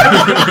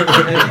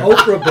 and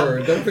Oprah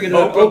Bird. Don't forget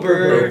about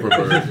Oprah Oprah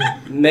Bird.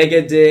 Bird.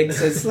 Mega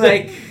Dicks. It's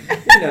like,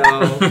 you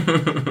know,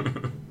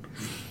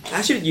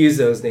 I should use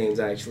those names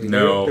actually.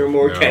 No, they're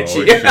more no, catchy.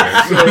 you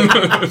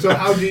shouldn't. So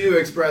how do you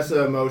express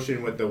an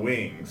emotion with the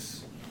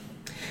wings?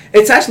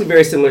 It's actually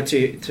very similar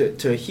to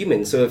a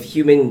human. So if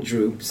human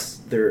droops,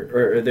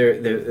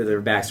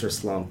 their backs are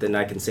slumped, then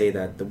I can say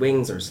that the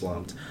wings are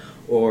slumped.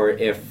 Or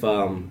if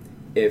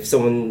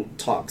someone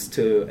talks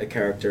to a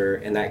character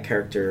and that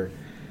character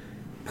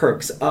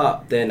perks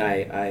up, then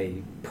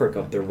I perk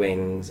up their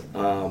wings.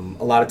 A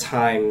lot of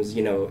times,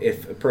 you know,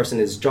 if a person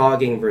is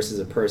jogging versus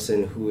a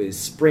person who is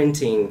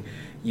sprinting,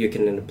 you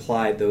can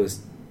apply those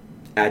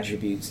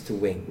attributes to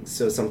wings.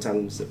 So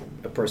sometimes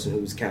a person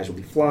who's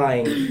casually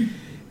flying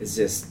is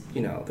just,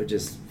 you know, they're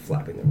just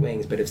flapping their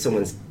wings. But if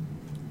someone's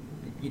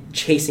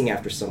chasing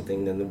after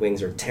something, then the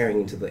wings are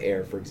tearing into the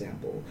air, for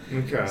example.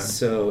 Okay.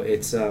 So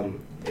it's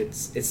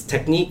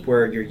technique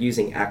where you're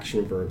using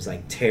action verbs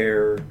like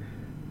tear,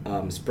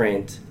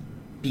 sprint,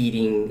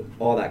 beating,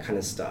 all that kind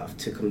of stuff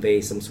to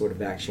convey some sort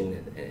of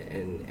action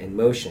and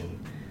motion.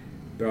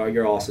 But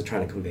you're also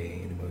trying to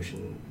convey an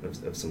emotion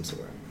of some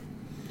sort.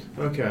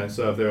 Okay,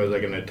 so if there was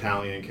like an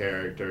Italian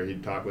character,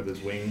 he'd talk with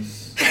his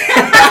wings.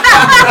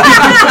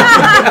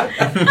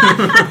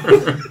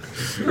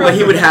 Well,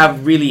 he would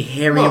have really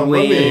hairy Oh,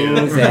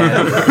 wings. mia.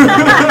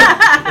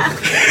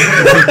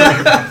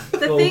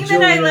 The Oh, thing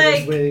that I Julian and his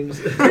like,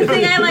 wings. the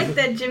thing I like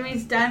that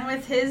Jimmy's done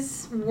with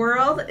his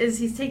world is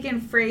he's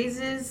taken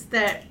phrases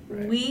that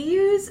Right. we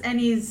use and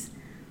he's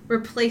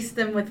replaced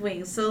them with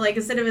wings. So like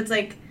instead of it's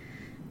like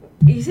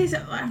you say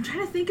something, I'm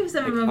trying to think of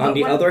some of them. On but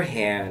the one- other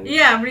hand,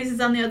 yeah, but he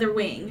says on the other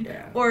wing,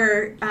 Yeah.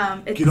 or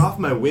it's Get off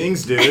my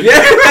wings, dude.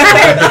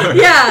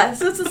 yeah.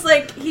 So it's just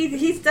like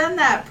he's done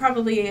that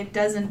probably a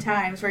dozen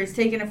times where he's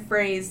taken a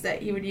phrase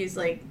that you would use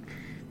like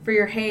for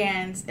your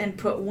hands and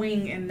put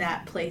wing in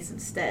that place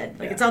instead.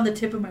 Like, Yeah. it's on the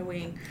tip of my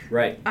wing.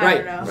 Right. I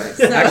don't know. Right.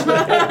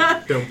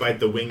 Actually, don't bite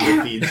the wing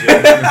that feeds you.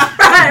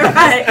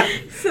 right.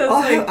 So it's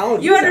I'll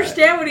like, do you that.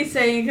 understand what he's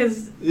saying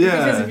because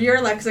of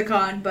your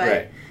lexicon,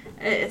 but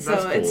Right. so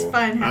That's it's cool.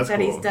 fun That's that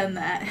cool. he's done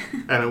that.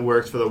 And it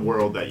works for the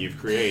world that you've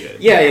created.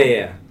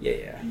 Yeah.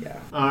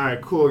 All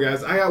right, cool,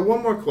 guys. I got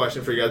one more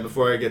question for you guys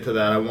before I get to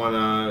that. I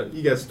want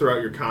you guys to throw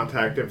out your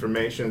contact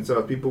information. So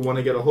if people want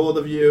to get a hold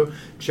of you,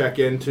 check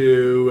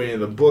into any of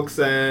the books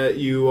that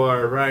you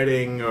are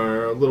writing,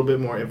 or a little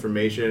bit more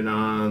information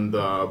on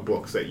the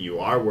books that you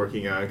are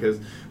working on, because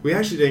we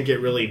actually didn't get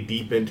really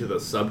deep into the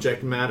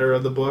subject matter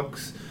of the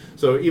books.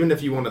 So even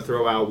if you want to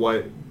throw out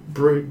what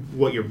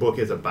your book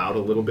is about a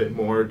little bit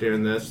more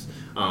during this,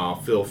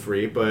 feel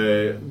free.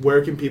 But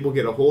where can people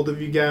get a hold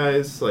of you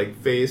guys? Like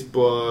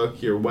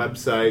Facebook, your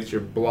websites,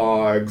 your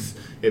blogs,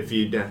 if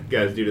you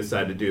guys do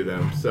decide to do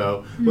them.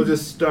 So we'll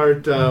just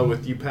start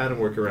with you, Pat, and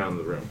work around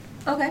the room.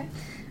 Okay.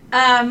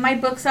 My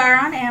books are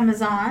on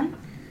Amazon.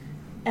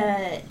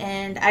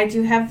 And I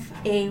do have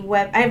I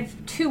have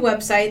two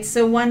websites.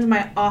 So one's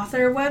my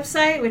author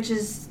website, which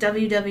is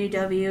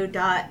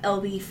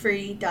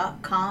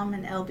www.lbfree.com,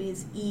 and LB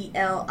is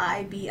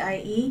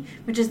ELIBIE,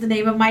 which is the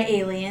name of my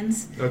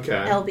aliens. Okay.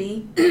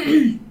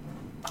 LB.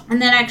 And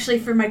then actually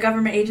for my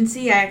government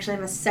agency, I actually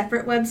have a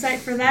separate website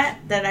for that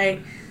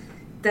I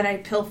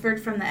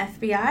pilfered from the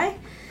FBI.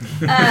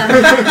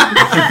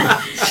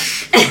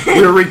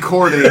 We're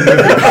recording.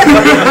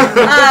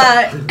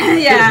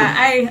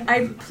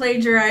 I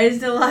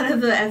plagiarized a lot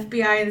of the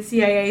FBI and the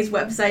CIA's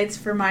websites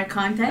for my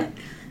content.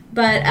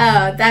 But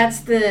that's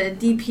the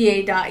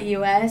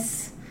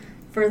DPA.US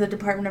for the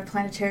Department of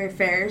Planetary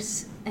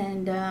Affairs.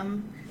 And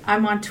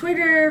I'm on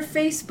Twitter,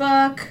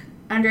 Facebook,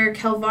 under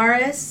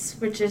Kelvaris,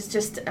 which is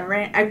just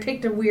I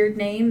picked a weird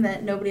name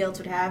that nobody else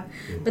would have.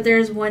 But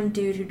there's one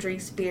dude who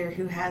drinks beer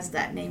who has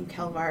that name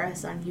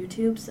Kelvaris on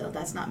YouTube, so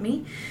that's not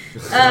me.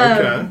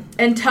 Okay.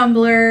 And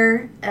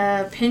Tumblr,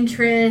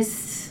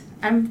 Pinterest.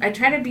 I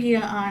try to be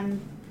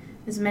on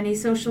as many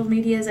social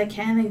media as I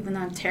can, even though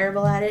I'm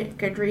terrible at it.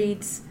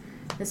 Goodreads,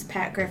 this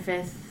Pat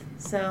Griffith.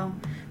 So,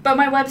 but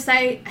my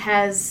website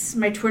has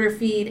my Twitter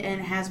feed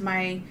and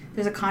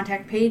there's a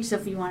contact page. So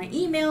if you want to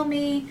email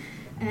me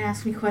and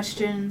ask me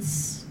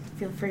questions,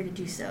 feel free to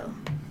do so.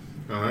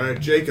 All right,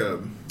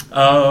 Jacob.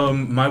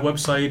 My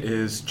website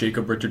is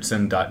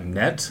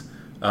jacobrichardson.net.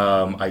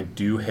 I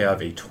do have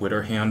a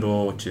Twitter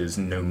handle, which is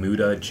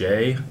Nomuda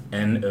J,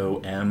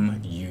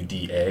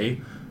 Nomuda,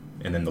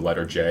 and then the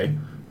letter J.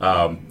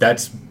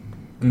 That's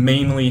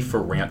mainly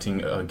for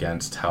ranting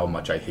against how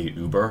much I hate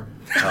Uber.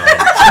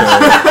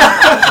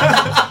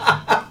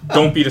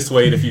 Don't be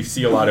dissuaded if you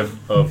see a lot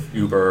of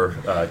Uber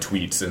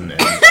tweets and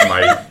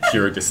my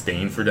pure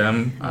disdain for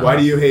them. Why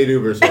do you hate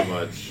Uber so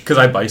much? Because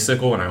I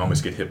bicycle and I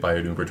almost get hit by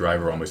an Uber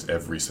driver almost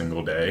every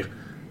single day.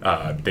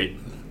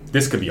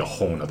 This could be a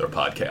whole nother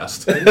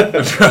podcast.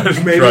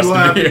 Maybe we'll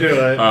have to do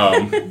it.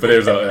 But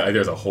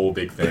there's a whole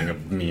big thing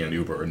of me and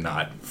Uber are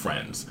not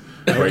friends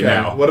right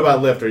now. What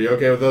about Lyft? Are you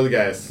okay with those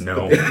guys?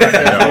 No,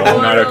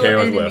 not okay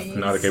with Enemies. Lyft.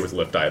 Not okay with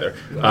Lyft either.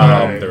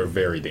 Right. They're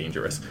very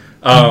dangerous.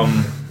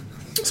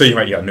 So you're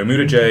right, yeah,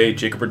 Nomuda J,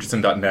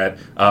 jacobrichardson.net.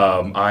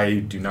 I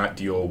do not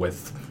deal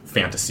with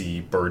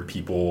fantasy bird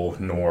people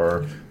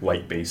nor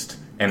light-based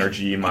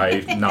energy. My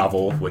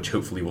novel, which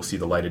hopefully will see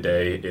the light of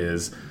day,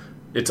 it's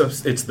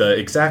the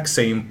exact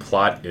same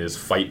plot as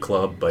Fight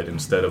Club, but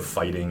instead of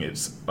fighting,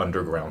 it's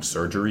underground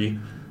surgery.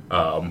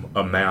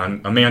 A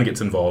man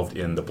gets involved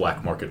in the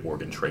black market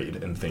organ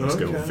trade, and things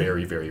go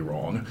very, very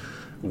wrong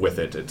with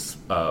it. It's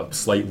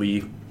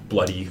slightly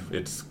bloody.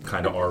 It's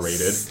kind of R-rated.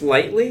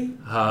 Slightly?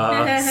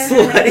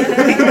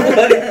 Slightly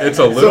bloody. It's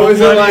a little So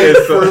is it bloody.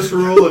 like first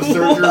rule of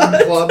Surgeon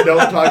Club,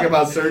 don't talk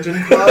about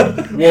Surgeon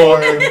Club? Well,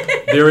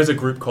 there is a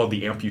group called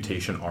the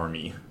Amputation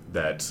Army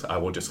that I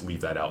will just leave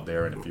that out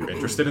there, and if you're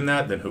interested in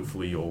that, then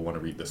hopefully you'll want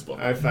to read this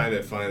book. I find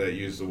it funny that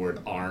you use the word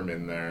arm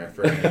in there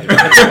for anything.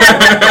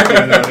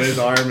 It is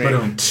army.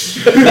 You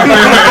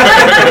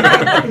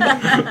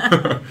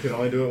can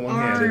only do it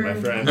one-handed, my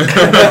friend.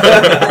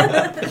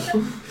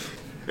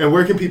 And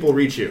where can people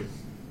reach you?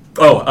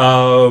 You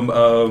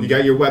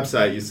got your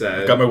website, you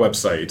said. I've got my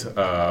website.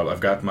 I've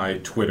got my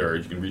Twitter.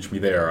 You can reach me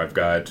there. I've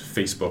got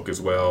Facebook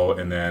as well.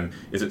 And then,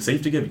 is it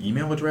safe to give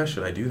email address?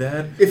 Should I do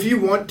that? If you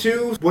want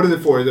to, what is it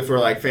for? Is it for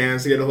like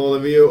fans to get a hold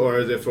of you, or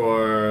is it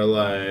for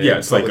like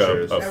It's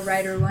publishers? like A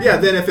writer one. Yeah,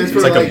 then if it's it's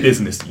for like a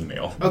business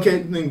email.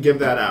 Okay, then give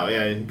that out.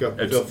 Yeah, go.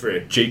 It's Feel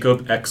free.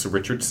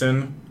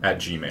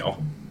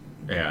 jacobxrichardson@gmail.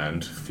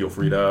 And feel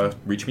free to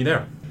reach me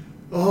there.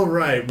 All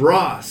right,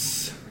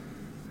 Ross.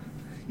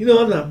 You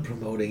know, I'm not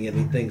promoting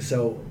anything,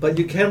 but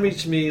you can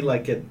reach me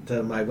like at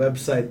my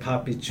website,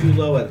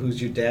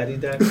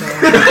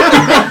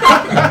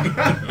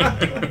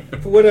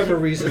 poppychulo@who'syourdaddy.com. For whatever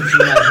reasons you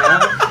might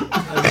have,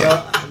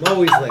 I'm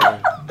always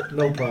there.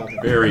 No problem.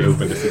 Very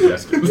open to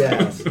suggestions.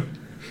 Yes.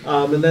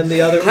 And then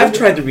the other... I've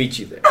tried to reach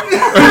you there.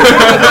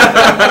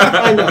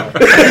 I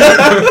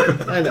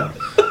know.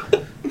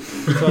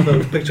 Saw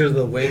those pictures of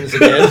the wings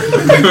again.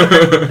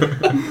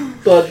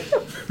 But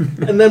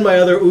and then my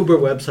other Uber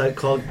website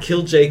called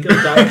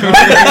killjacob.com.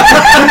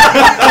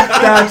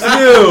 That's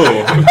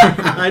new.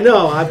 I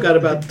know. I've got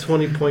about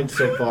 20 points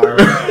so far.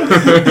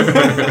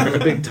 It's a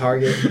big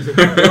target.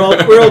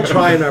 We're all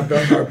trying our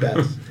best.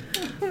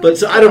 But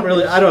so I don't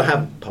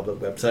have a public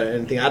website or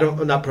anything.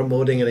 I'm not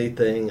promoting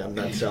anything. I'm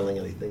not selling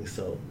anything.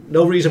 So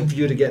no reason for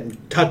you to get in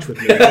touch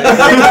with me.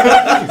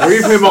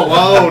 Leave him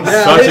alone.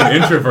 Yeah, Such an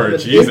introvert, I'm an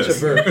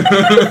Jesus.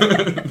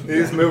 introvert.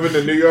 He's moving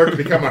to New York to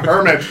become a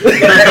hermit.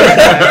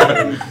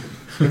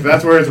 If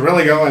that's where it's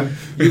really going.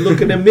 You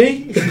looking at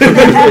me?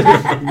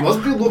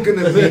 Must be looking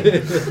at me.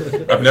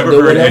 I've never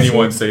heard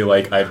anyone say,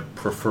 like, I'd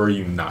prefer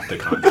you not to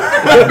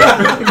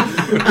contact me.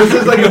 This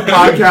is like a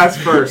podcast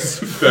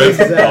first. That's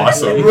Exactly.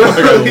 awesome. Like,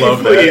 I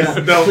love Please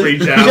that. don't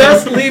reach out.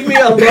 Just leave me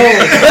alone.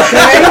 Okay?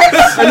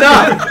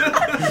 Enough.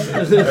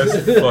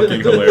 That's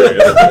fucking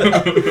hilarious.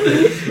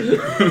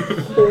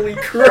 Holy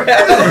crap!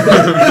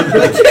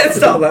 I can't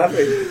stop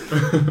laughing.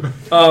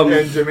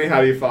 And Jimmy,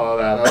 how do you follow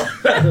that up?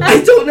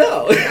 I don't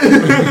know.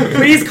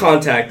 Please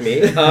contact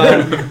me.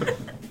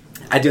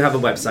 I do have a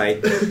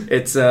website.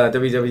 It's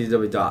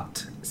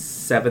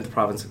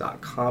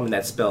www.seventhprovince.com, and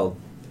that's spelled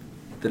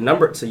the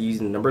number. So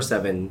using the number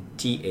 7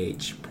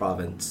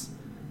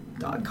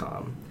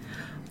 province.com.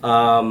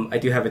 I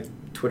do have a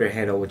Twitter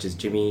handle, which is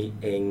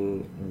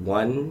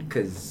JimmyIng1,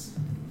 because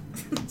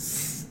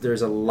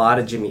there's a lot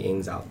of Jimmy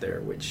Ings out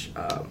there, which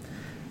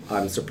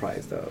I'm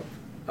surprised of.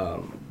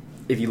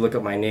 If you look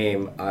up my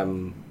name,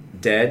 I'm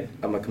dead.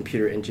 I'm a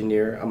computer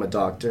engineer. I'm a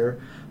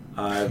doctor.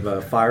 I'm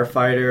a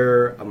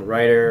firefighter. I'm a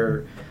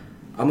writer.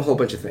 I'm a whole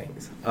bunch of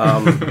things.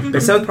 But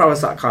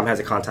 7thprovince.com has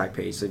a contact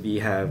page, so if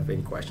you have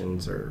any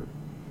questions or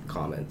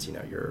comments,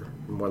 you're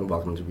more than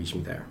welcome to reach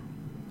me there.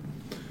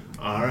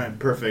 All right,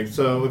 perfect.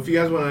 So if you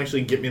guys want to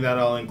actually get me that,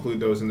 I'll include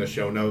those in the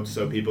show notes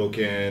so people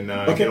can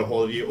get a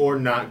hold of you or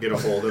not get a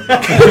hold of him.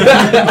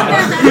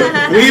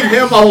 Leave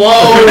him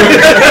alone.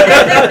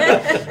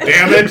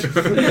 Damn it.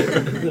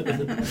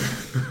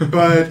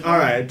 But, all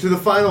right, to the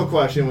final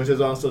question, which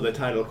is also the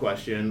title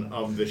question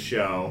of the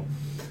show.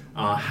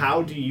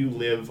 How do you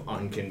live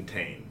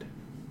uncontained?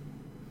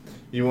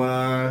 Who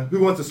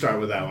wants to start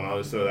with that one? I'll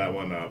just throw that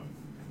one up.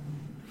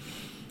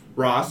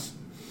 Ross?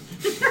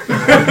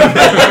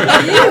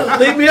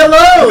 Leave me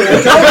alone.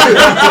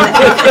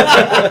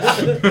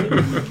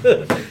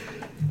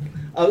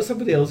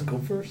 Somebody else go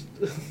first.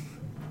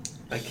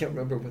 I can't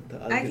remember what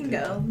the. I can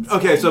go.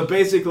 Okay, so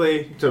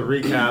basically, to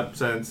recap,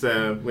 since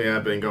we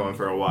have been going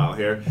for a while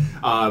here,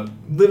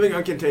 living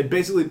uncontained,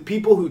 basically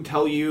people who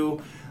tell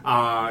you,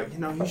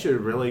 you should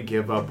really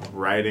give up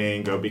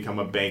writing, go become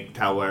a bank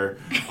teller,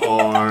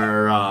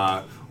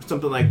 or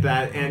something like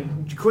that,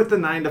 and quit the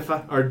 9 to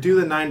 5, or do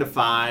the 9 to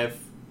 5,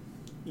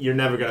 you're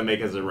never going to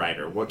make as a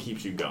writer. What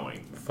keeps you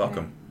going? Fuck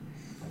them.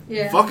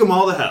 Yeah. Fuck them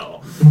all to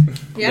hell.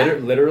 Yeah.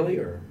 Literally,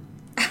 or?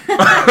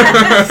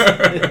 That's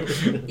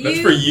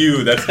for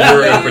you. That's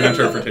your open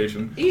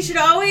interpretation. You should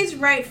always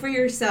write for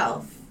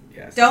yourself.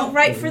 Yes. Don't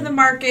write for the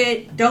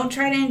market. Don't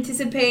try to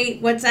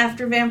anticipate what's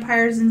after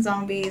vampires and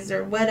zombies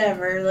or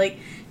whatever. Like,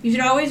 you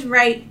should always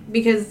write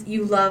because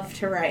you love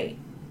to write.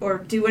 Or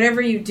do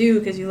whatever you do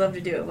because you love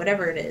to do it.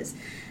 Whatever it is.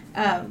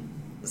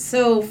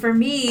 So for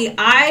me,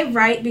 I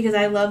write because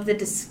I love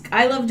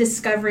I love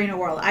discovering a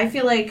world. I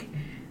feel like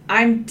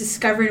I'm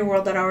discovering a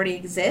world that already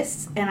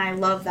exists, and I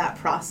love that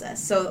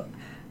process. So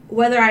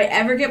whether I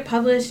ever get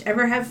published,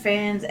 ever have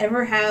fans,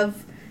 ever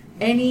have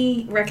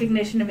any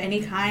recognition of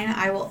any kind,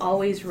 I will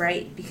always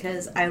write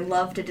because I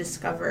love to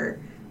discover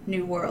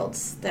new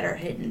worlds that are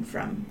hidden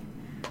from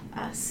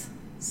us.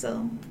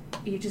 So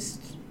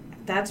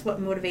that's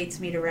what motivates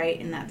me to write,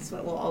 and that's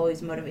what will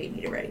always motivate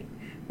me to write,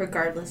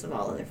 regardless of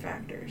all other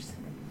factors.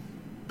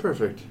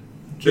 Perfect.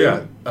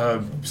 Yeah,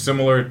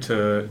 similar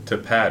to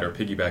Pat, or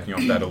piggybacking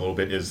off that a little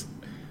bit, is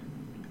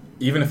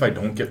even if I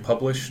don't get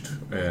published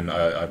and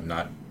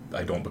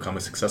I don't become a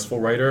successful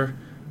writer,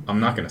 I'm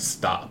not going to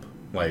stop.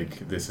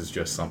 Like, this is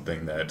just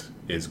something that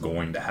is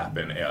going to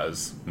happen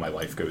as my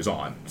life goes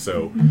on.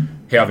 So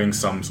having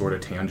some sort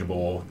of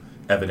tangible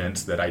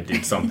evidence that I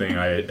did something,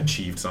 I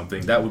achieved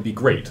something, that would be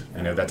great.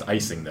 That's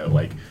icing, though.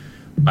 Like,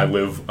 I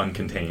live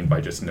uncontained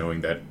by just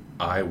knowing that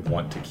I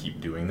want to keep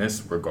doing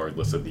this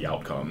regardless of the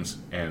outcomes.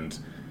 And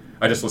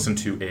I just listened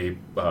to a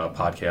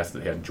podcast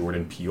that had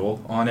Jordan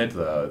Peele on it,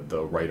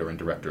 the writer and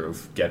director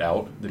of Get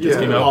Out that just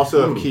came out.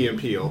 Also of Key and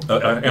Peele.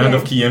 And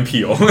of Key and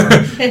Peele.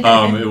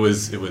 It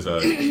was a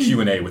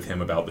Q&A with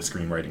him about the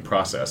screenwriting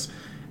process.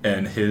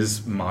 And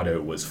his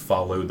motto was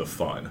follow the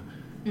fun.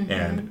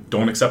 And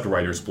don't accept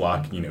writer's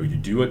block. You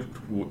do it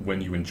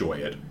when you enjoy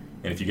it.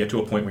 And if you get to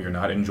a point where you're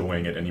not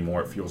enjoying it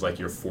anymore, it feels like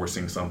you're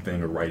forcing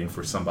something or writing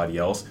for somebody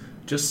else,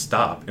 just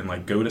stop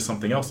and go to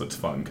something else that's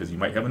fun, because you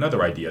might have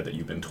another idea that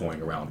you've been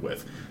toying around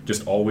with.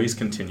 Just always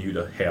continue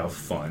to have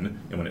fun,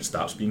 and when it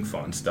stops being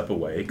fun, step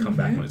away, come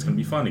back when it's going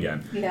to be fun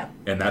again. Yeah.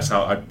 And that's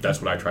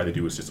what I try to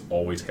do, is just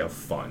always have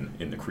fun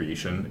in the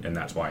creation, and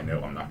that's why I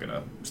know I'm not going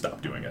to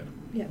stop doing it.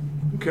 Yeah.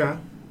 Okay.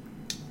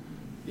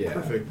 Yeah.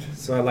 Perfect.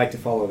 So I like to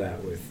follow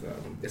that with,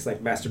 it's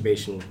like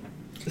masturbation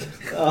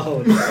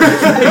Oh,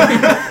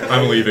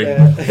 I'm leaving.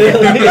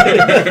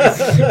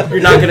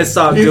 You're not gonna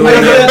stop He's doing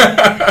like,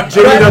 it.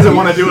 Jimmy doesn't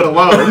want to do it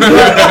alone.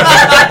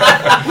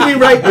 You mean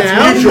right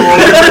now?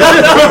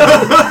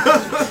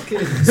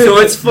 So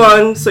it's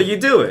fun. So you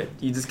do it.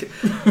 You just.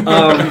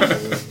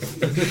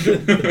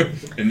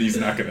 And he's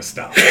not going to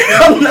stop.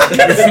 Until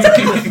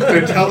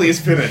he's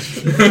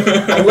finished.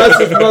 Unless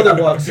his mother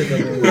walks in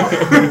the room.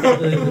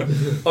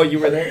 Oh, you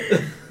were there.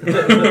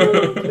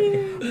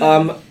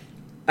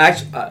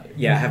 Actually,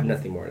 yeah, I have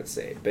nothing more to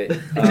say. But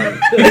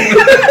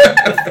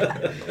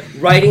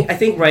writing, I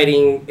think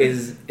writing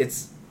is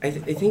I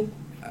think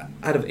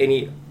out of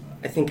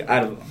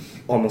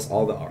almost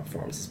all the art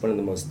forms, it's one of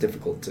the most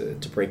difficult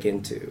to break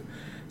into.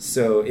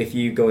 So if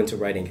you go into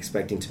writing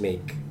expecting to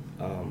make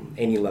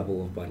any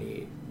level of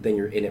money, then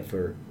you're in it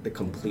for the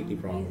completely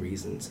wrong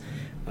reasons.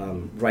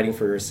 Writing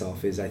for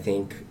yourself is, I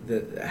think,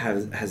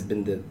 has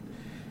been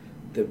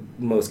the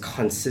most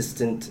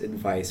consistent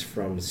advice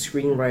from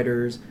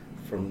screenwriters,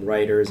 from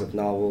writers of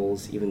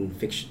novels, even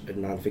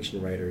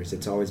nonfiction writers.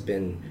 It's always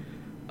been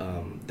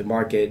the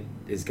market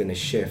is going to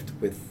shift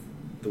with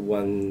the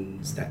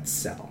ones that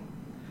sell.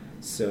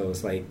 So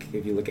it's like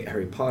if you look at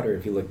Harry Potter,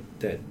 if you look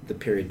at the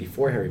period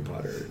before Harry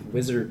Potter,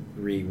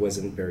 wizardry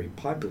wasn't very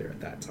popular at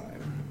that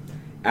time.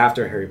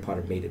 After Harry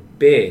Potter made it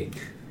big,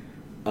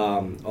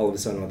 all of a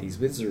sudden all these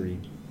wizardry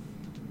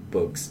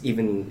books,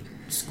 even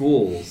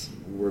schools,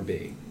 were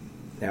big.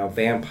 Now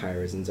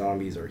vampires and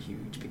zombies are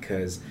huge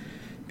because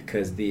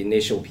the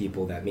initial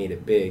people that made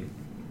it big,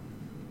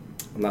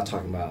 I'm not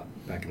talking about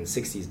back in the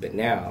 60s, but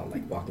now,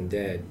 like Walking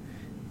Dead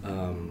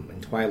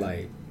and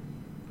Twilight,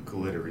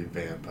 Glittery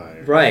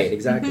vampire. right,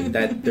 exactly.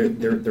 That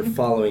they're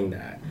following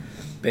that,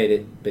 but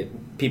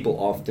people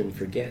often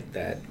forget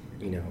that,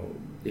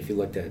 if you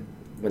looked at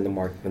when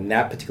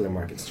that particular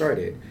market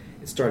started,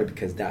 it started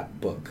because that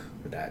book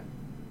or that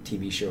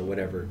TV show or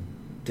whatever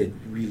did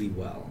really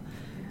well.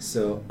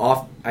 So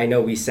I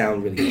know we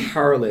sound really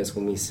powerless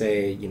when we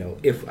say,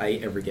 if I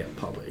ever get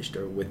published,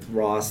 or with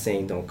Ross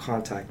saying don't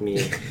contact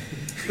me.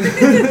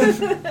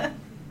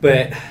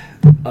 But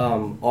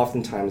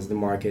oftentimes the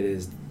market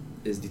is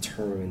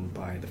determined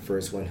by the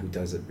first one who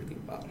does it really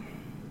well.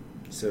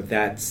 So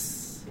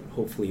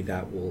hopefully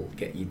that will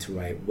get you to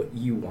write what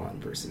you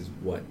want versus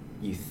what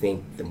you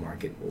think the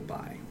market will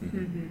buy.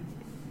 Mm-hmm.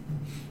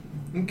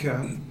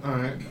 Okay. All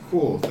right.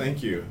 Cool.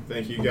 Thank you.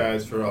 Thank you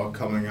guys for all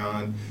coming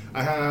on.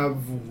 I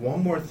have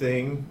one more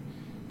thing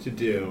to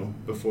do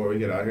before we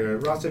get out of here.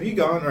 Ross, have you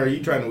gone, or are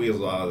you trying to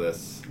weasel out of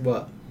this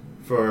What?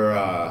 for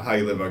How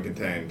You Live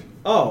Uncontained?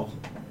 Oh.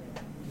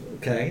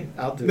 Okay,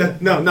 I'll do No,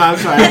 it. no, I'm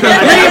sorry.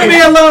 Leave me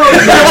alone!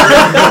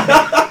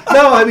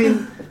 No, I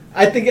mean,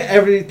 I think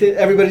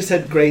everybody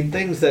said great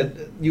things, that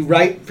you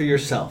write for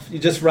yourself. You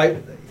just write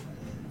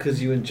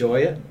because you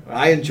enjoy it.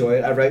 I enjoy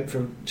it. I write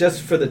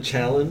just for the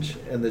challenge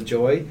and the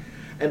joy.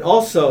 And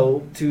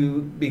also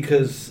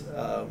because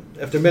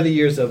after many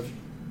years of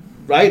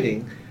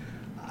writing,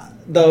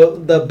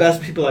 the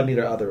best people I meet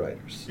are other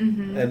writers.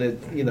 Mm-hmm.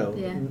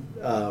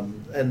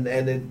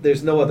 And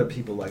there's no other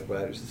people like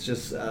writers. It's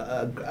just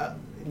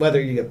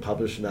whether you get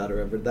published or not, or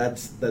whatever,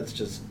 that's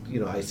just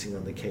icing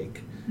on the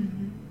cake.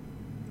 Mm-hmm.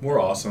 We're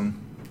awesome.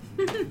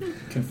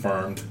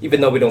 Confirmed.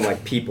 Even though we don't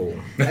like people.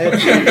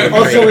 And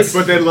also, it's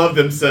But they love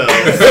themselves.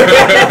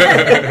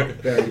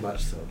 very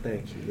much so.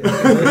 Thank you.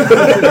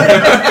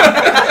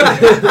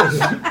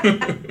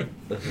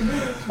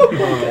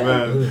 Oh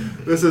man,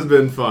 this has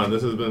been fun.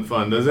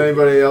 Does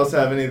anybody else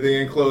have anything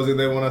in closing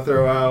they want to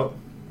throw out?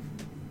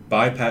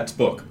 Buy Pat's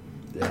book.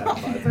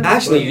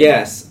 Actually,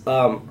 yes.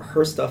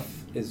 Her stuff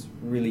is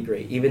really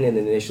great. Even in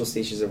the initial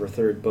stages of her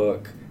third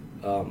book,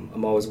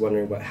 I'm always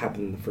wondering what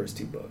happened in the first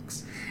two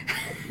books.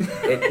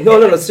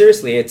 No.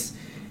 Seriously, it's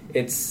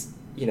if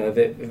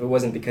it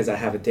wasn't because I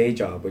have a day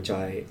job, which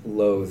I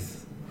loathe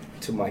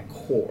to my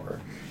core,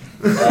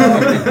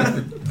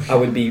 I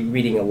would be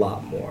reading a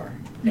lot more.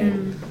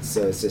 And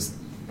so it's just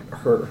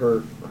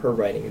her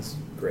writing is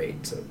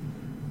great. So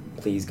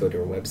please go to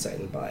her website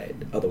and buy it.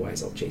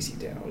 Otherwise, I'll chase you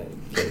down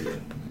and kill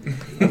you.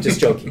 I'm just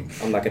joking.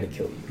 I'm not going to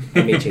kill you.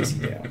 I may chase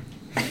you down.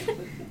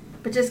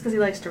 But just because he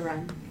likes to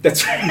run.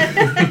 That's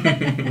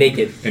right.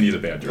 Naked. And he's a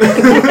bad driver.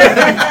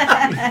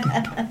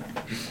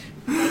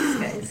 Thanks,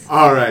 guys.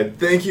 All right,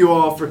 thank you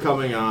all for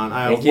coming on.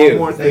 I have Thank you. one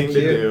more thing Thank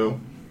to you. do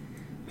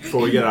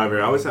before we get out of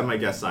here. I always have my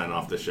guests sign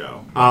off the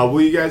show.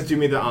 Will you guys do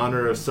me the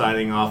honor of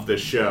signing off the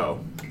show?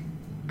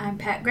 I'm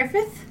Pat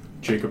Griffith.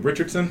 Jacob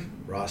Richardson.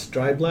 Ross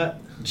Dreiblatt.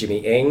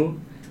 Jimmy Ng.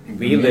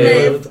 We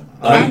Live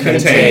live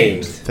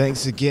uncontained.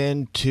 Thanks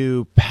again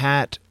to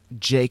Pat,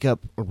 Jacob,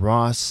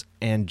 Ross,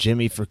 and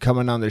Jimmy for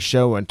coming on the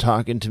show and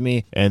talking to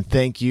me. And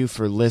thank you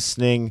for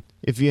listening.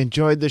 If you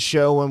enjoyed the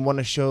show and want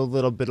to show a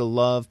little bit of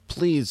love,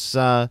 please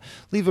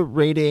leave a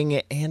rating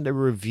and a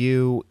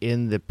review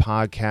in the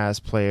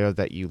podcast player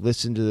that you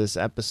listen to this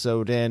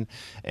episode in,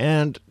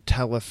 and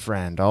tell a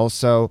friend.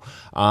 Also,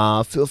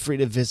 feel free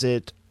to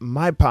visit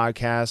my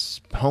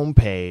podcast's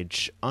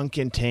homepage,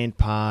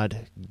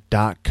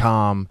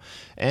 uncontainedpod.com.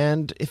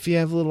 And if you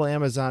have a little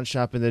Amazon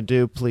shopping to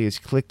do, please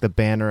click the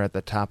banner at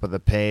the top of the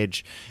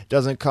page. It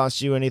doesn't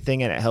cost you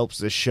anything, and it helps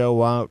the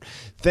show out.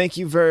 Thank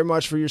you very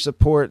much for your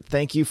support.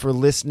 Thank you for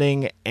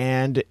listening.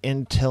 And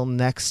until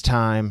next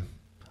time,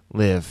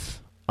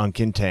 live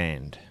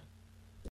uncontained.